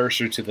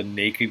precursor to the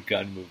Naked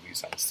Gun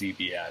movies on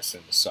CBS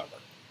in the summer.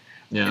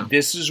 Yeah. And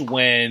this is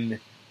when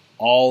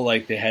all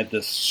like they had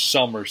the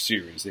summer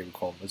series, they would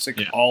call them. It's like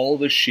all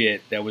the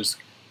shit that was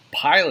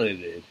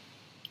piloted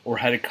or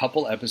had a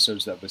couple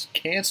episodes that was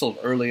canceled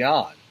early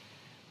on.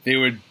 They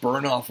would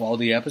burn off all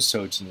the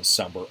episodes in the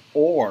summer,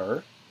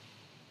 or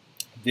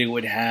they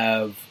would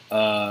have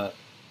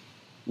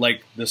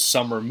like the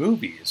summer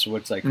movies,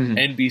 which like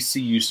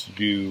NBC used to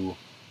do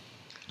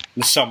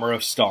the summer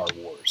of Star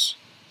Wars.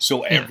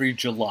 So every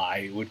July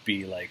it would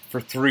be like for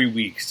 3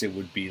 weeks it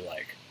would be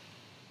like,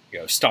 you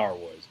know, Star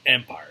Wars,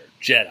 Empire,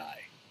 Jedi,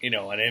 you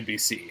know, on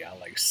NBC on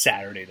like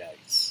Saturday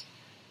nights,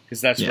 because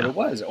that's what it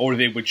was. Or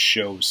they would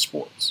show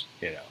sports,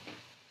 you know.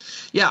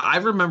 Yeah, I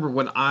remember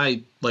when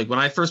I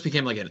first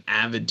became like an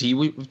avid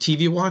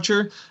TV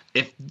watcher,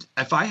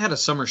 if I had a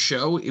summer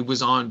show, it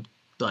was on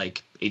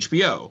like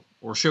HBO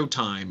or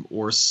Showtime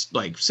or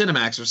like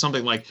Cinemax or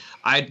something, like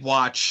I'd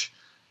watch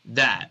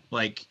that.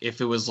 Like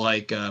if it was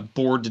like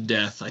Bored to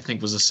Death, I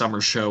think was a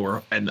summer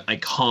show, and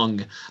like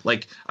Hung.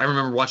 Like I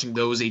remember watching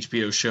those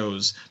HBO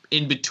shows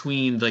in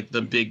between like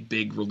the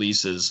big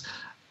releases.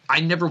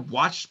 I never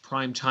watched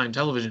primetime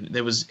television.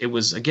 It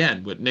was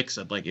again what Nick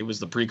said, like it was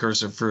the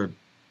precursor for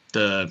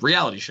the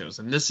reality shows,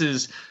 and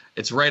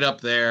it's right up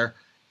there.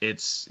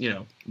 It's, you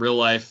know, real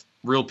life,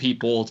 real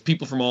people. It's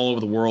people from all over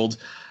the world.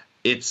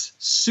 It's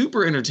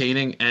super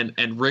entertaining, and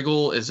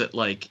Riggle is at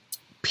like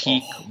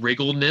peak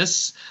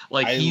Riggleness.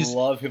 Like I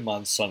love him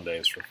on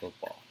Sundays for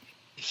football.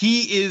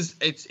 He is.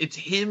 It's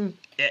him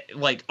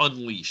like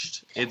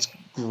unleashed. It's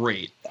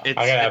great. I'm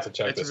gonna have to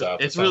check this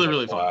out. It's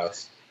really fun.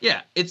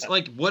 Yeah, it's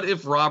like what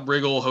if Rob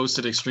Riggle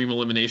hosted Extreme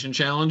Elimination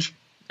Challenge,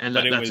 and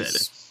that's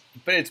it.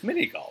 But it's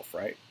mini golf,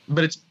 right?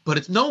 But it's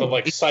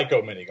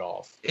psycho mini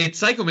golf. It's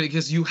psycho mini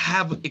because you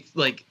have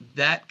like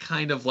that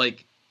kind of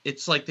like,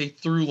 it's like they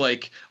threw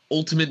like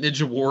Ultimate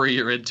Ninja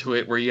Warrior into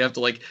it, where you have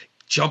to like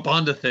jump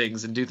onto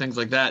things and do things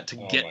like that to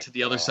get to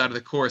the other side of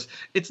the course.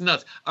 It's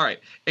nuts. All right,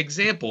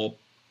 example.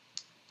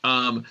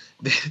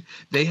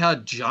 They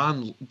had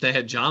John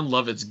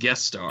Lovett's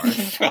guest star.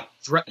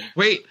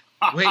 Wait.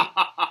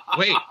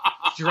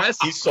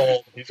 He's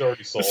sold. He's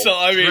already sold. So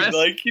I mean,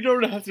 like, you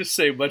don't have to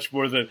say much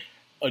more than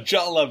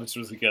John Lovitz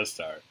was a guest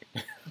star.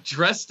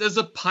 Dressed as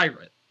a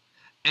pirate.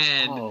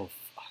 And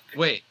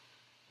wait.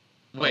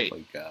 Oh my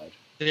God.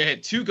 They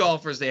had two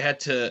golfers. They had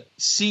to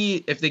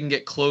see if they can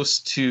get close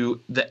to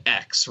the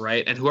X,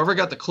 right? And whoever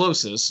got the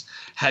closest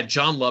had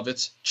John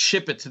Lovitz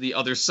chip it to the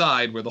other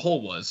side where the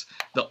hole was.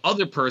 The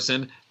other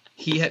person,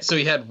 he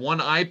had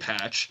one eye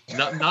patch.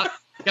 Not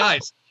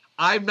guys,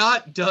 I'm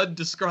not done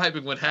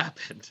describing what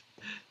happened.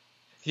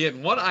 He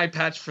had one eye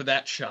patch for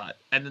that shot,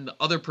 and then the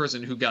other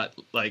person who got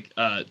like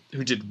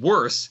who did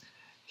worse,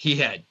 he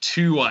had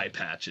two eye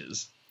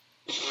patches.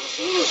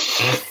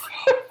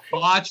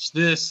 Watch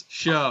this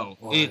show.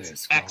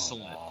 It's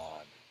excellent.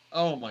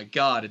 Oh my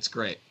God, it's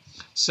great.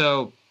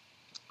 So,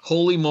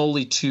 Holy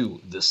Moly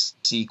 2, the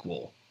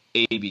sequel.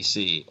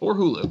 ABC or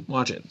Hulu.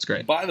 Watch it. It's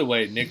great. By the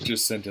way, Nick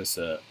just sent us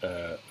a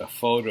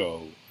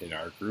photo in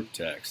our group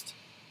text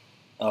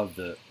of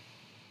the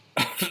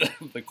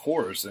the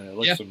course, and it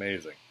looks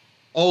amazing.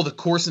 Oh, the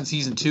course in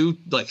season 2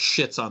 like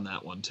shits on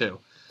that one too.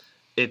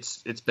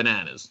 It's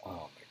bananas.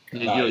 Oh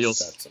my god,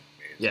 that's amazing.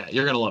 Yeah,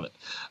 you're gonna love it.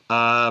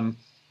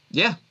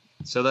 Yeah.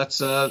 So that's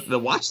the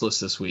watch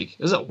list this week.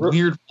 It was a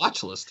weird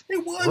watch list.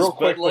 It was. Real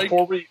quick,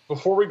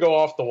 before we go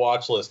off the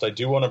watch list, I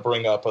do want to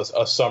bring up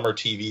a summer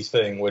TV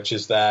thing, which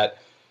is that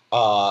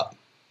my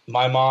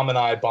mom and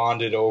I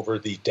bonded over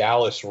the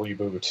Dallas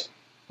reboot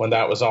when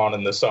that was on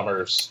in the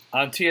summers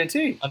on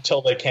TNT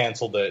until they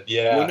canceled it.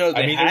 Yeah, well, no,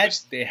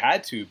 they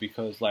had to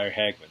because Larry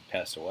Hagman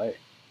passed away.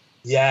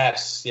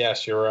 Yes,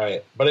 you're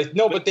right. But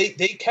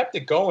they kept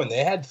it going.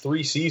 They had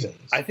 3 seasons.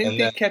 I think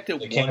they kept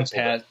it one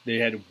past. They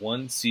had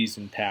 1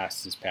 season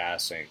past his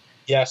passing.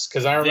 Yes,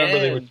 because I remember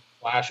they would do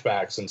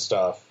flashbacks and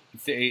stuff.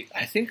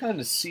 I think on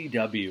the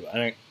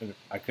CW,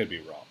 I could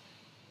be wrong.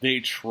 They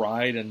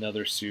tried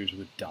another series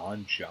with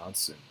Don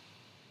Johnson.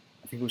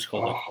 I think it was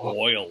called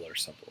Oil or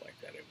something like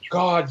that. It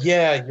was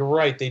yeah, you're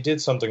right. They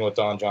did something with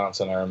Don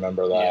Johnson. I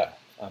remember that.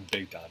 Yeah, I'm a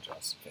big Don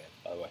Johnson fan,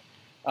 by the way.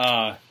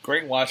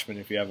 Great Watchmen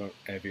if you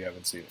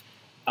haven't seen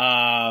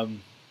it.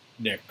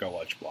 Nick, go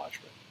watch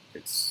Watchmen.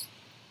 It's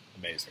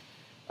amazing.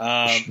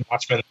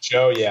 Watchmen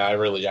show, yeah, I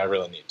really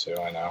need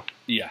to. I know.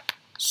 Yeah.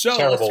 So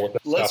terrible with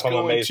this let's stuff. I'm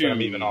go amazed into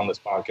I'm even on this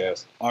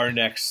podcast. Our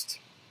next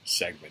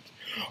segment.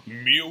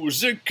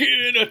 Music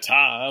in a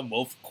time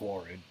of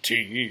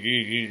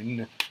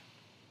quarantine.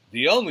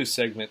 The only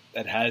segment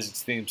that has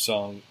its theme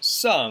song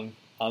sung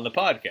on the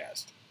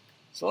podcast.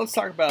 So let's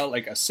talk about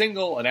like a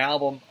single, an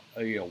album,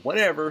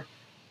 whatever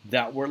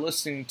that we're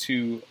listening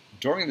to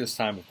during this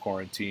time of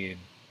quarantine.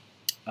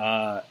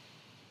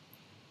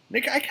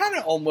 Nick, I kind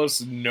of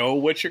almost know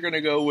what you're going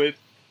to go with,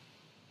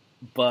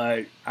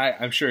 but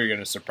I'm sure you're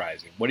going to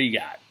surprise me. What do you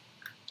got?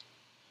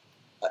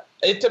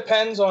 It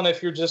depends on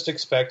if you're just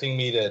expecting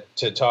me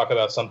to talk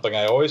about something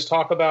I always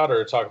talk about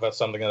or talk about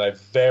something that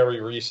I've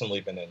very recently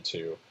been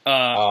into.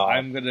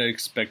 I'm going to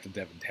expect a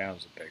Devin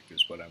Townsend pick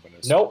is what I'm going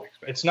to say. Nope,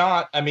 it's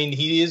not. I mean,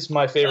 he is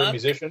my favorite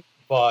musician,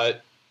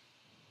 but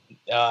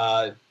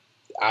I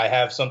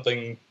have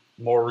something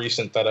more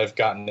recent that I've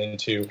gotten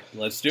into.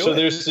 Let's do it. So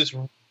there's this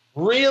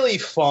really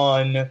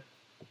fun,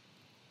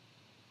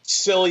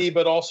 silly,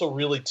 but also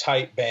really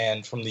tight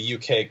band from the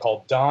UK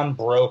called Don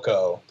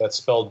Broco. That's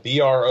spelled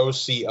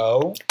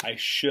Broco. I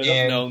should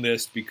have known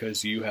this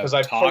because you have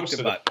talked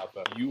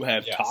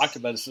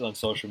about this on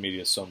social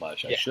media so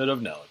much. I should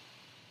have known.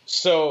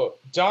 So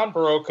Don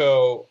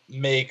Broco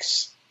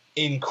makes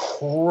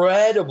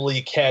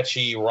incredibly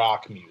catchy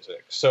rock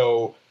music.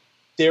 So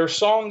their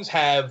songs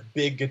have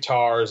big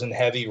guitars and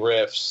heavy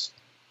riffs,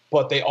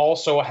 but they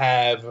also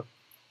have,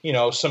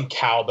 some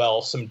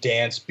cowbell, some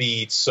dance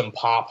beats, some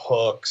pop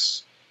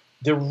hooks.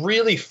 They're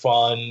really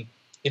fun.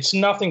 It's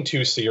nothing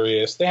too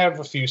serious. They have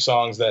a few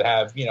songs that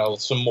have,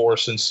 some more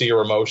sincere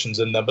emotions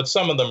in them, but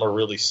some of them are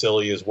really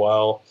silly as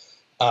well.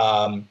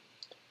 I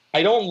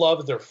don't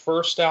love their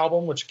first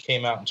album, which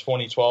came out in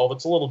 2012.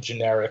 It's a little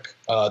generic.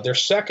 Their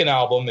second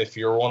album, if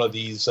you're one of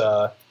these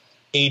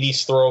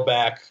 80s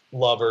throwback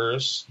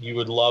lovers, you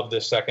would love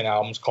this second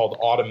album. It's called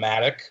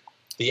Automatic.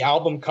 The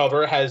album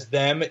cover has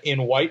them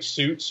in white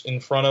suits in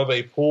front of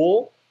a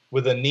pool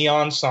with a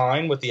neon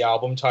sign with the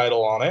album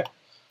title on it.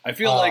 I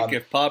feel like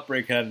if Pop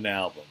Break had an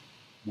album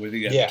with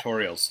the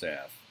editorial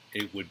staff,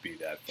 it would be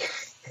that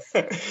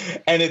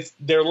thing. And it's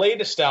their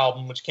latest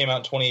album, which came out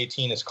in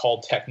 2018, is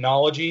called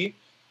Technology.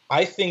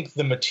 I think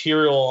the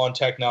material on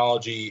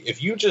Technology,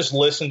 if you just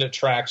listen to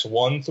tracks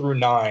 1 through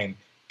 9,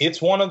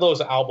 it's one of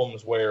those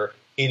albums where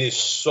it is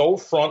so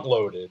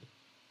front-loaded.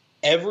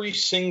 Every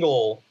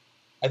single,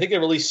 I think they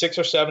released 6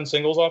 or 7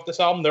 singles off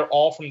this album. They're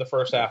all from the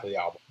first half of the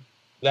album.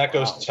 That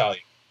goes to tell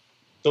you.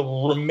 The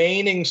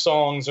remaining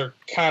songs are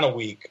kind of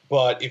weak,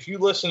 but if you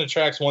listen to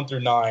tracks 1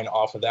 through 9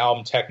 off of the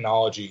album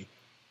Technology,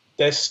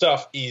 this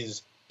stuff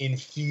is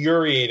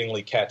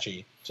infuriatingly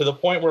catchy, to the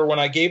point where when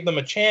I gave them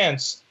a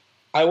chance,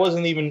 I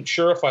wasn't even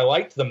sure if I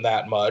liked them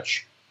that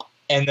much.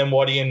 And then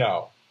what do you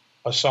know?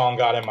 A song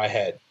got in my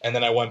head, and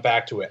then I went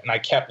back to it, and I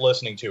kept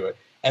listening to it.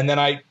 And then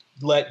I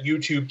let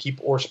YouTube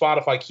or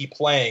Spotify keep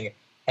playing,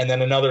 and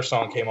then another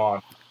song came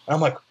on. And I'm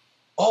like,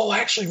 oh, I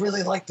actually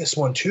really like this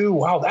one too.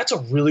 Wow, that's a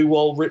really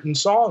well-written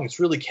song. It's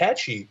really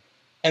catchy.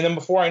 And then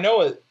before I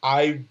know it,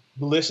 I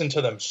listened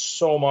to them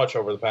so much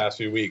over the past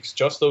few weeks.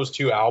 Just those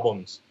 2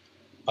 albums.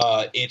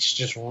 It's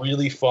just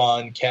really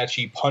fun,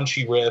 catchy,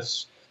 punchy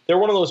riffs. They're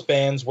one of those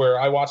bands where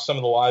I watch some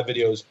of the live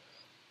videos.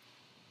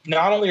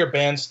 Not only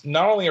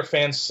are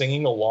fans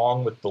singing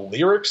along with the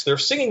lyrics, they're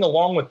singing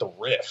along with the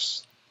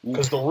riffs.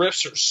 Because the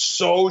riffs are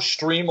so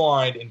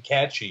streamlined and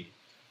catchy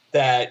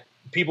that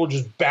people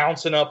just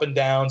bouncing up and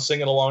down,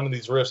 singing along to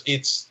these riffs.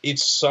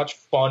 It's such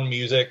fun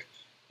music.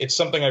 It's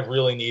something I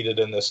really needed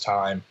in this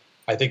time.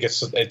 I think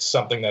it's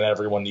something that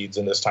everyone needs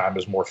in this time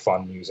is more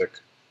fun music.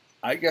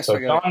 I guess so.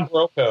 Don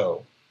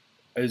Broco,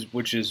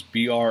 which is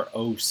Broco.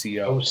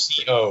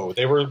 OCO.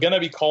 They were going to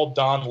be called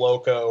Don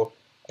Loco.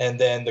 and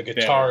then the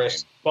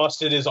guitarist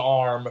busted his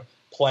arm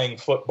playing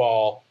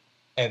football,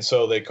 and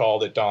so they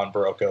called it Don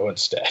Broco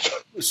instead.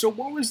 So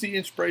what was the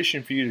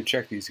inspiration for you to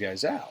check these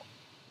guys out?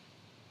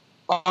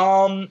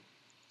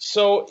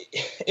 So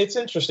it's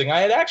interesting. I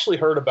had actually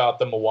heard about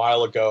them a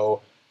while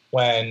ago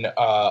when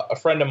a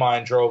friend of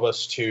mine drove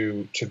us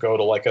to go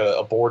to like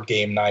a board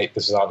game night.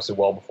 This is obviously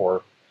well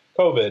before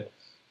COVID.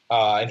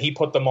 And he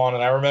put them on,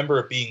 and I remember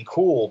it being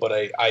cool, but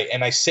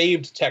I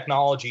saved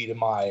technology to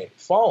my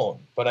phone,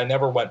 but I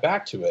never went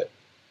back to it.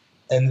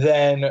 And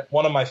then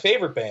one of my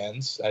favorite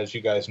bands, as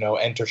you guys know,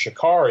 Enter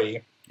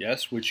Shikari.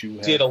 Yes, which you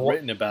have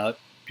written about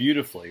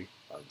beautifully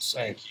on the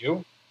site. Thank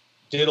you.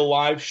 Did a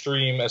live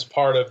stream as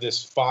part of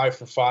this 5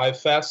 for 5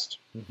 fest.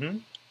 Mm-hmm.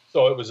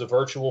 So it was a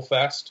virtual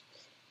fest.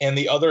 And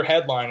the other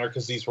headliner,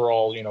 because these were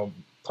all,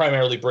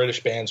 primarily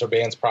British bands or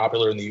bands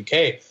popular in the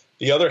UK,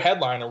 the other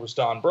headliner was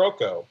Don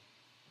Broco.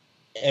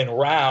 And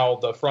Rao,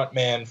 the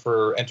frontman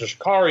for Enter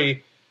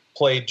Shikari,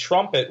 played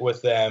trumpet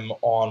with them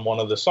on one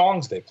of the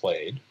songs they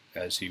played.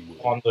 As he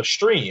would. On the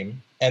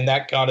stream. And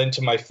that got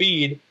into my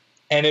feed.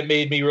 And it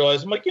made me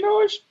realize, I'm like,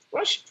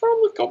 I should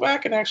probably go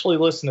back and actually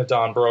listen to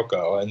Don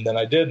Broco. And then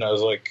I did, and I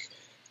was like,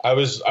 I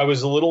was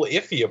a little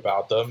iffy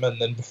about them. And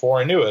then before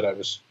I knew it, I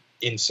was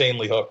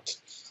insanely hooked.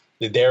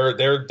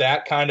 They're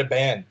that kind of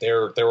band.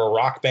 They're a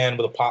rock band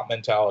with a pop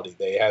mentality.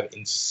 They have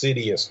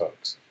insidious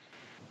hooks.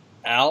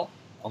 Al,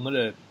 I'm going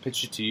to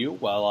pitch it to you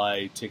while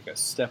I take a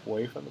step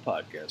away from the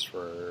podcast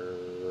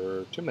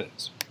for 2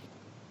 minutes.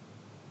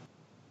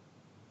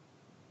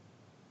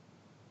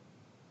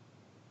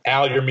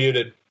 Al, you're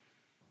muted.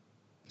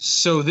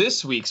 So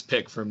this week's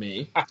pick for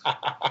me,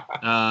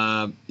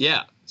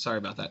 sorry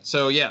about that.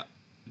 So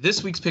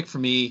this week's pick for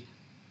me,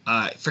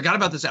 I forgot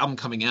about this album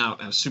coming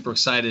out. I was super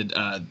excited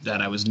that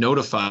I was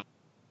notified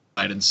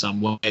in some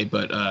way,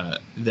 but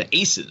the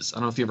Aces, I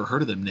don't know if you ever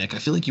heard of them, Nick. I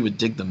feel like you would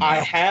dig them now. I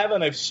have,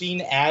 and I've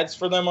seen ads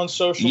for them on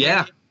social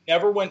media.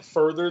 Never went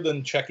further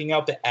than checking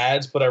out the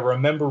ads, but I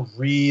remember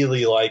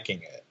really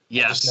liking it.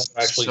 Yes. I just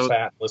never actually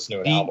sat and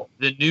listened to an album.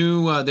 The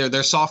new,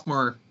 their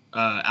sophomore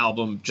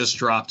album just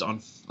dropped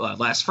on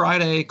last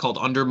Friday called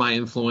Under My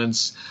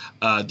Influence.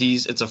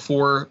 It's a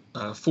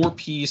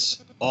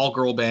four-piece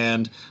all-girl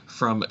band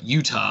from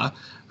Utah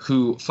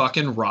who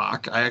fucking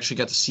rock. I actually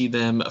got to see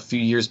them a few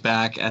years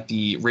back at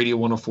the Radio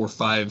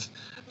 104.5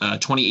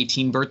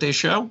 2018 birthday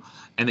show,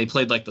 and they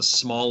played like the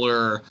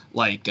smaller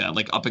like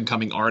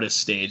up-and-coming artist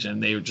stage,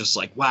 and they were just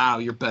like, wow,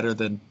 you're better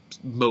than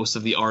most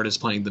of the artists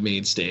playing the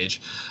main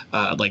stage.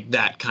 Like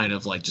that kind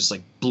of like just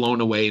like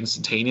blown away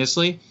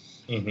instantaneously.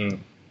 Mm-hmm.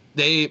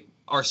 They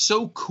are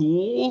so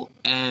cool,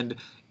 and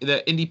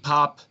the indie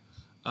pop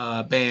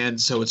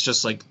band, so it's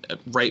just like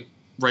right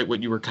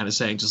what you were kind of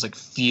saying, just like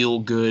feel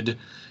good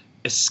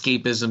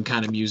escapism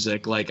kind of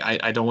music. Like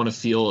I don't want to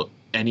feel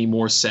any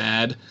more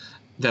sad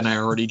than I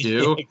already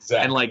do.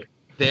 Exactly. And like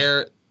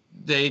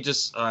they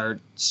just are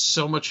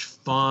so much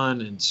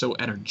fun and so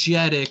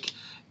energetic,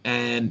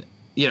 and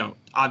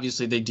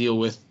obviously they deal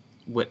with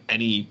what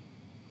any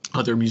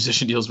other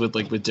musician deals with,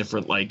 like with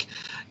different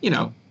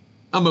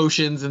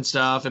emotions and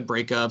stuff and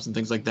breakups and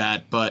things like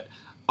that, but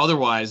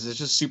otherwise it's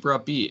just super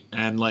upbeat.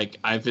 And like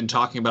I've been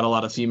talking about a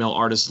lot of female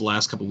artists the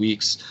last couple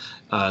weeks,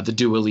 the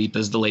Dua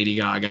Lipas, the Lady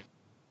Gaga,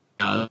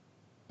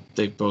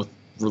 they've both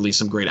released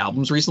some great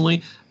albums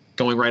recently,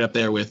 going right up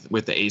there with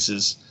the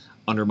Aces,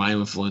 Under My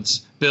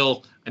Influence.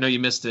 Bill, I know you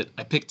missed it,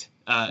 I picked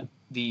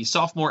the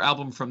sophomore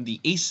album from the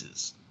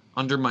Aces,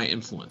 Under My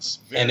Influence,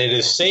 and it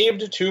is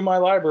saved to my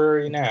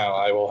library now.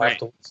 I will have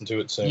to listen to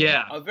it soon.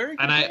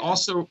 And I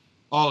also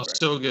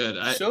so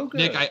good. So good.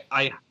 Nick,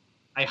 I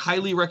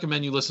highly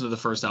recommend you listen to the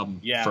first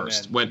album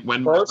first. Man.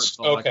 When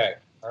first? Okay.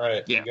 All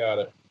right. Yeah. You got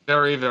it.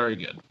 Very, very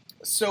good.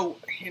 So,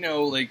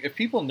 like, if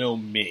people know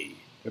me,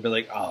 they'll be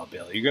like, oh,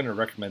 Bill, you're going to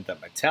recommend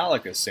that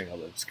Metallica single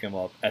that's come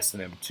up,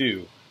 S&M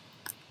 2.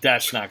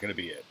 That's not going to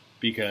be it,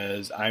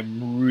 because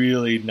I'm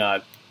really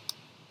not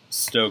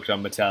stoked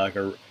on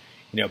Metallica,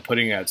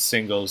 putting out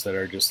singles that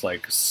are just,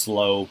 like,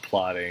 slow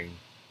plotting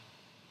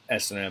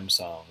S&M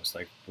songs.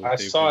 Like I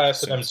saw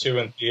S&M 2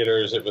 in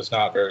theaters. It was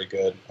not very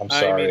good. I'm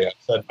sorry. I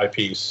said my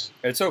piece.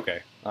 It's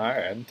okay. All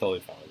right. I'm totally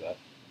fine with that.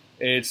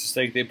 It's just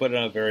like they put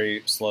on a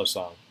very slow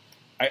song.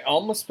 I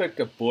almost picked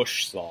a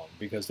Bush song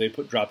because they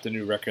dropped a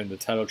new record, and the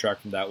title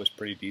track from that was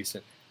pretty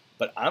decent.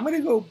 But I'm going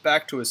to go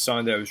back to a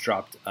song that was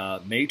dropped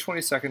May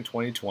 22nd,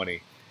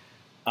 2020.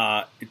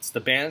 The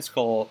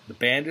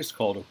band is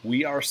called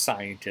We Are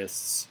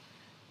Scientists,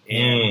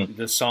 and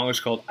the song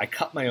is called I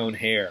Cut My Own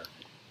Hair.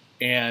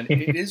 And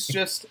it is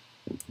just,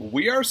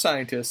 We Are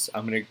Scientists.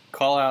 I'm going to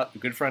call out a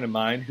good friend of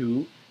mine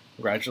who,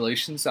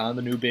 congratulations on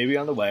the new baby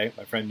on the way,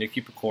 my friend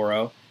Nikki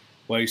Picoro,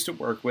 who I used to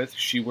work with.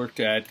 She worked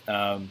at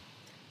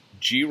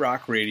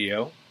G-Rock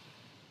Radio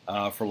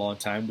for a long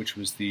time, which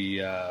was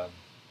not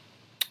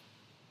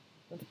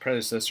the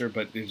predecessor,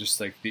 but just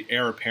like the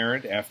heir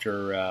apparent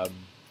after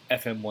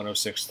FM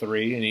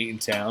 106.3 in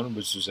Eatontown,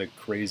 which was a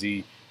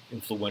crazy,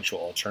 influential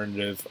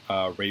alternative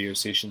radio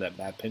station that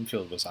Matt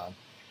Pinfield was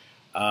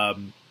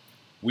on.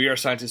 We Are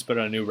Scientists put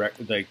on a new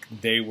record. Like,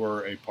 they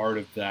were a part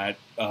of that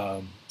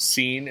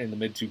scene in the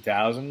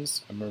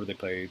mid-2000s. I remember they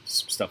played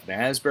some stuff in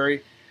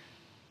Asbury.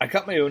 I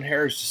Cut My Own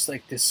Hair is just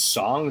like this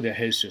song that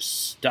has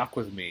just stuck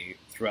with me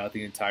throughout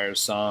the entire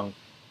song.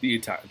 The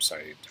entire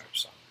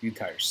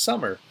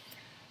summer.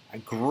 A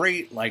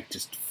great, like,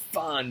 just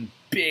fun,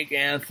 big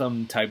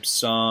anthem type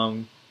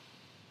song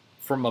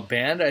from a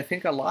band I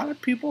think a lot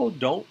of people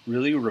don't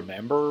really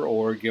remember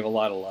or give a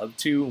lot of love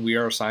to. We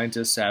Are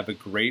Scientists have a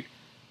great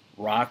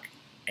rock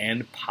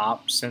and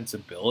pop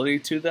sensibility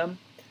to them.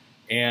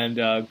 And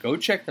go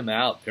check them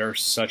out. They're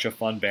such a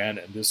fun band.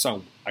 And this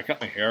song, I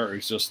Cut My Hair,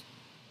 is just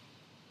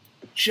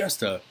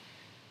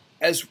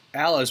as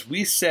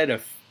we said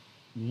a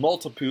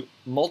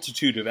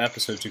multitude of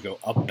episodes ago,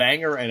 a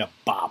banger and a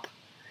bop.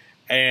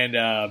 And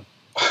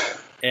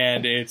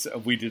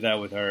we did that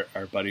with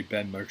our buddy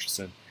Ben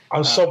Murchison.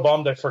 I'm so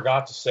bummed I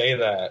forgot to say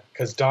that,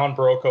 because Don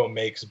Broco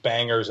makes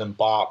bangers and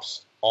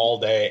bops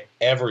all day,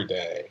 every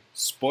day.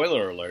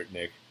 Spoiler alert,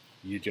 Nick.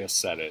 You just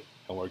said it,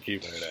 and we're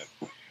keeping it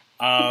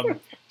in.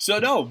 So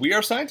no, We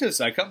Are Scientists.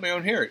 I Cut My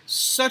Own Hair.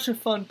 Such a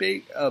fun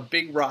big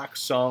rock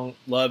song.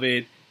 Love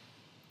it.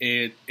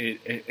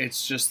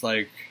 It's just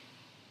like,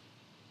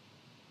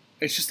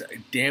 it's just a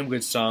damn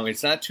good song.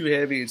 It's not too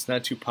heavy. It's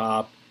not too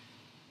pop.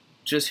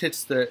 It just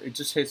hits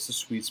the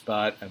sweet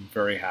spot. I'm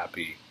very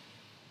happy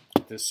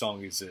this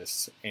song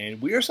exists.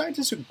 And We Are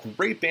Scientists, a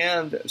great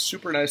band,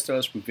 super nice to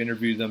us. We've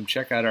interviewed them.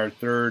 Check out our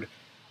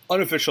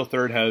unofficial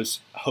third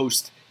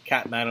host,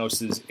 Kat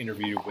Manos'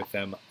 interview with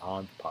them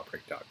on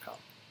popbreak.com.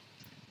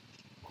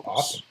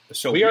 Awesome.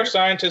 So We Are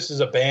Scientists is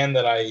a band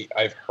that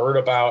I've heard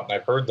about, and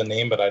I've heard the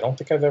name, but I don't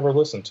think I've ever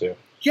listened to.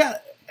 Yeah,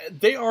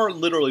 they are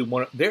literally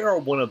one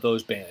of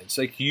those bands.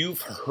 Like,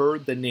 you've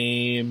heard the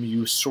name,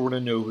 you sort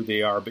of know who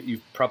they are, but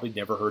you've probably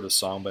never heard a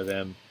song by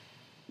them.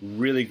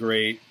 Really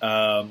great.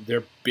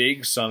 Their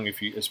big song,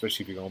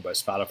 especially if you're going by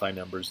Spotify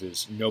numbers,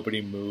 is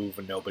Nobody Move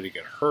and Nobody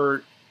Get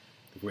Hurt,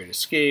 The Great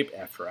Escape,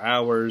 After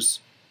Hours,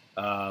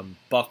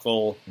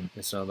 Buckle.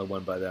 It's another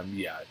one by them.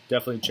 Yeah,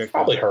 definitely check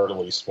probably them out. Heard at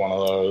least one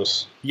of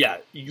those. Yeah,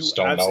 Just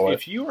don't know it.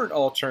 If you were an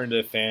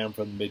alternative fan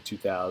from the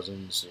mid-2000s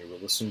and you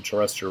were listening to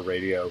terrestrial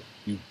radio,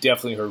 you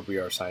definitely heard We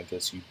Are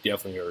Scientists. You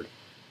definitely heard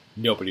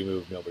Nobody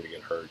Move, Nobody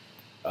Get Hurt.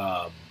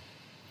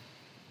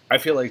 I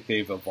feel like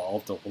they've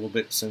evolved a little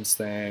bit since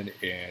then,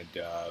 and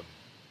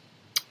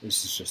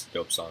this is just a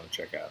dope song to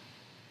check out.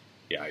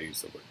 Yeah, I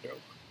use the word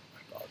dope. I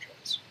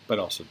apologize. But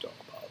also don't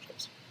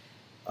apologize.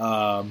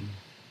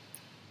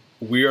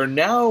 We are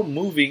now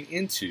moving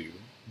into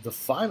the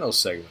final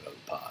segment of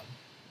the pod,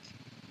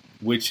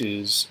 which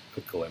is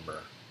A Glimmer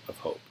of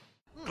Hope.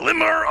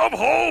 Glimmer of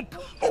hope!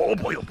 Oh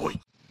boy, oh boy.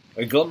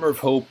 A Glimmer of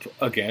Hope,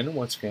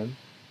 once again,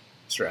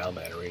 Mr. Al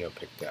Manarino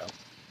picked out.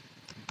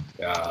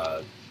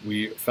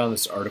 We found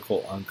this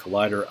article on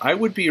Collider. I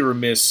would be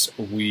remiss.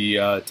 We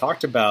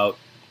talked about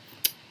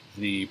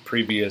the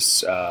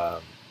previous,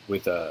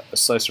 with a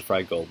Slice of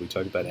Fried Gold, we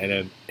talked about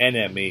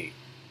NME.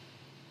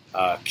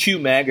 Q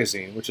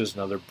Magazine, which is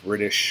another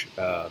British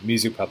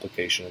music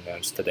publication,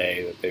 announced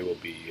today that they will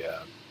be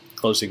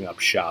closing up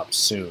shop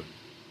soon.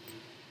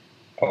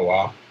 Oh,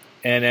 wow.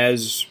 And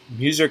as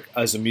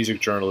a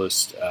music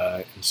journalist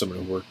and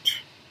someone who worked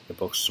at a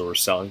bookstore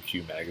selling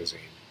Q Magazine,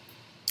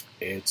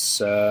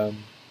 it's I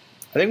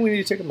think we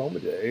need to take a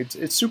moment.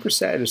 It's super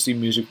sad to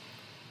see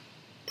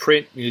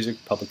print music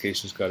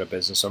publications go out of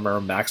business. I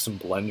remember Maxim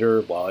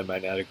Blender, while I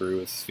might not agree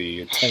with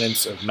the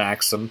tenets of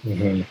Maxim,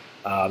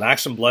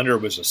 Maxim Blender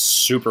was a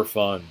super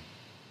fun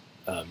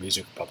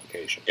music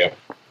publication. Yep.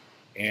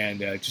 And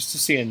just to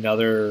see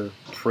another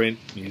print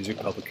music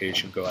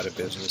publication go out of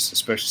business,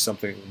 especially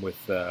something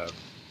with the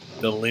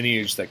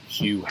lineage that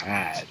Q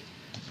had,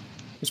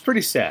 it's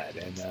pretty sad.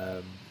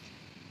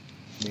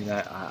 And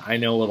I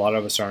know a lot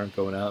of us aren't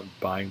going out and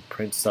buying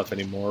print stuff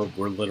anymore.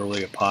 We're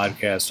literally a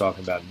podcast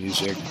talking about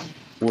music.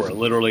 We're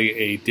literally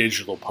a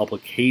digital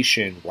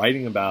publication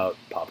writing about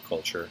pop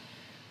culture.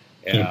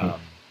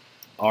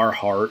 Our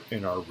heart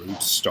and our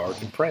roots start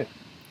in print.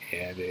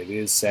 And it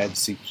is sad to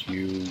see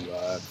Q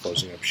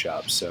closing up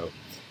shop. So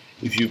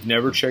if you've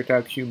never checked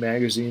out Q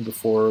Magazine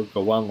before,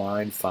 go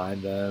online,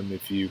 find them.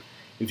 If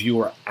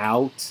you are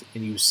out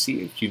and you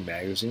see a Q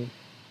Magazine,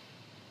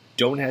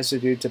 don't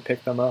hesitate to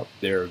pick them up.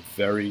 They're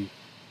very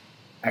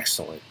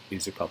excellent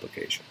music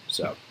publication.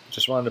 So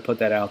just wanted to put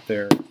that out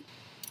there.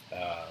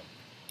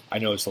 I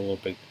know it's a little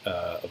bit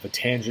of a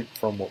tangent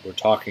from what we're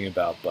talking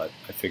about, but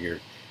I figured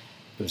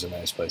it was a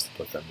nice place to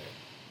put them in.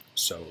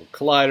 So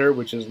Collider,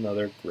 which is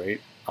another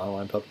great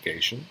online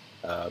publication,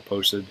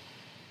 posted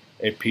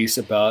a piece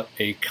about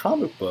a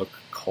comic book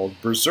called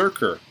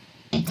Berserker.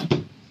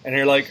 And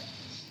you're like,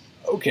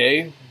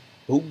 okay,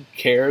 who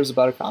cares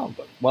about a comic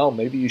book? Well,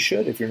 maybe you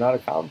should if you're not a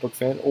comic book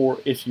fan, or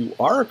if you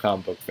are a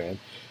comic book fan,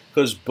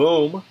 because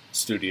Boom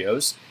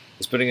Studios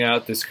is putting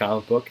out this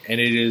comic book,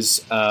 and it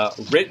is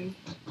written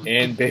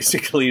and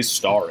basically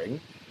starring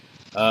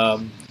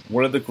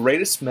one of the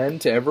greatest men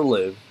to ever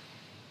live,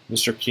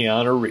 Mr.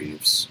 Keanu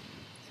Reeves.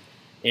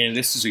 And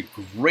this is a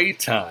great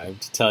time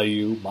to tell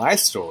you my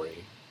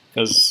story,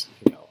 because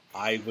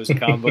I was a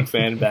comic book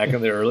fan back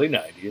in the early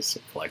 90s.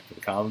 I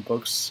collected comic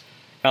books,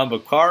 comic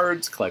book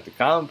cards, collected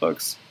comic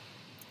books.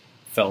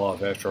 Fell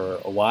off after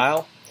a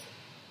while.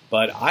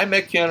 But I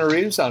met Keanu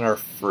Reeves on our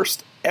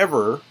first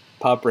ever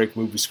Pop Break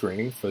movie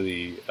screening for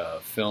the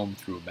film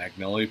through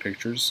Magnolia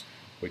Pictures,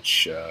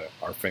 which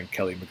our friend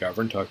Kelly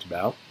McGovern talked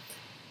about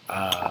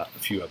a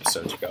few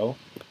episodes ago,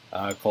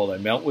 called I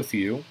Melt With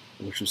You,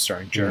 which was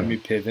starring Jeremy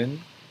Piven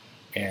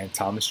and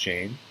Thomas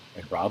Jane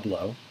and Rob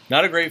Lowe.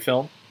 Not a great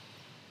film,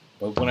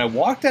 but when I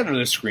walked out of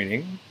the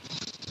screening,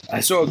 I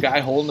saw a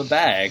guy holding a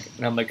bag,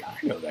 and I'm like, I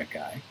know that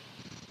guy.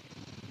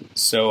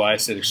 So I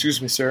said,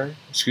 excuse me, sir.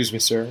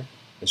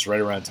 It's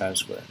right around Times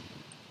Square.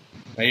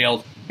 I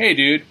yelled, hey,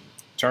 dude.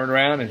 Turned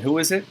around, and who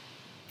is it?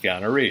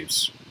 Keanu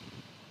Reeves.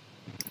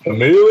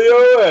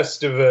 Emilio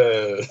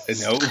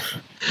Estevez. No.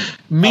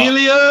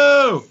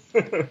 Emilio!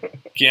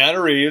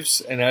 Keanu Reeves.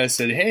 And I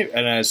said,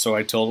 hey. So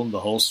I told him the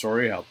whole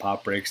story, how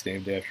Pop Break's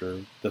named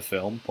after the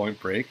film,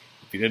 Point Break.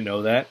 If you didn't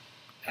know that,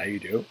 now you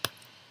do.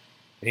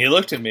 And he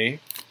looked at me,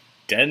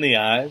 dead in the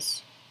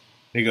eyes,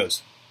 and he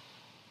goes,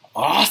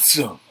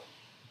 awesome.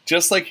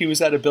 Just like he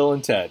was at a Bill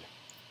and Ted.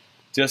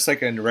 Just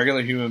like a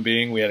regular human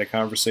being, we had a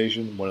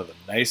conversation, one of the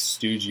nicest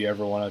dudes you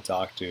ever want to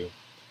talk to.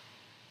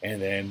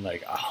 And then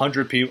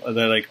 100 people,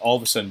 then all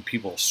of a sudden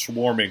people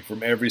swarming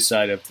from every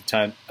side of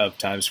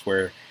Times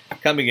Square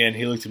coming in.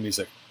 He looked at me, he's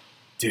like,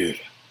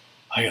 dude,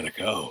 I gotta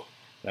go.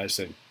 And I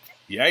said,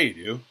 yeah, you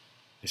do.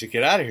 I said,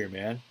 get out of here,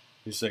 man.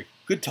 He's like,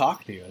 good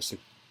talking to you. I said,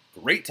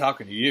 great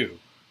talking to you.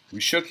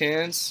 We shook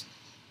hands,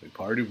 we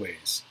parted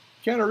ways.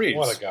 Keanu Reeves.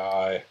 What a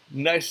guy.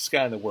 Nicest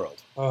guy in the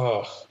world.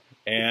 Oh.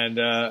 And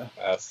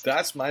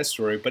that's my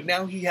story. But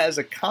now he has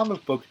a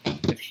comic book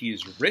that he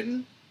has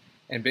written.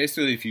 And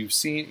basically, if you've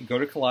seen, go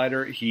to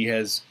Collider, he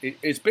has,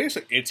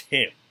 it's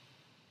him.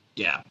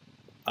 Yeah.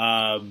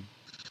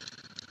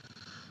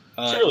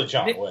 It's really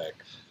John Wick.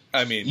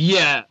 I mean.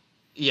 Yeah,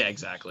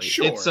 exactly.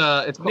 Sure.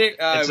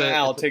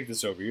 I'll take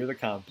this over. You're the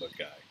comic book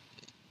guy.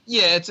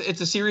 Yeah, it's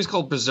a series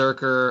called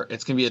Berserker.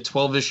 It's going to be a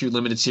 12-issue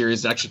limited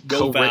series. It's actually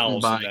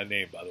co-written by... in that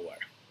name, by the way.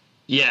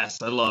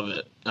 Yes, I love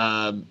it.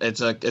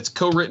 It's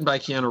co-written by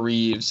Keanu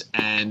Reeves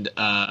and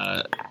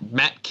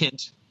Matt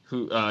Kint,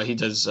 who he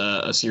does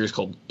a series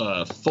called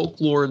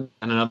Folklore, and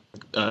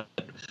another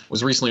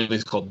was recently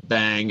released called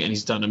Bang, and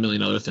he's done a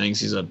million other things.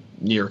 He's a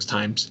New York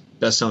Times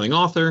best-selling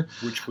author.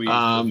 Which we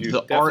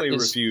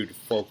reviewed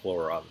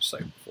Folklore on the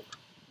site before.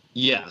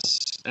 Yes,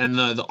 and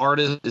the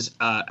artist is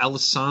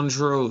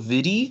Alessandro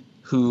Vitti,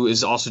 who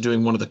is also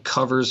doing one of the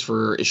covers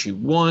for issue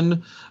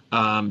 1.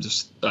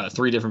 Just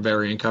 3 different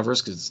variant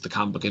covers because it's the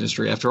comic book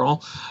industry after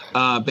all.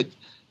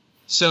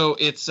 So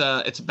it's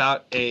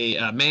about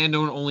a man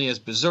known only as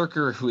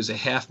Berserker, who is a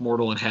half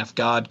mortal and half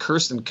god,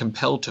 cursed and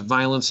compelled to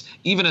violence,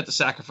 even at the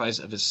sacrifice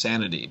of his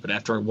sanity. But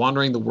after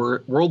wandering the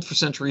world for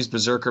centuries,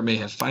 Berserker may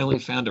have finally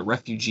found a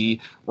refugee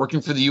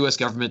working for the U.S.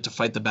 government to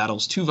fight the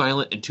battles too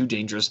violent and too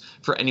dangerous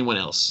for anyone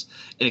else.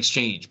 In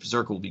exchange,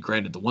 Berserker will be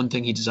granted the one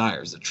thing he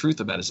desires: the truth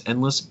about his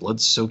endless,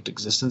 blood-soaked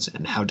existence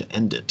and how to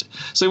end it.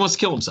 So he wants to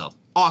kill himself.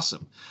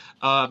 Awesome.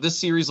 This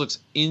series looks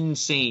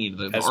insane.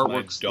 The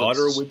artwork, my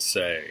daughter would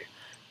say.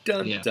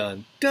 Dun,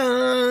 dun,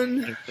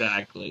 dun.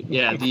 Exactly.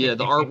 Yeah, the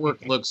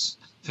artwork looks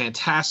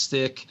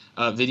fantastic.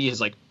 Vitti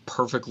has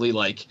perfectly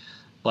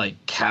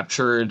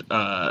captured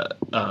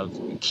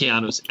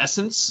Keanu's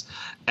essence,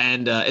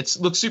 and it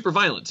looks super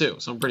violent too.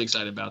 So I'm pretty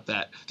excited about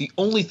that. The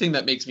only thing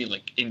that makes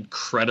me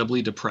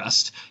incredibly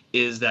depressed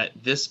is that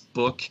this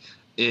book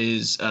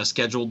is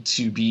scheduled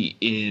to be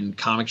in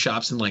comic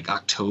shops in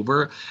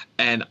October,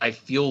 and I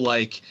feel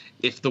like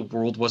if the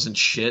world wasn't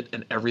shit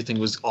and everything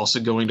was also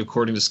going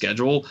according to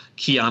schedule,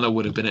 Keanu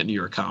would have been at New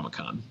York Comic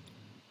Con.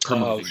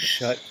 Oh,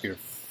 shut your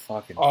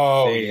fucking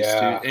face,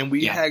 dude. And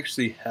we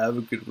actually have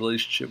a good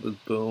relationship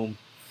with Boom.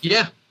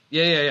 Yeah.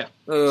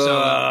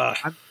 So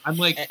I'm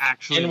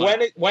actually.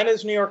 And when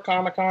is New York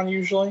Comic Con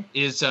usually?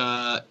 Is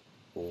the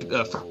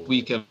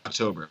week of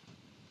October.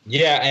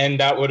 Yeah, and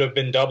that would have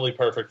been doubly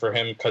perfect for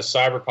him because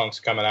Cyberpunk's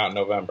coming out in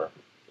November.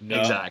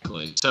 No.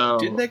 Exactly. So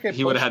didn't that get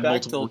he would have had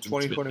multiple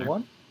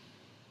 2021?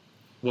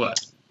 What?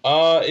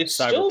 It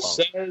still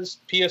Cyberpunk. says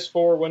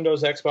PS4,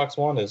 Windows, Xbox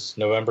One is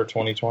November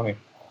 2020. I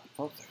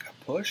thought that got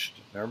pushed.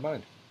 Never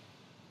mind.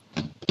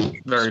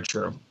 Very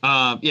true.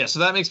 So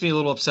that makes me a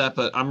little upset,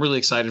 but I'm really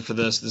excited for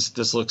this.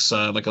 This looks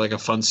like a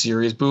fun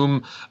series.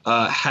 Boom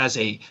has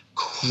a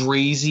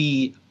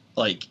crazy,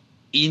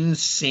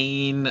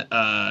 insane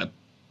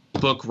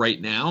book right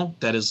now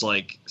that is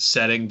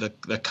setting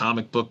the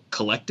comic book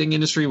collecting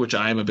industry, which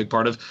I am a big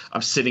part of.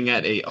 I'm sitting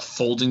at a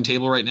folding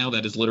table right now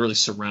that is literally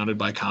surrounded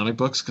by comic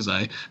books because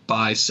I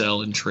buy,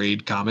 sell, and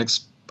trade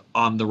comics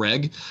on the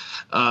reg.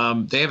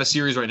 They have a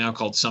series right now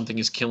called Something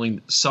is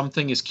Killing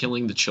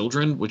the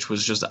Children, which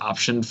was just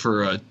optioned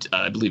for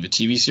I believe a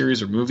TV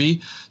series or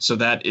movie. So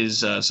that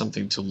is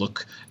something to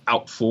look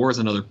out for as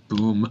another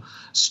Boom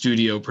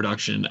studio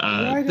production.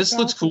 This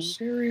looks cool.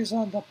 Series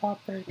on the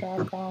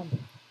popbreak.com.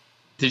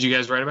 Did you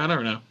guys write about it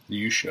or no?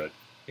 You should.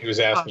 He was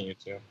asking you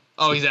to.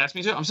 Oh, he's asked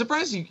me to. I'm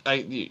surprised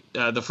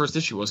the first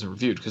issue wasn't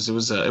reviewed because it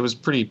was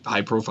pretty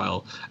high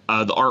profile.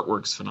 The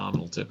artwork's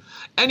phenomenal too.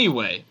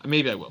 Anyway,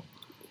 maybe I will,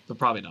 but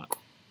probably not.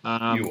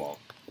 You won't.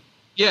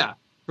 Yeah,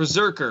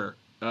 Berserker.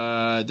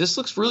 This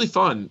looks really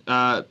fun.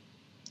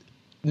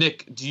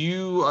 Nick,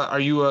 are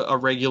you a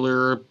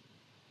regular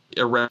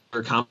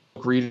comic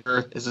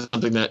reader? Is it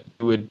something that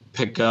you would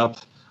pick up,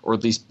 or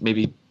at least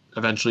maybe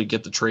eventually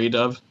get the trade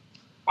of?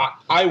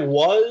 I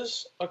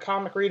was a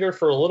comic reader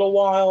for a little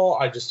while.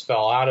 I just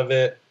fell out of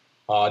it.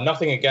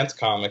 Nothing against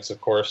comics, of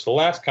course. The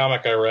last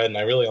comic I read, and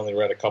I really only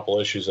read a couple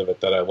issues of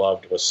it that I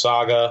loved, was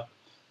Saga.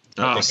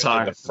 I did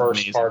the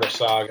first part of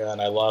Saga,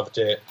 and I loved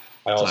it.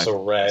 I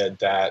also read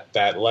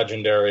that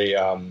legendary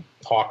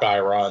Hawkeye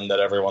run that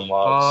everyone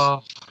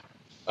loves.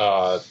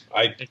 I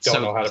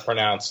don't know how to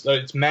pronounce.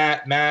 It's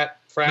Matt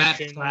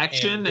Fraction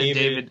and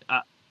David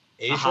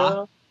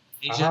Asia.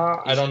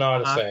 I don't know how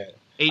to say it.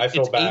 I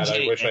feel bad.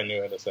 I wish I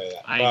knew how to say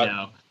that. I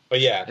know. But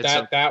yeah,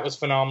 that was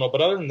phenomenal.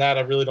 But other than that,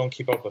 I really don't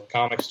keep up with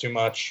comics too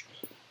much.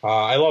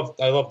 I love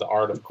the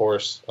art, of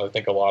course. I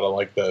think a lot of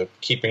like the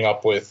keeping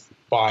up with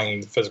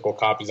buying physical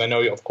copies. I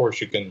know, of course,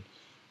 you can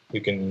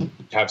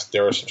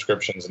there are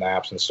subscriptions and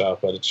apps and stuff,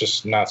 but it's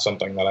just not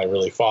something that I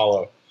really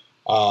follow.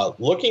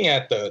 Looking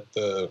at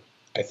the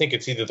I think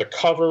it's either the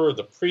cover or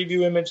the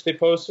preview image they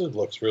posted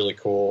looks really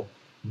cool.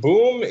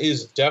 Boom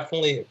is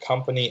definitely a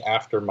company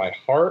after my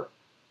heart.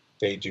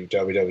 They do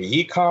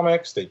WWE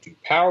comics. They do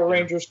Power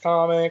Rangers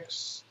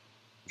comics.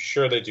 I'm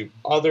sure they do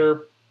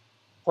other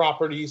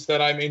properties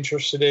that I'm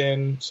interested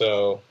in.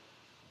 So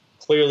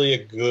clearly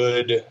a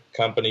good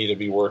company to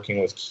be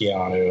working with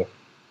Keanu,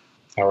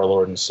 our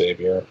Lord and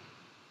Savior,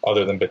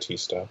 other than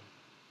Batista.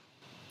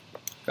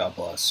 God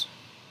bless.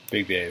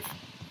 Big Dave.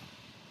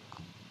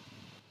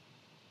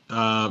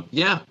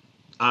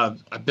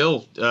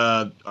 Bill,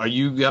 are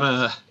you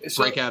gonna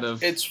break out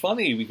of it's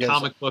funny because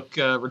comic book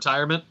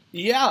retirement?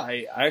 Yeah,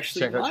 I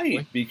actually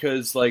might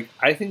because like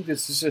I think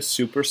this is a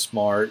super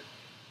smart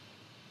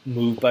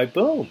move by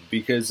Boom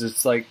because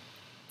it's like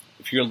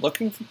if you're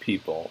looking for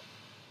people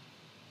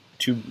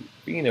to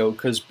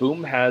because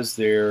Boom has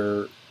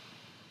their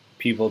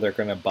people they're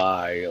gonna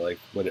buy like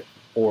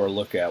or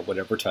look at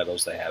whatever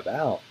titles they have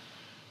out,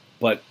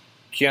 but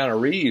Keanu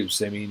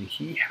Reeves, I mean,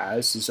 he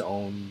has his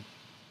own.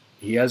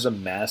 He has a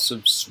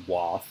massive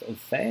swath of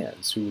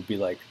fans who would be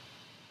like,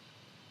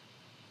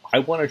 I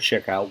want to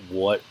check out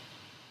what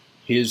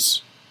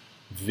his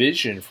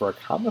vision for a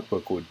comic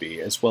book would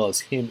be, as well as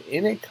him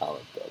in a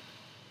comic book.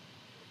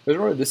 But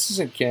remember, this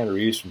isn't Keanu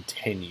Reeves from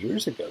 10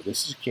 years ago.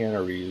 This is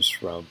Keanu Reeves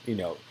from,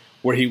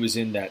 where he was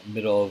in that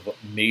middle of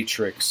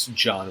Matrix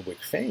John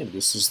Wick fame.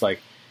 This is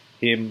like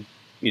him,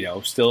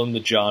 still in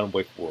the John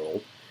Wick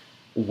world,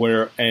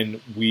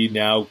 and we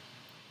now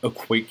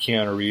equate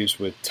Keanu Reeves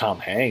with Tom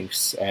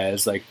Hanks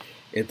as like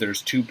if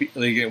there's two people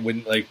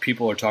when like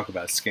people are talking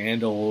about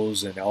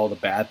scandals and all the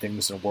bad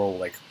things in the world,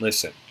 like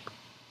listen,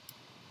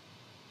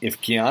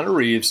 if Keanu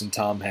Reeves and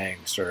Tom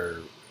Hanks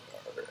are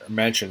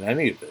mention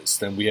any of this,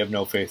 then we have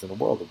no faith in the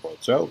world. The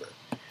world's over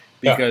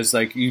because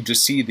like you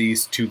just see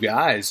these two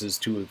guys as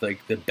two of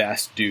like the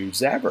best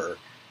dudes ever,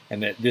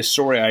 and that this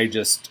story I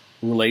just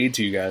relayed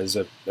to you guys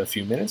a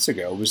few minutes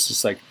ago was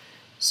just like.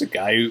 It's a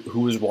guy who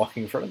was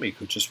walking in front of me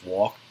who just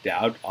walked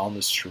out on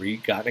the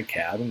street, got in a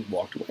cab, and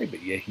walked away.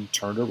 But yeah, he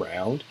turned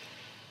around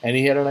and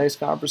he had a nice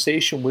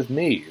conversation with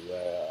me,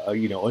 a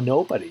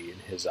nobody in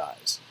his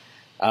eyes.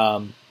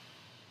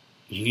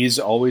 He's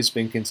always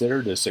been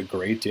considered as a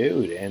great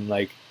dude. And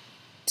like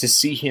to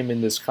see him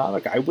in this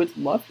comic, I would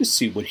love to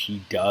see what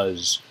he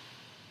does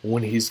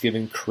when he's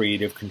given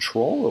creative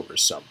control over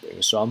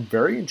something. So I'm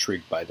very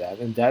intrigued by that.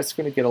 And that's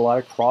going to get a lot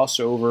of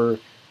crossover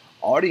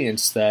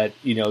audience that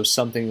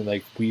something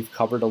like we've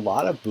covered a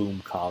lot of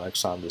Boom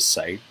comics on the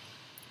site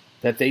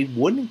that they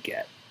wouldn't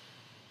get.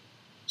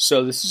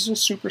 So this is a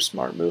super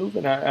smart move,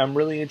 and I'm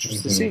really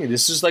interested in seeing it.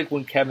 This is like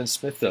when Kevin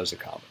Smith does a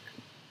comic,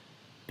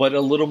 but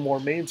a little more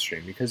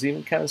mainstream because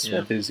even Kevin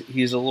Smith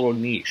he's a little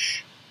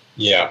niche.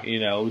 Yeah,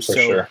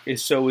 so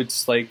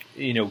it's like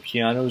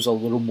Keanu's a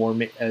little more I'm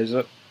not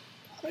even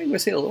gonna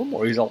say a little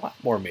more. He's a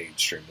lot more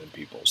mainstream than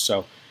people.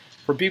 So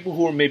for people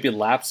who are maybe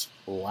lapsed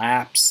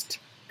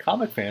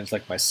comic fans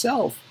like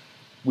myself,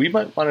 we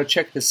might want to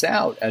check this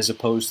out as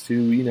opposed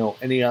to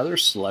any other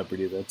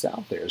celebrity that's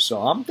out there.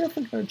 So I'm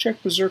definitely going to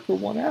check Berserker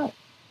 1 out.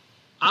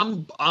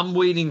 I'm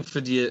waiting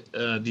for the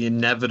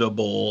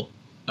inevitable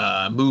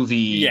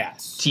movie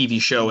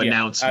TV show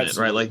announcement,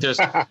 absolutely. Right? Like there's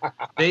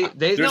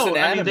there's an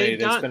anime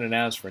that's been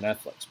announced for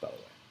Netflix, by the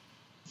way,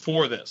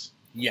 for this.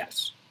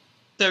 Yes,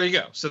 there you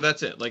go. So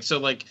that's it.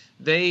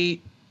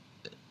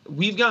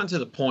 We've gotten to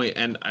the point,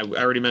 and I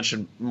already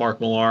mentioned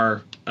Mark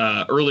Millar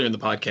earlier in the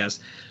podcast.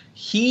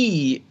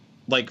 He,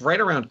 right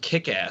around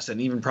Kick-Ass, and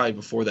even probably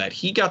before that,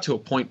 he got to a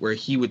point where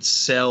he would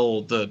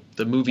sell the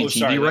movie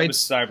TV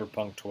rights. That was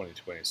Cyberpunk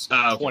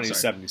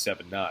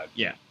 2077, not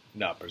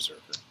Berserker.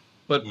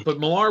 But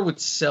Millar would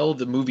sell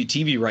the movie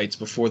TV rights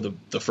before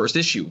the first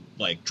issue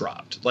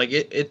dropped.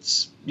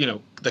 It's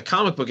the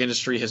comic book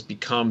industry has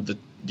become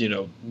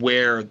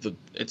where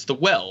it's the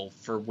well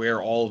for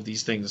where all of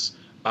these things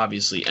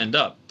obviously end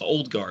up. The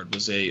Old Guard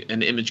was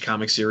an Image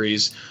comic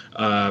series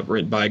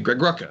written by Greg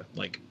Rucka.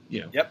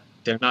 Yep.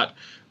 They're not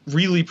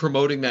really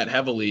promoting that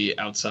heavily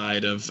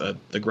outside of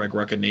the Greg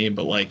Rucka name,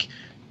 but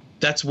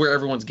that's where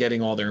everyone's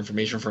getting all their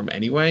information from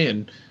anyway.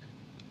 And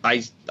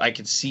I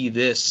could see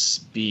this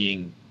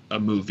being a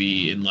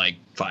movie in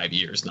 5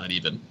 years, not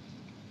even.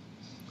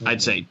 Mm-hmm.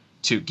 I'd say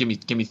 2. Give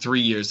me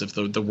 3 years if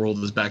the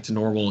world is back to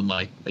normal in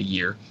a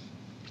year.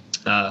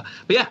 But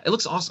yeah, it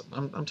looks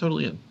awesome. I'm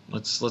totally in.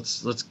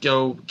 Let's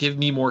go. Give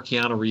me more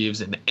Keanu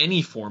Reeves in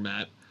any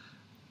format.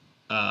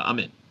 I'm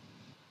in.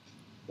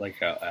 Like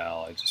how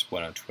Al, I just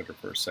went on Twitter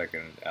for a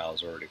second, and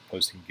Al's already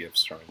posting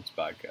GIFs during this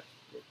podcast.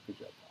 Good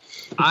job.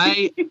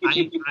 I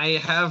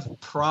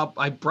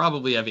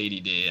probably have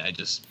ADD.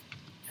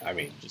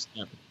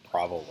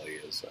 Probably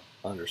is an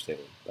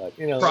understatement, but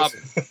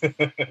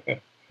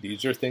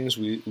these are things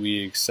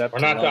we accept. We're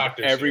not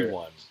doctors.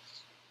 Everyone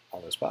here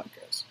on this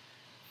podcast.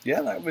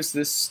 Yeah, that was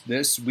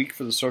this week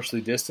for the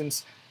Socially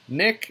Distanced.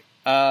 Nick,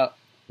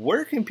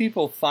 where can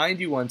people find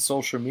you on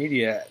social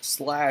media /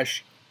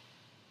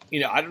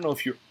 I don't know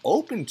if you're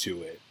open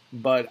to it,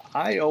 but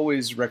I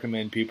always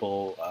recommend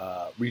people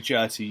reach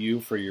out to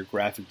you for your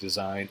graphic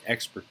design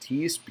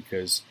expertise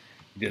because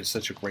you did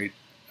such a great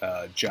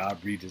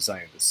job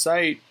redesigning the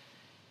site.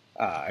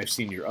 I've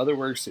seen your other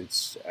works;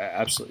 it's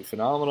absolutely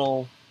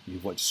phenomenal. You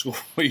went to school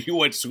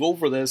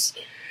for this.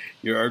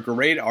 You're a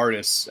great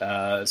artist.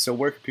 So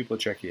where can people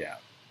check you out?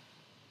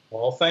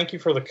 Well, thank you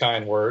for the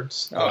kind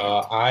words.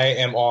 I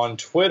am on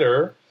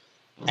Twitter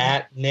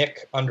at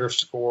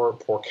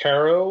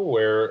Nick_Porcaro,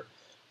 where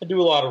I do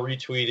a lot of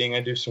retweeting. I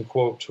do some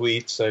quote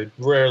tweets. I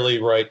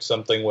rarely write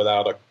something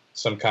without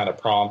some kind of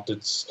prompt.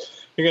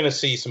 You're going to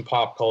see some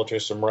pop culture,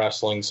 some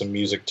wrestling, some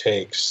music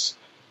takes,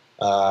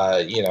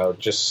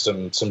 just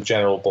some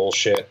general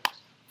bullshit.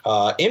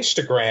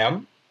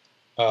 Instagram,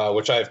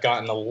 which I've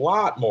gotten a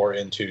lot more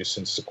into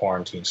since the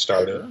quarantine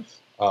started,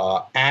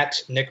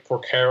 at Nick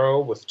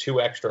Porcaro with 2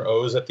 extra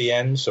O's at the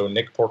end, so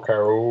Nick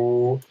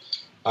Porcaro.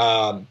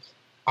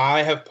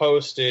 I have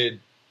posted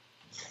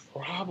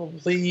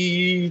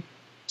probably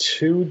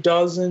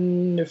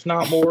 24, if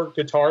not more,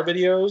 guitar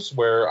videos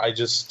where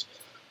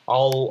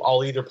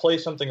I'll either play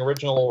something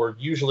original or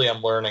usually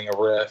I'm learning a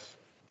riff,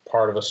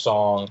 part of a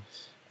song,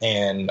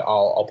 and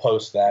I'll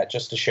post that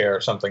just to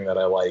share something that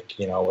I like,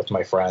 with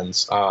my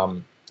friends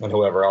and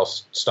whoever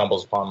else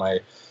stumbles upon my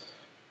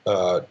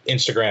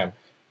Instagram.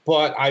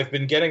 But I've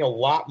been getting a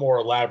lot more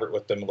elaborate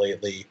with them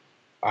lately.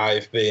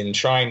 I've been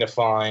trying to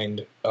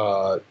find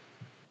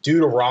due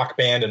to Rock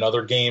Band and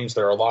other games,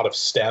 there are a lot of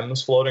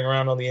stems floating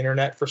around on the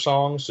internet for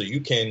songs. So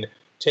you can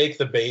take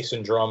the bass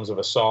and drums of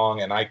a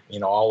song and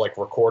I'll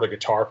record a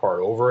guitar part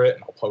over it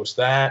and I'll post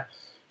that.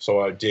 So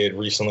I did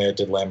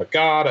Lamb of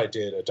God. I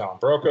did a Don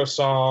Broco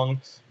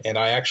song. And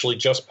I actually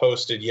just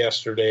posted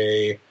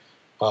yesterday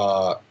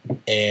a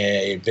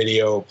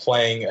video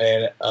playing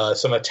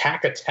some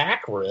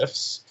Attack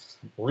riffs.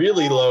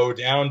 Really low,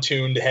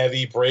 down-tuned,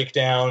 heavy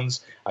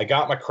breakdowns. I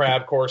got my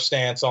crabcore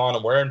stance on.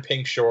 I'm wearing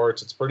pink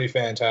shorts. It's pretty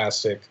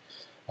fantastic.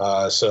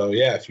 So,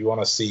 yeah, if you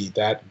want to see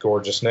that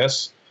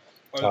gorgeousness,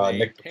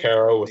 Nick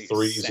Porcaro with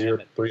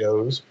 3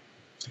 O's.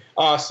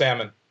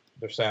 Salmon.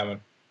 They're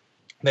salmon.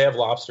 They have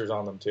lobsters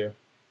on them, too.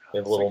 They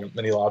have little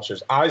mini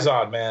lobsters.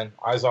 Izod, man.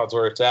 Izod's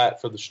where it's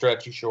at for the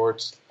stretchy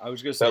shorts. I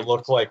was going to say that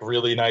look like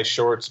really nice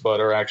shorts, but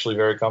are actually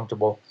very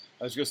comfortable.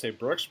 I was going to say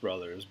Brooks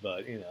Brothers,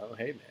 but, hey,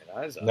 man,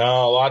 Izod.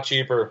 No, a lot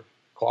cheaper.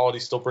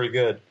 Quality's still pretty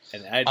good.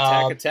 And at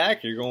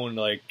Attack, you're going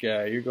early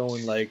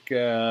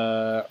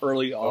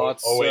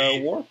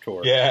aughts Warped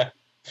Tour. Yeah,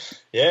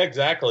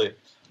 exactly.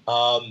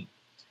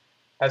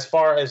 As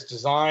far as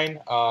design,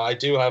 I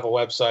do have a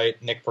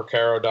website,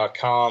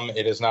 nickporcaro.com.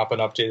 It has not been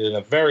updated in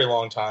a very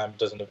long time. It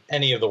doesn't have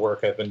any of the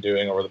work I've been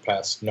doing over the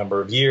past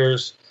number of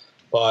years.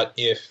 But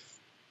if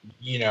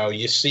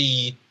you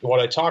see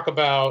what I talk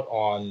about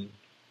on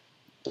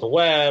the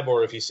web,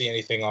 or if you see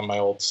anything on my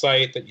old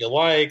site that you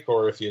like,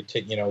 or if you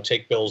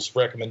take Bill's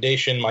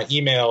recommendation, my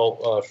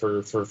email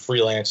for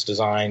freelance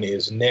design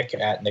is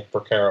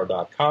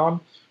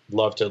nick@nickporcaro.com.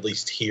 Love to at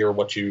least hear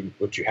what you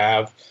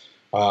have.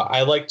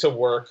 I like to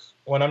work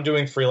when I'm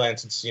doing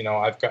freelance. It's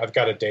I've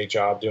got a day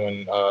job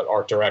doing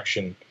art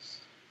direction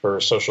for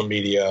social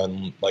media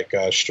and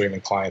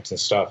streaming clients and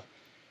stuff.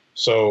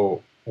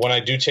 So when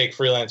I do take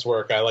freelance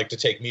work, I like to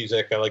take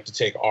music. I like to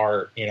take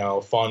art.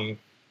 Fun,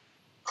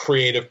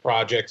 creative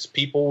projects,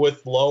 people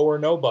with low or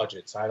no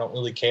budgets. I don't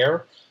really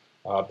care.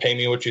 Pay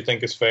me what you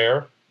think is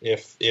fair.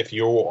 If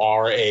you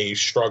are a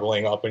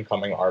struggling up and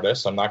coming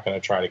artist, I'm not going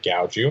to try to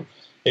gouge you.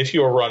 If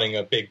you're running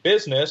a big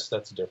business,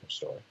 that's a different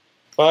story.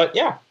 But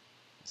yeah,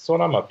 that's what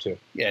I'm up to.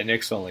 Yeah,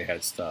 Nick's only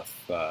had stuff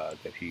that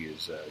he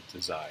has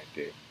designed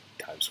in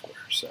Times Square,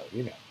 so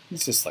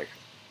he's just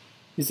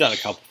he's done a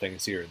couple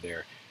things here and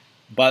there.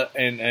 But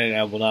and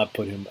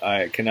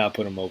I cannot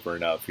put him over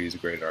enough. He's a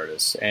great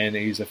artist, and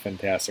he's a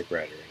fantastic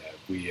writer. And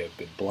we have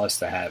been blessed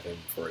to have him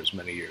for as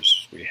many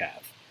years as we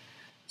have.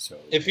 So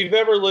if you've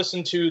ever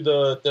listened to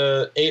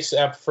the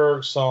A$AP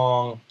Ferg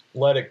song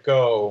 "Let It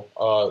Go,"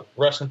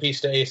 rest in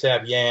peace to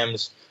A$AP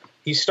Yams.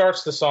 He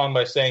starts the song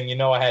by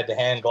saying, I had to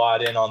hand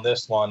glide in on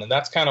this one, and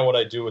that's kind of what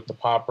I do with the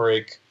Pop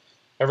Break.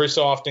 Every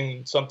so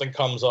often, something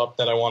comes up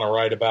that I want to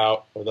write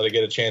about, or that I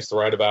get a chance to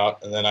write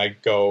about, and then I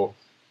go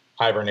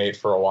hibernate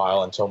for a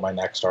while until my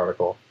next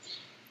article.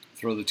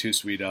 Throw the Too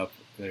Sweet up.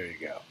 There you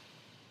go.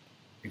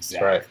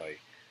 Exactly. Right.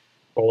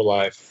 Whole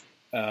life.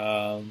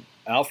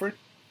 Alfred?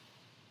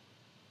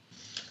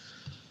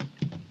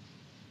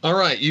 All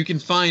right, you can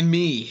find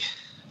me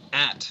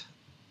at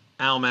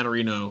Al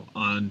Manarino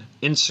on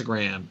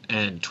Instagram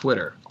and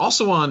Twitter.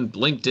 Also on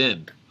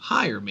LinkedIn.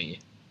 Hire me.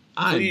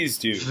 Please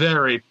do.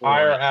 Very poor.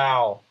 Hire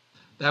Al.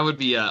 That would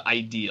be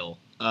ideal.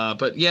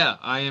 But yeah,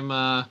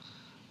 I'm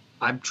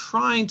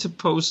trying to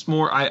post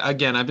more. I've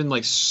been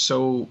like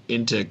so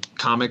into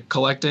comic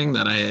collecting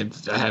that I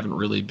haven't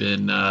really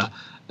been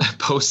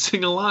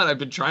posting a lot. I've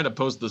been trying to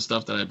post the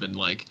stuff that I've been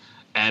like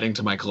adding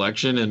to my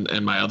collection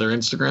and my other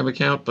Instagram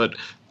account. But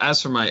as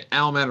for my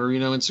Al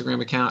Manarino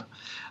Instagram account,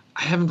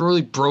 I haven't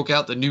really broke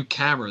out the new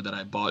camera that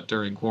I bought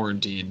during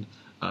quarantine,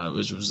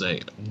 which was a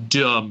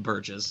dumb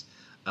purchase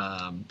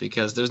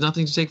because there's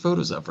nothing to take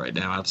photos of right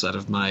now outside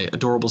of my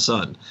adorable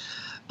son.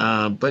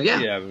 But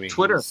yeah,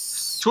 Twitter,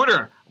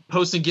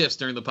 posting gifs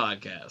during the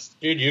podcast.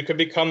 Dude, you could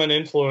become an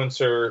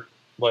influencer,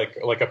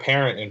 like a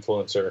parent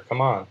influencer. Come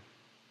on.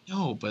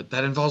 No, but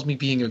that involves me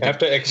being you have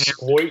to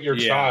exploit your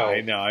child.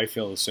 I know. I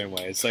feel the same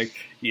way. It's like,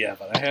 yeah,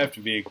 but I have to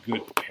be a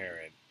good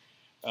parent.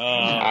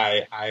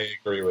 I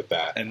agree with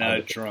that. And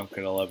not drunk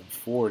at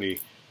 11:40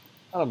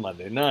 on a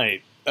Monday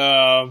night.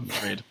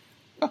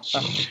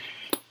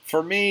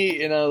 For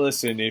me,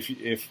 listen,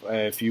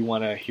 if you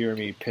want to hear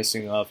me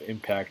pissing off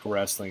Impact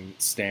Wrestling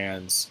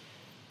stands,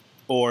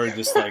 or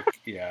just like,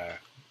 yeah,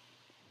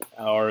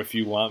 or if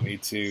you want me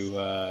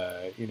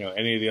to,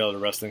 any of the other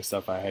wrestling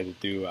stuff I had to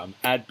do, I'm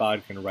at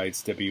Bodkin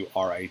Writes,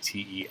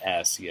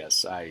 WRITES.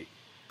 Yes,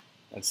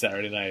 on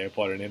Saturday night I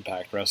bought an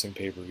Impact Wrestling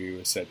pay-per-view.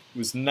 I said it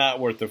was not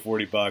worth the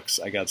 $40.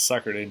 I got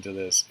suckered into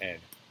this, and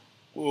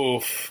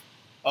oof,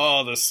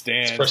 the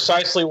stands. It's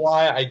precisely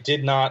why I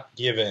did not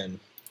give in.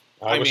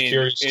 I was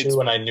curious too,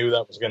 and I knew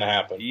that was going to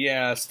happen.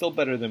 Yeah, still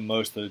better than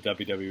most of the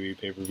WWE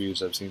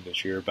pay-per-views I've seen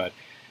this year, but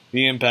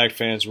the Impact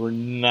fans were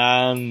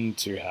none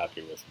too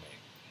happy with me.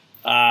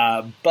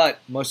 But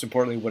most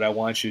importantly, what I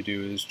want you to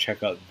do is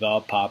check out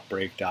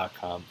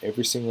thepopbreak.com.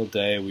 Every single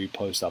day we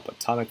post up a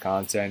ton of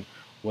content,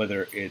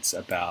 whether it's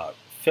about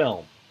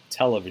film,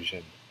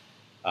 television,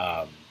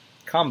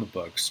 comic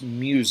books,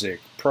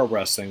 music, pro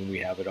wrestling. We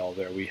have it all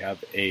there. We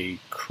have a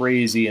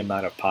crazy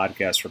amount of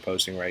podcasts we're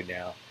posting right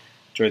now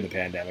during the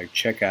pandemic.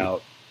 Check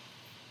out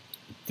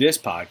this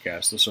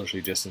podcast, the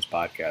Socially Distanced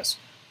Podcast,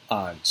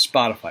 on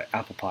Spotify,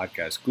 Apple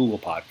Podcasts, Google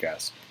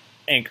Podcasts,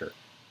 Anchor.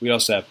 We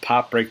also have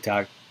Pop Break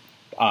TV.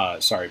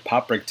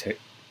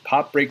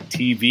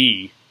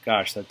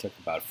 Gosh, that took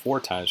about 4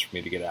 times for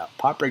me to get out.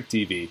 Pop Break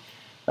TV.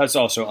 That's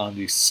also on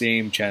the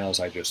same channels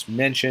I just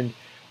mentioned,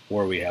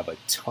 where we have a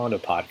ton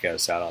of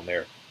podcasts out on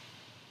there.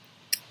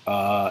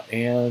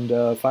 And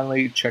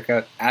finally, check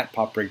out at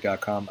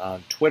popbreak.com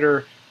on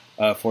Twitter,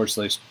 all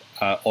spelled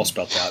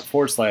out,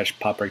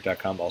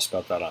 /popbreak.com, all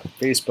spelled out on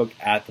Facebook,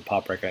 at the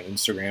Pop Break on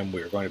Instagram.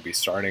 We are going to be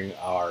starting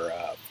our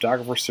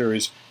photographer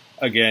series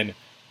again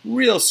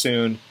real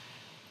soon.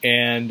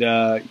 And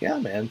yeah,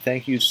 man,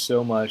 thank you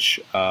so much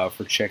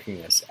for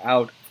checking us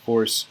out. Of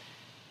course,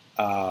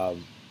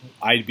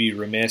 I'd be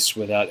remiss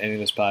without ending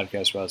this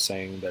podcast without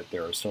saying that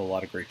there are still a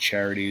lot of great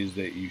charities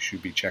that you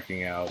should be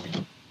checking out.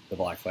 The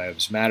Black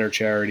Lives Matter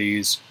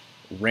charities,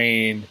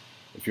 RAINN.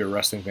 If you're a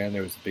wrestling fan,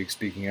 there was a big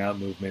speaking out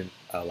movement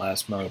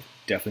last month.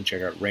 Definitely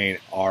check out RAINN,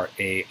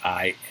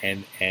 RAINN.org,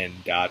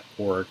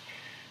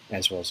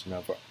 as well as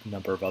a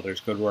number of others.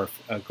 Go to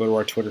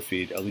our Twitter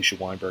feed. Alicia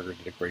Weinberger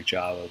did a great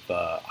job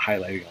of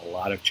highlighting a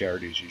lot of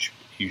charities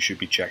you should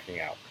be checking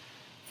out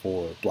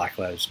for Black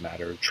Lives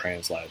Matter,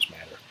 Trans Lives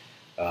Matter.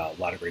 A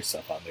lot of great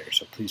stuff on there,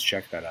 so please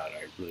check that out.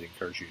 I really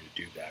encourage you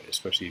to do that,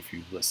 especially if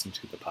you listen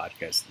to the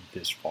podcast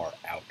this far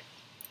out.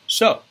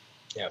 So,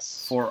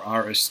 yes, for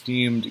our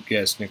esteemed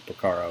guest, Nick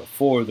Porcaro,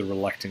 for the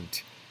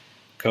reluctant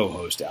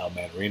co-host, Al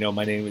Manarino,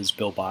 my name is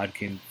Bill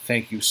Bodkin.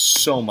 Thank you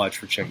so much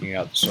for checking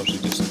out the Socially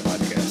Distant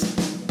Podcast.